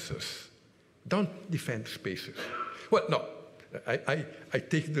processes. Don't defend spaces. Well, no. I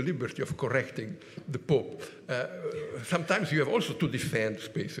take the liberty of correcting the Pope. Sometimes you have also to defend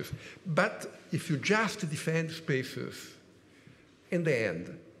spaces. But if you just defend spaces, in the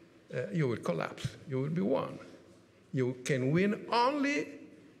end, you will collapse. You will be won. You can win only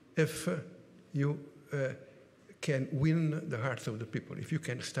if you can win the hearts of the people, if you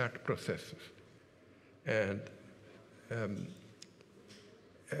can start processes. And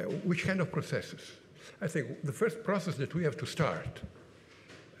which kind of processes? I think the first process that we have to start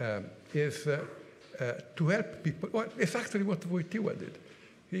is to help people. Well, it's actually what Wojtyła did.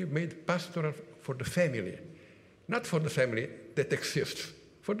 He made pastoral for the family, not for the family that exists,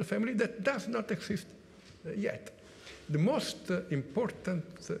 for the family that does not exist yet. The most important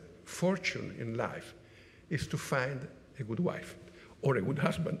fortune in life is to find a good wife or a good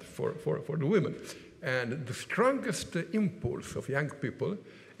husband for the women. And the strongest impulse of young people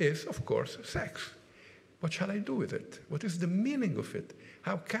is, of course, sex. What shall I do with it? What is the meaning of it?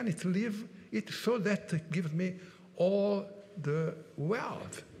 How can it live it so that it gives me all the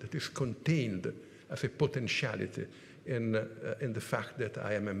wealth that is contained as a potentiality in the fact that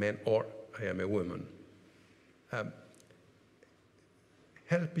I am a man or I am a woman?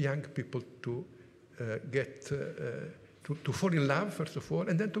 Help young people to to fall in love, first of all,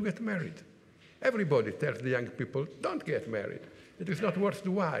 and then to get married. Everybody tells the young people, don't get married. It is not worth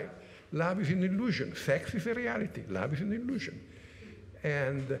the while. Love is an illusion. Sex is a reality. Love is an illusion.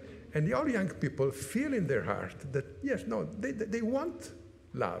 And all young people feel in their heart that, yes, no, they want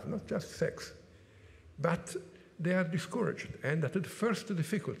love, not just sex. But they are discouraged. And at the first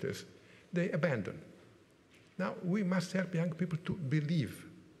difficulties, they abandon. Now, we must help young people to believe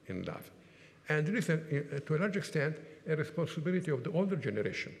in love. And there is, to a large extent, a responsibility of the older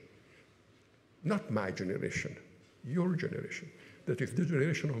generation. Not my generation, your generation. That is the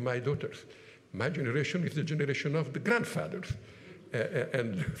generation of my daughters. My generation is the generation of the grandfathers.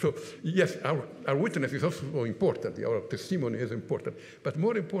 And so, yes, our witness is also important. Our testimony is important. But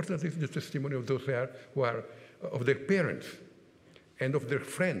more important is the testimony of those who are of their parents and of their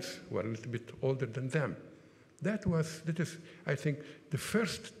friends who are a little bit older than them. That is, I think, the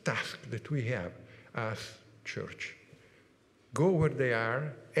first task that we have as church. Go where they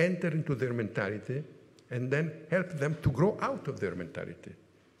are, enter into their mentality, and then help them to grow out of their mentality.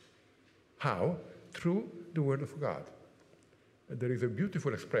 How? Through the Word of God. There is a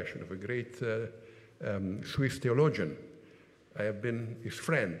beautiful expression of a great Swiss theologian. I have been his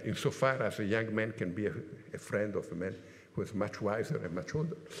friend, insofar as a young man can be a friend of a man who is much wiser and much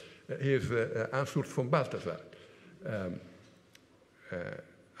older. He is Ansur von Balthasar.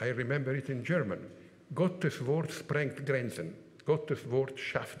 I remember it in German. Gottes Wort sprengt Grenzen. Gottes Wort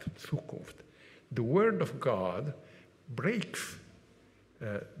schafft Zukunft. The Word of God breaks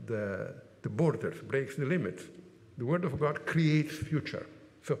the borders, breaks the limits. The Word of God creates future.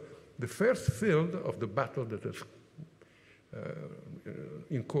 So the first field of the battle that is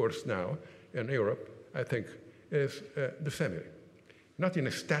in course now in Europe, I think, is the family. Not in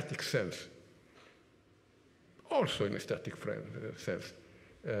a static sense, also in a static sense.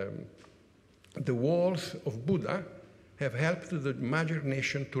 The walls of Buddha have helped the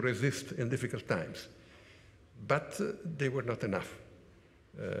imagination to resist in difficult times, but they were not enough.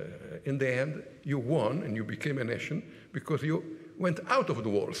 In the end, you won and you became a nation because you went out of the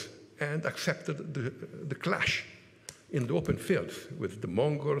walls and accepted the clash in the open fields with the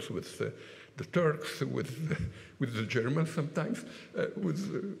Mongols, with the Turks, with the Germans sometimes,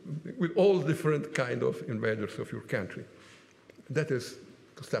 with all different kind of invaders of your country. That is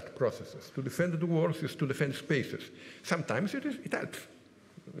to start processes. To defend the walls is to defend spaces. Sometimes it helps.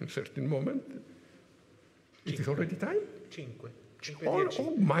 In a certain moment. It is already time?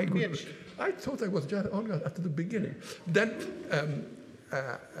 Oh my goodness. I thought I was just only at the beginning. Then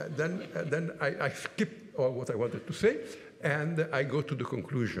I skip all what I wanted to say, and I go to the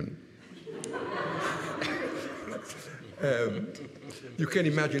conclusion. You can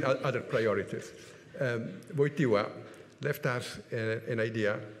imagine other priorities. Wojtyła left us an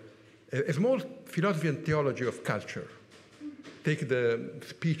idea, a small philosophy and theology of culture. Take the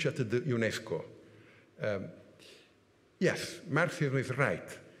speech at the UNESCO. Yes, Marxism is right.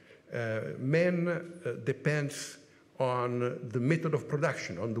 Man depends on the method of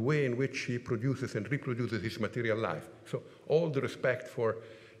production, on the way in which he produces and reproduces his material life. So all the respect for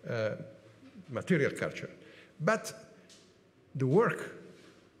material culture. But the work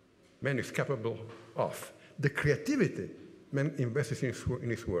man is capable of, the creativity man invests in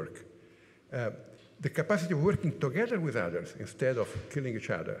his work, the capacity of working together with others instead of killing each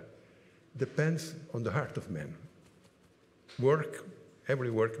other depends on the heart of man. Work, every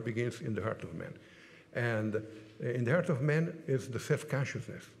work begins in the heart of man. And in the heart of man is the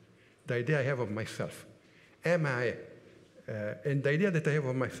self-consciousness, the idea I have of myself. Am I, and the idea that I have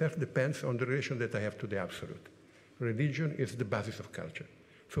of myself depends on the relation that I have to the absolute. Religion is the basis of culture.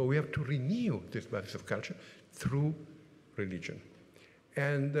 So we have to renew this basis of culture through religion.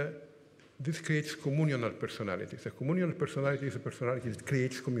 And this creates communal personalities. A communal personality is a personality that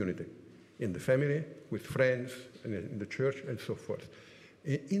creates community in the family, with friends, in the church, and so forth.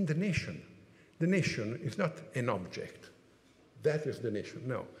 In the nation is not an object. That is the nation.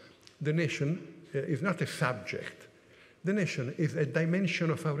 No. The nation is not a subject. The nation is a dimension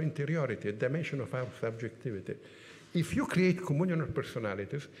of our interiority, a dimension of our subjectivity. If you create communal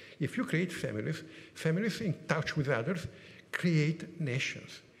personalities, if you create families, families in touch with others create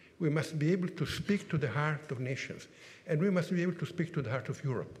nations. We must be able to speak to the heart of nations. And we must be able to speak to the heart of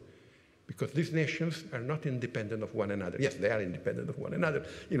Europe. Because these nations are not independent of one another. Yes, they are independent of one another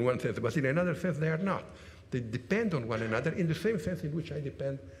in one sense, but in another sense they are not. They depend on one another in the same sense in which I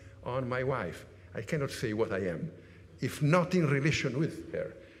depend on my wife. I cannot say what I am if not in relation with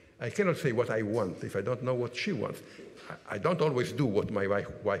her. I cannot say what I want if I don't know what she wants. I don't always do what my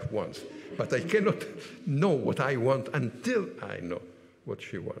wife wants, but I cannot know what I want until I know what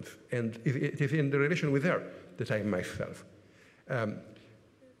she wants. And it is in the relation with her that I am myself.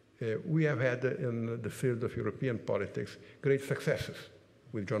 We have had in the field of European politics great successes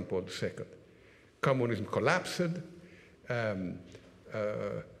with John Paul II. Communism collapsed,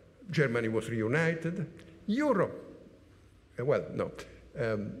 Germany was reunited, Europe,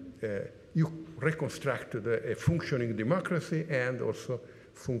 you reconstructed a functioning democracy and also a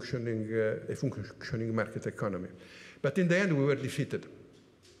functioning market economy. But in the end, we were defeated.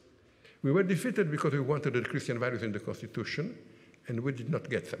 We were defeated because we wanted the Christian values in the Constitution, and we did not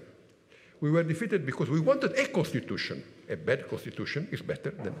get them. We were defeated because we wanted a constitution. A bad constitution is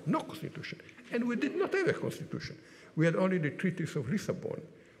better than no constitution. And we did not have a constitution. We had only the treaties of Lisbon.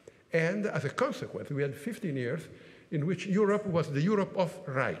 And as a consequence, we had 15 years in which Europe was the Europe of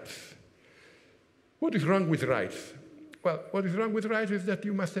rights. What is wrong with rights? Well, what is wrong with rights is that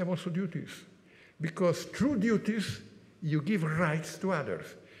you must have also duties. Because through duties, you give rights to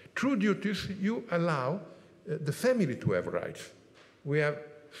others. Through duties, you allow the family to have rights. We have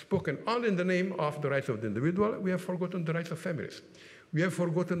spoken only in the name of the rights of the individual. We have forgotten the rights of families. We have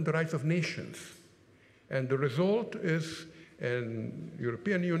forgotten the rights of nations. And the result is an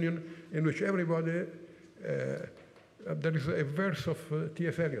European Union in which everybody, there is a verse of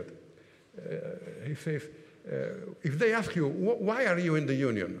T.S. Eliot. He says, if they ask you, why are you in the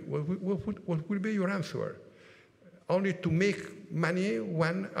Union? What will be your answer? Only to make money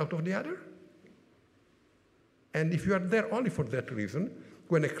one out of the other? And if you are there only for that reason,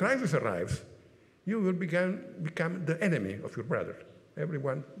 when a crisis arrives, you will become the enemy of your brother.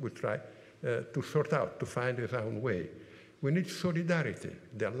 Everyone will try to sort out, to find his own way. We need solidarity,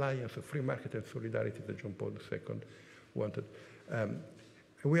 the alliance of free market and solidarity that John Paul II wanted.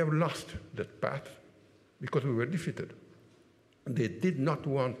 We have lost that path because we were defeated. They did not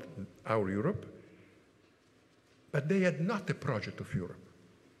want our Europe, but they had not a project of Europe.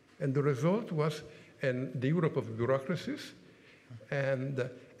 And the result was the Europe of bureaucracies and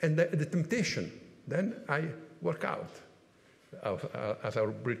the temptation. Then I work out. as our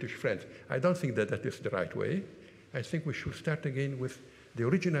British friends. I don't think that that is the right way. I think we should start again with the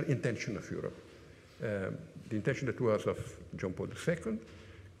original intention of Europe, the intention that was of John Paul II,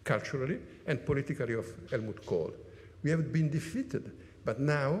 culturally and politically of Helmut Kohl. We have been defeated, but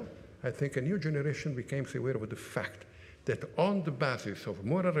now I think a new generation becomes aware of the fact that on the basis of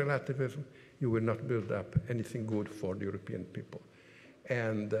moral relativism, you will not build up anything good for the European people.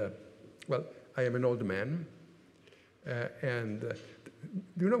 And, well, I am an old man, and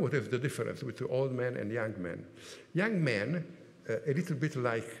do you know what is the difference between old men and young men? Young men, a little bit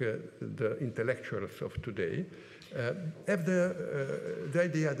like the intellectuals of today, have the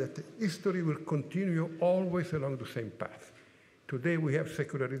idea that history will continue always along the same path. Today we have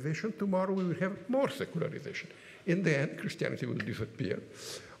secularization, tomorrow we will have more secularization. In the end, Christianity will disappear.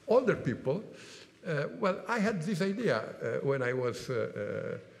 Older people, well, I had this idea when I was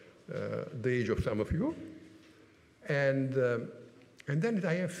the age of some of you, and then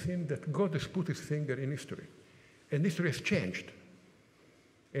I have seen that God has put his finger in history, and history has changed.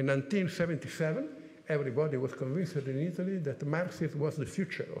 In 1977, everybody was convinced in Italy that Marxism was the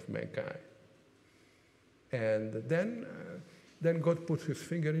future of mankind. And then God puts his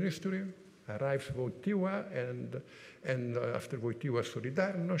finger in history, arrives Wojtyła, and after Wojtyła,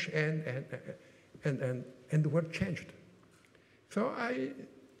 Solidarność, and the world changed. So I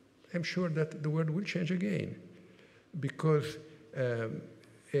am sure that the world will change again, because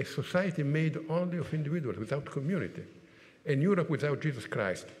a society made only of individuals, without community, and Europe without Jesus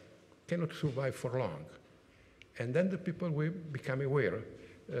Christ cannot survive for long. And then the people will become aware.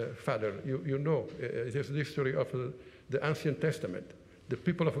 Father, you know, it is the history of the Ancient Testament. The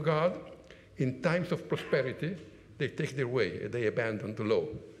people of God, in times of prosperity, they take their way, they abandon the law.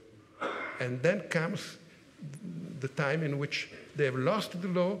 And then comes the time in which they have lost the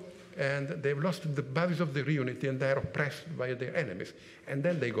law and they've lost the basis of their unity and they are oppressed by their enemies. And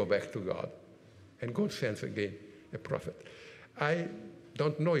then they go back to God. And God sends again a prophet. I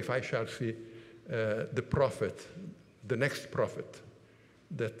don't know if I shall see the prophet, the next prophet,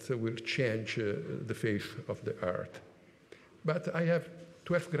 that will change the face of the earth. But I have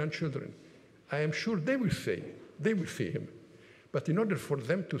 12 grandchildren. I am sure they will see him. But in order for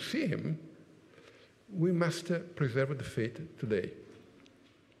them to see him, we must preserve the faith today.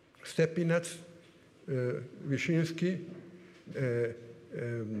 Stepinac, Wyszyński,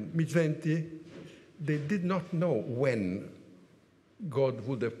 Mindszenty, they did not know when God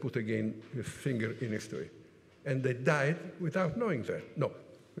would have put again his finger in history. And they died without knowing that. No,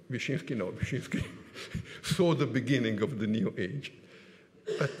 Wyszyński saw the beginning of the new age.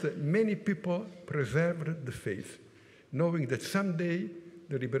 But many people preserved the faith, knowing that someday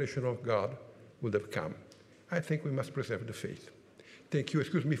the liberation of God would have come. I think we must preserve the faith. Thank you.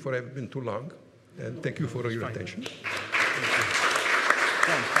 Excuse me for having been too long, and thank you for your attention. John,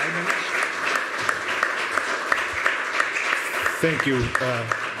 5 minutes. Thank you,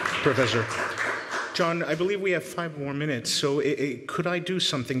 Professor. John, I believe we have 5 more minutes, so could I do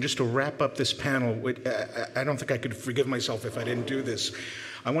something just to wrap up this panel? I don't think I could forgive myself if I didn't do this.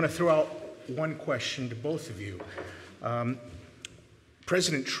 I want to throw out one question to both of you.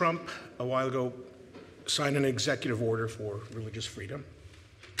 President Trump, a while ago, signed an executive order for religious freedom.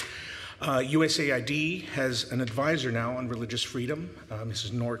 USAID has an advisor now on religious freedom,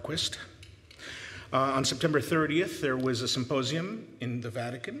 Mrs. Norquist. On September 30th, there was a symposium in the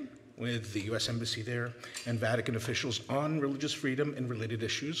Vatican with the U.S. Embassy there and Vatican officials on religious freedom and related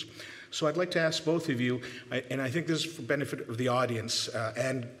issues. So I'd like to ask both of you, and I think this is for benefit of the audience,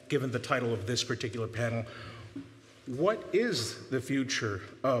 and given the title of this particular panel, what is the future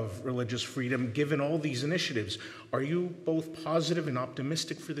of religious freedom given all these initiatives? Are you both positive and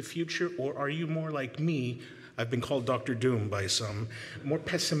optimistic for the future, or are you more like me? I've been called Dr. Doom by some, more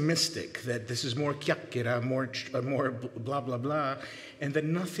pessimistic, that this is more chiacchiera, more blah, blah, blah, and that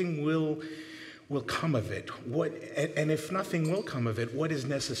nothing will come of it. And if nothing will come of it, what is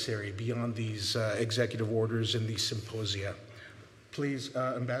necessary beyond these executive orders and these symposia? Please,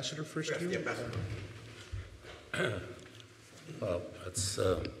 Ambassador, first to you. Well, that's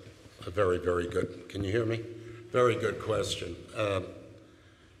a very, very good, can you hear me? Very good question.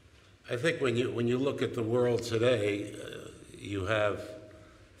 I think when you look at the world today, you have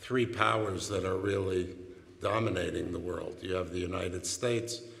 3 powers that are really dominating the world. You have the United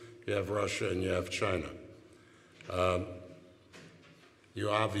States, you have Russia, and you have China. You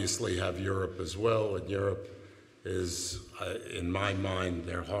obviously have Europe as well, and Europe is, in my mind,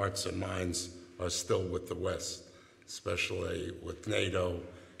 their hearts and minds are still with the West, especially with NATO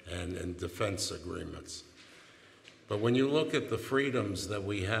and in defense agreements. But when you look at the freedoms that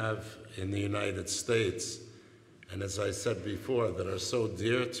we have in the United States and as I said before, that are so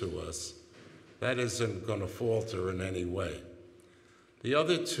dear to us, that isn't going to falter in any way. The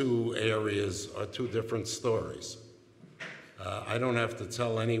other two areas are two different stories. I don't have to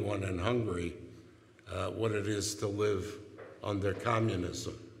tell anyone in Hungary what it is to live under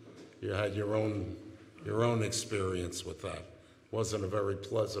communism. You had your own experience with that. Wasn't a very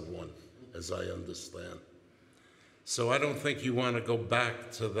pleasant one, as I understand. So I don't think you want to go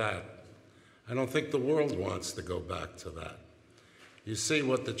back to that. I don't think the world wants to go back to that. You see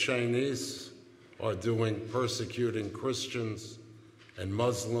what the Chinese are doing, persecuting Christians and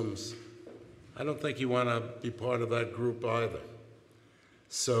Muslims. I don't think you want to be part of that group either.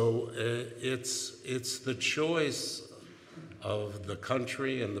 So it's the choice of the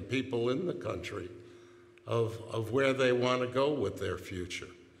country and the people in the country of where they want to go with their future.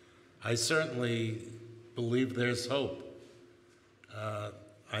 I certainly believe there's hope.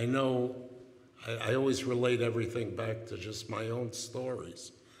 I know I always relate everything back to just my own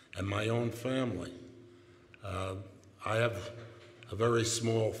stories and my own family. I have a very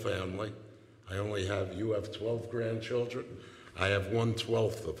small family. You have 12 grandchildren. I have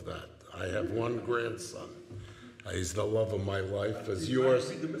 1/12 of that. I have one grandson. He's the love of my life, as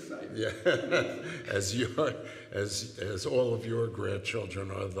yours. Yeah, as all of your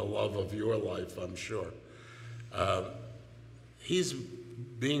grandchildren are the love of your life, I'm sure. He's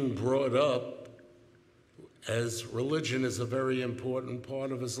being brought up as religion is a very important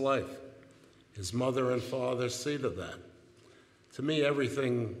part of his life. His mother and father see to that. To me,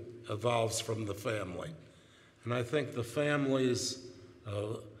 everything evolves from the family. And I think the families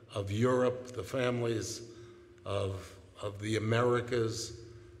of Europe, the families of the Americas,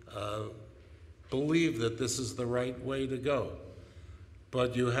 believe that this is the right way to go.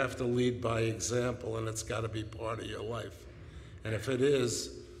 But you have to lead by example, and it's got to be part of your life. And if it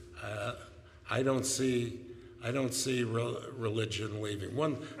is, I don't see religion leaving.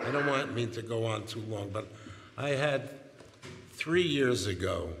 I don't mean to go on too long, but I had 3 years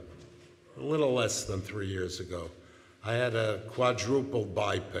ago, a little less than 3 years ago, I had a quadruple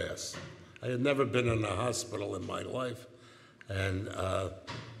bypass. I had never been in a hospital in my life, and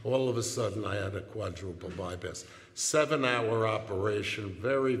all of a sudden I had a quadruple bypass. 7-hour operation,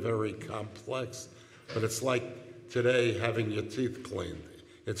 very, very complex, but it's like today having your teeth cleaned.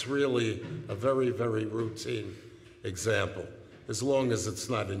 It's really a very, very routine example, as long as it's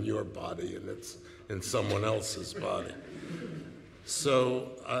not in your body and it's in someone else's body.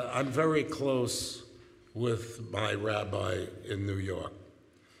 So I'm very close with my rabbi in New York.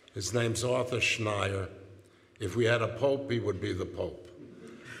 His name's Arthur Schneier. If we had a pope, he would be the pope.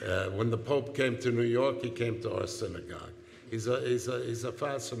 When the Pope came to New York, he came to our synagogue. He's a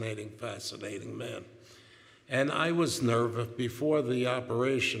fascinating man. And I was nervous. Before the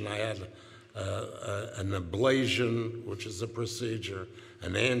operation, I had an ablation, which is a procedure,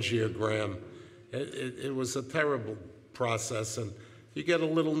 an angiogram. It was a terrible process, and you get a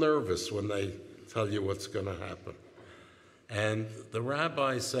little nervous when they tell you what's going to happen. And the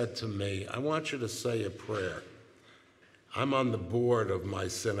rabbi said to me, I want you to say a prayer. I'm on the board of my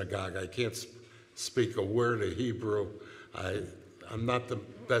synagogue. I can't speak a word of Hebrew. I'm not the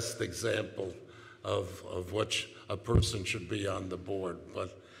best example of what a person should be on the board.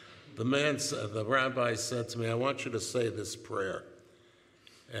 But the rabbi said to me, I want you to say this prayer.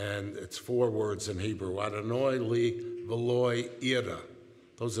 And it's 4 words in Hebrew. Adonai li v'loi ira.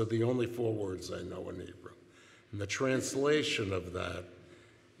 Those are the only 4 words I know in Hebrew. And the translation of that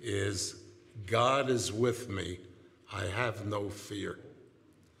is, God is with me. I have no fear.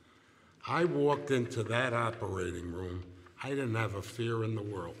 I walked into that operating room. I didn't have a fear in the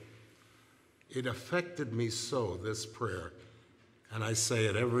world. It affected me so, this prayer, and I say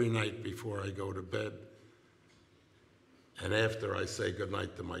it every night before I go to bed, and after I say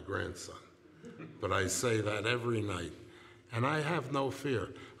goodnight to my grandson. But I say that every night, and I have no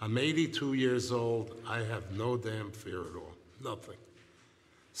fear. I'm 82 years old. I have no damn fear at all, nothing.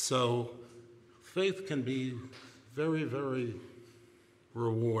 So faith can be very, very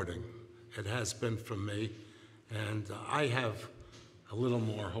rewarding. It has been for me, and I have a little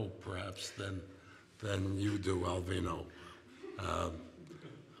more hope, perhaps, than you do, Alvino.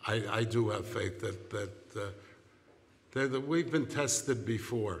 I do have faith that we've been tested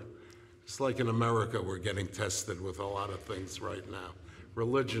before. It's like in America, we're getting tested with a lot of things right now.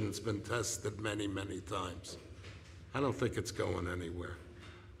 Religion's been tested many, many times. I don't think it's going anywhere.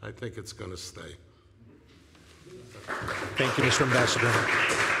 I think it's going to stay. Thank you, Mr. Ambassador.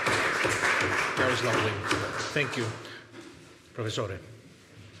 That was lovely. Thank you, Professore.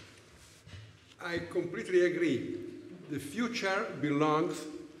 I completely agree. The future belongs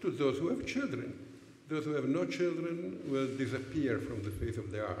to those who have children. those who have no children will disappear from the face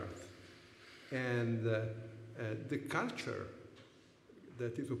of the earth. And the culture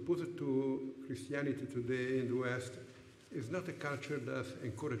that is opposed to Christianity today in the West is not a culture that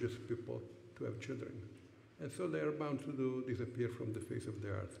encourages people to have children. And so they are bound to disappear from the face of the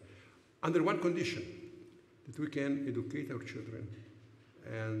earth. Under one condition, that we can educate our children.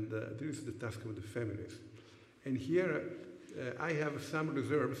 And this is the task of the families. And here, I have some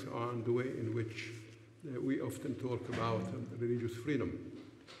reserves on the way in which we often talk about religious freedom,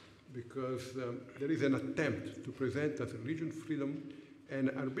 because there is an attempt to present as religious freedom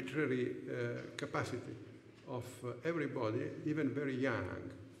an arbitrary capacity of everybody, even very young,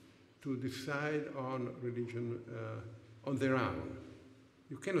 to decide on religion on their own.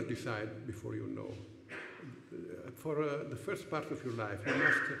 You cannot decide before you know. For the first part of your life, you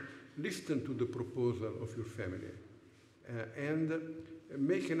must listen to the proposal of your family and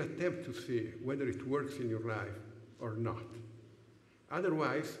make an attempt to see whether it works in your life or not.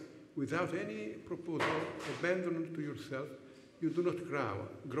 Otherwise, without any proposal, abandoned to yourself, you do not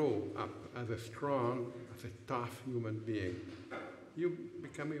grow up as a strong, as a tough human being. You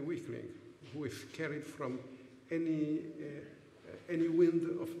become a weakling who is carried from any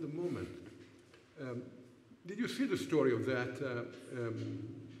wind of the moment. Did you see the story of that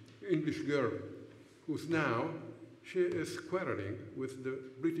English girl who's now, she is quarreling with the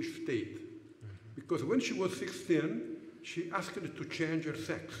British state because when she was 16, she asked to change her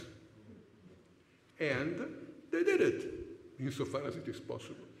sex. And they did it, insofar as it is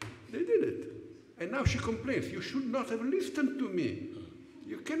possible. They did it. And now she complains, you should not have listened to me.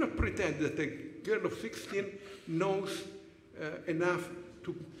 You cannot pretend that a girl of 16 knows enough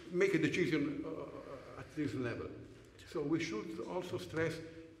to make a decision at this level. So we should also stress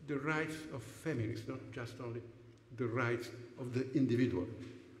the rights of families, not just only the rights of the individual,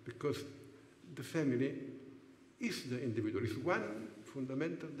 because the family is the individual. It's one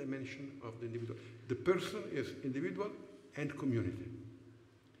fundamental dimension of the individual. The person is individual and community.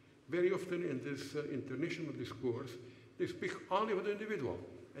 Very often in this international discourse, they speak only of the individual,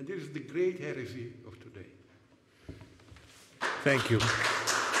 and this is the great heresy of today. Thank you.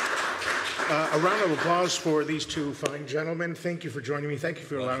 A round of applause for these two fine gentlemen. Thank you for joining me. Thank you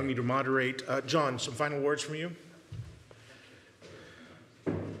for allowing me to moderate. John, some final words from you?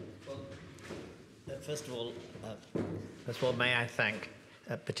 Well, first of all, may I thank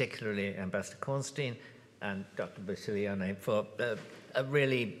particularly Ambassador Kornstein and Dr. Basilione for a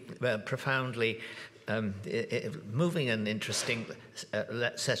really profoundly moving and interesting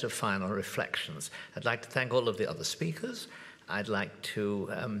set of final reflections. I'd like to thank all of the other speakers. I'd like to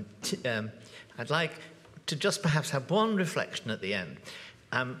just perhaps have one reflection at the end.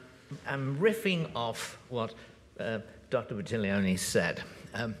 I'm riffing off what Dr. Basilione said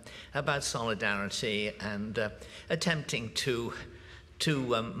about solidarity and attempting to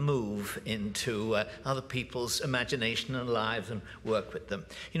move into other people's imagination and lives and work with them.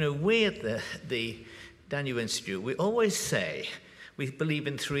 You know, we at the Danube Institute, we always say we believe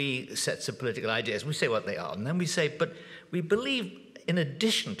in three sets of political ideas. We say what they are, and then we say, but we believe, in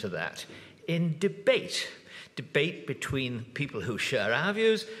addition to that, in debate between people who share our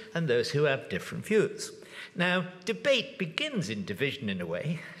views and those who have different views. Now, debate begins in division in a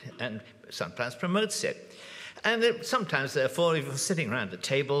way, and sometimes promotes it. And sometimes, therefore, if you're sitting around a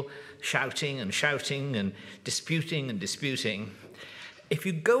table, shouting and disputing, if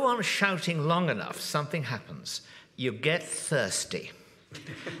you go on shouting long enough, something happens. You get thirsty.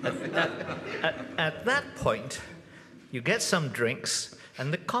 At that point, you get some drinks,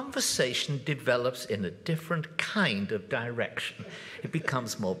 and the conversation develops in a different kind of direction. It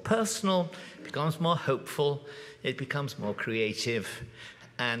becomes more personal, it becomes more hopeful, it becomes more creative,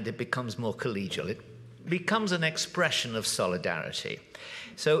 and it becomes more collegial. It becomes an expression of solidarity.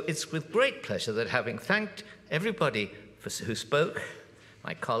 So it's with great pleasure that, having thanked everybody who spoke,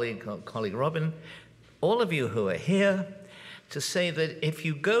 my colleague Robin, all of you who are here, to say that if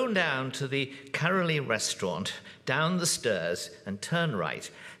you go down to the Károlyi restaurant, down the stairs and turn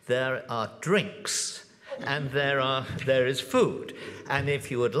right, there are drinks and there is food. And if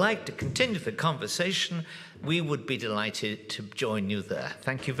you would like to continue the conversation, we would be delighted to join you there.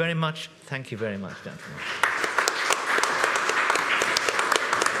 Thank you very much. Thank you very much, gentlemen.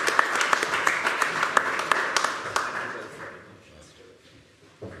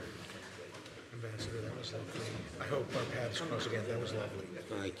 Ambassador, that was lovely. I hope our paths cross again. That was lovely.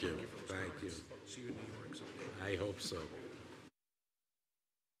 Thank you. Thank you. See you in New York someday. I hope so.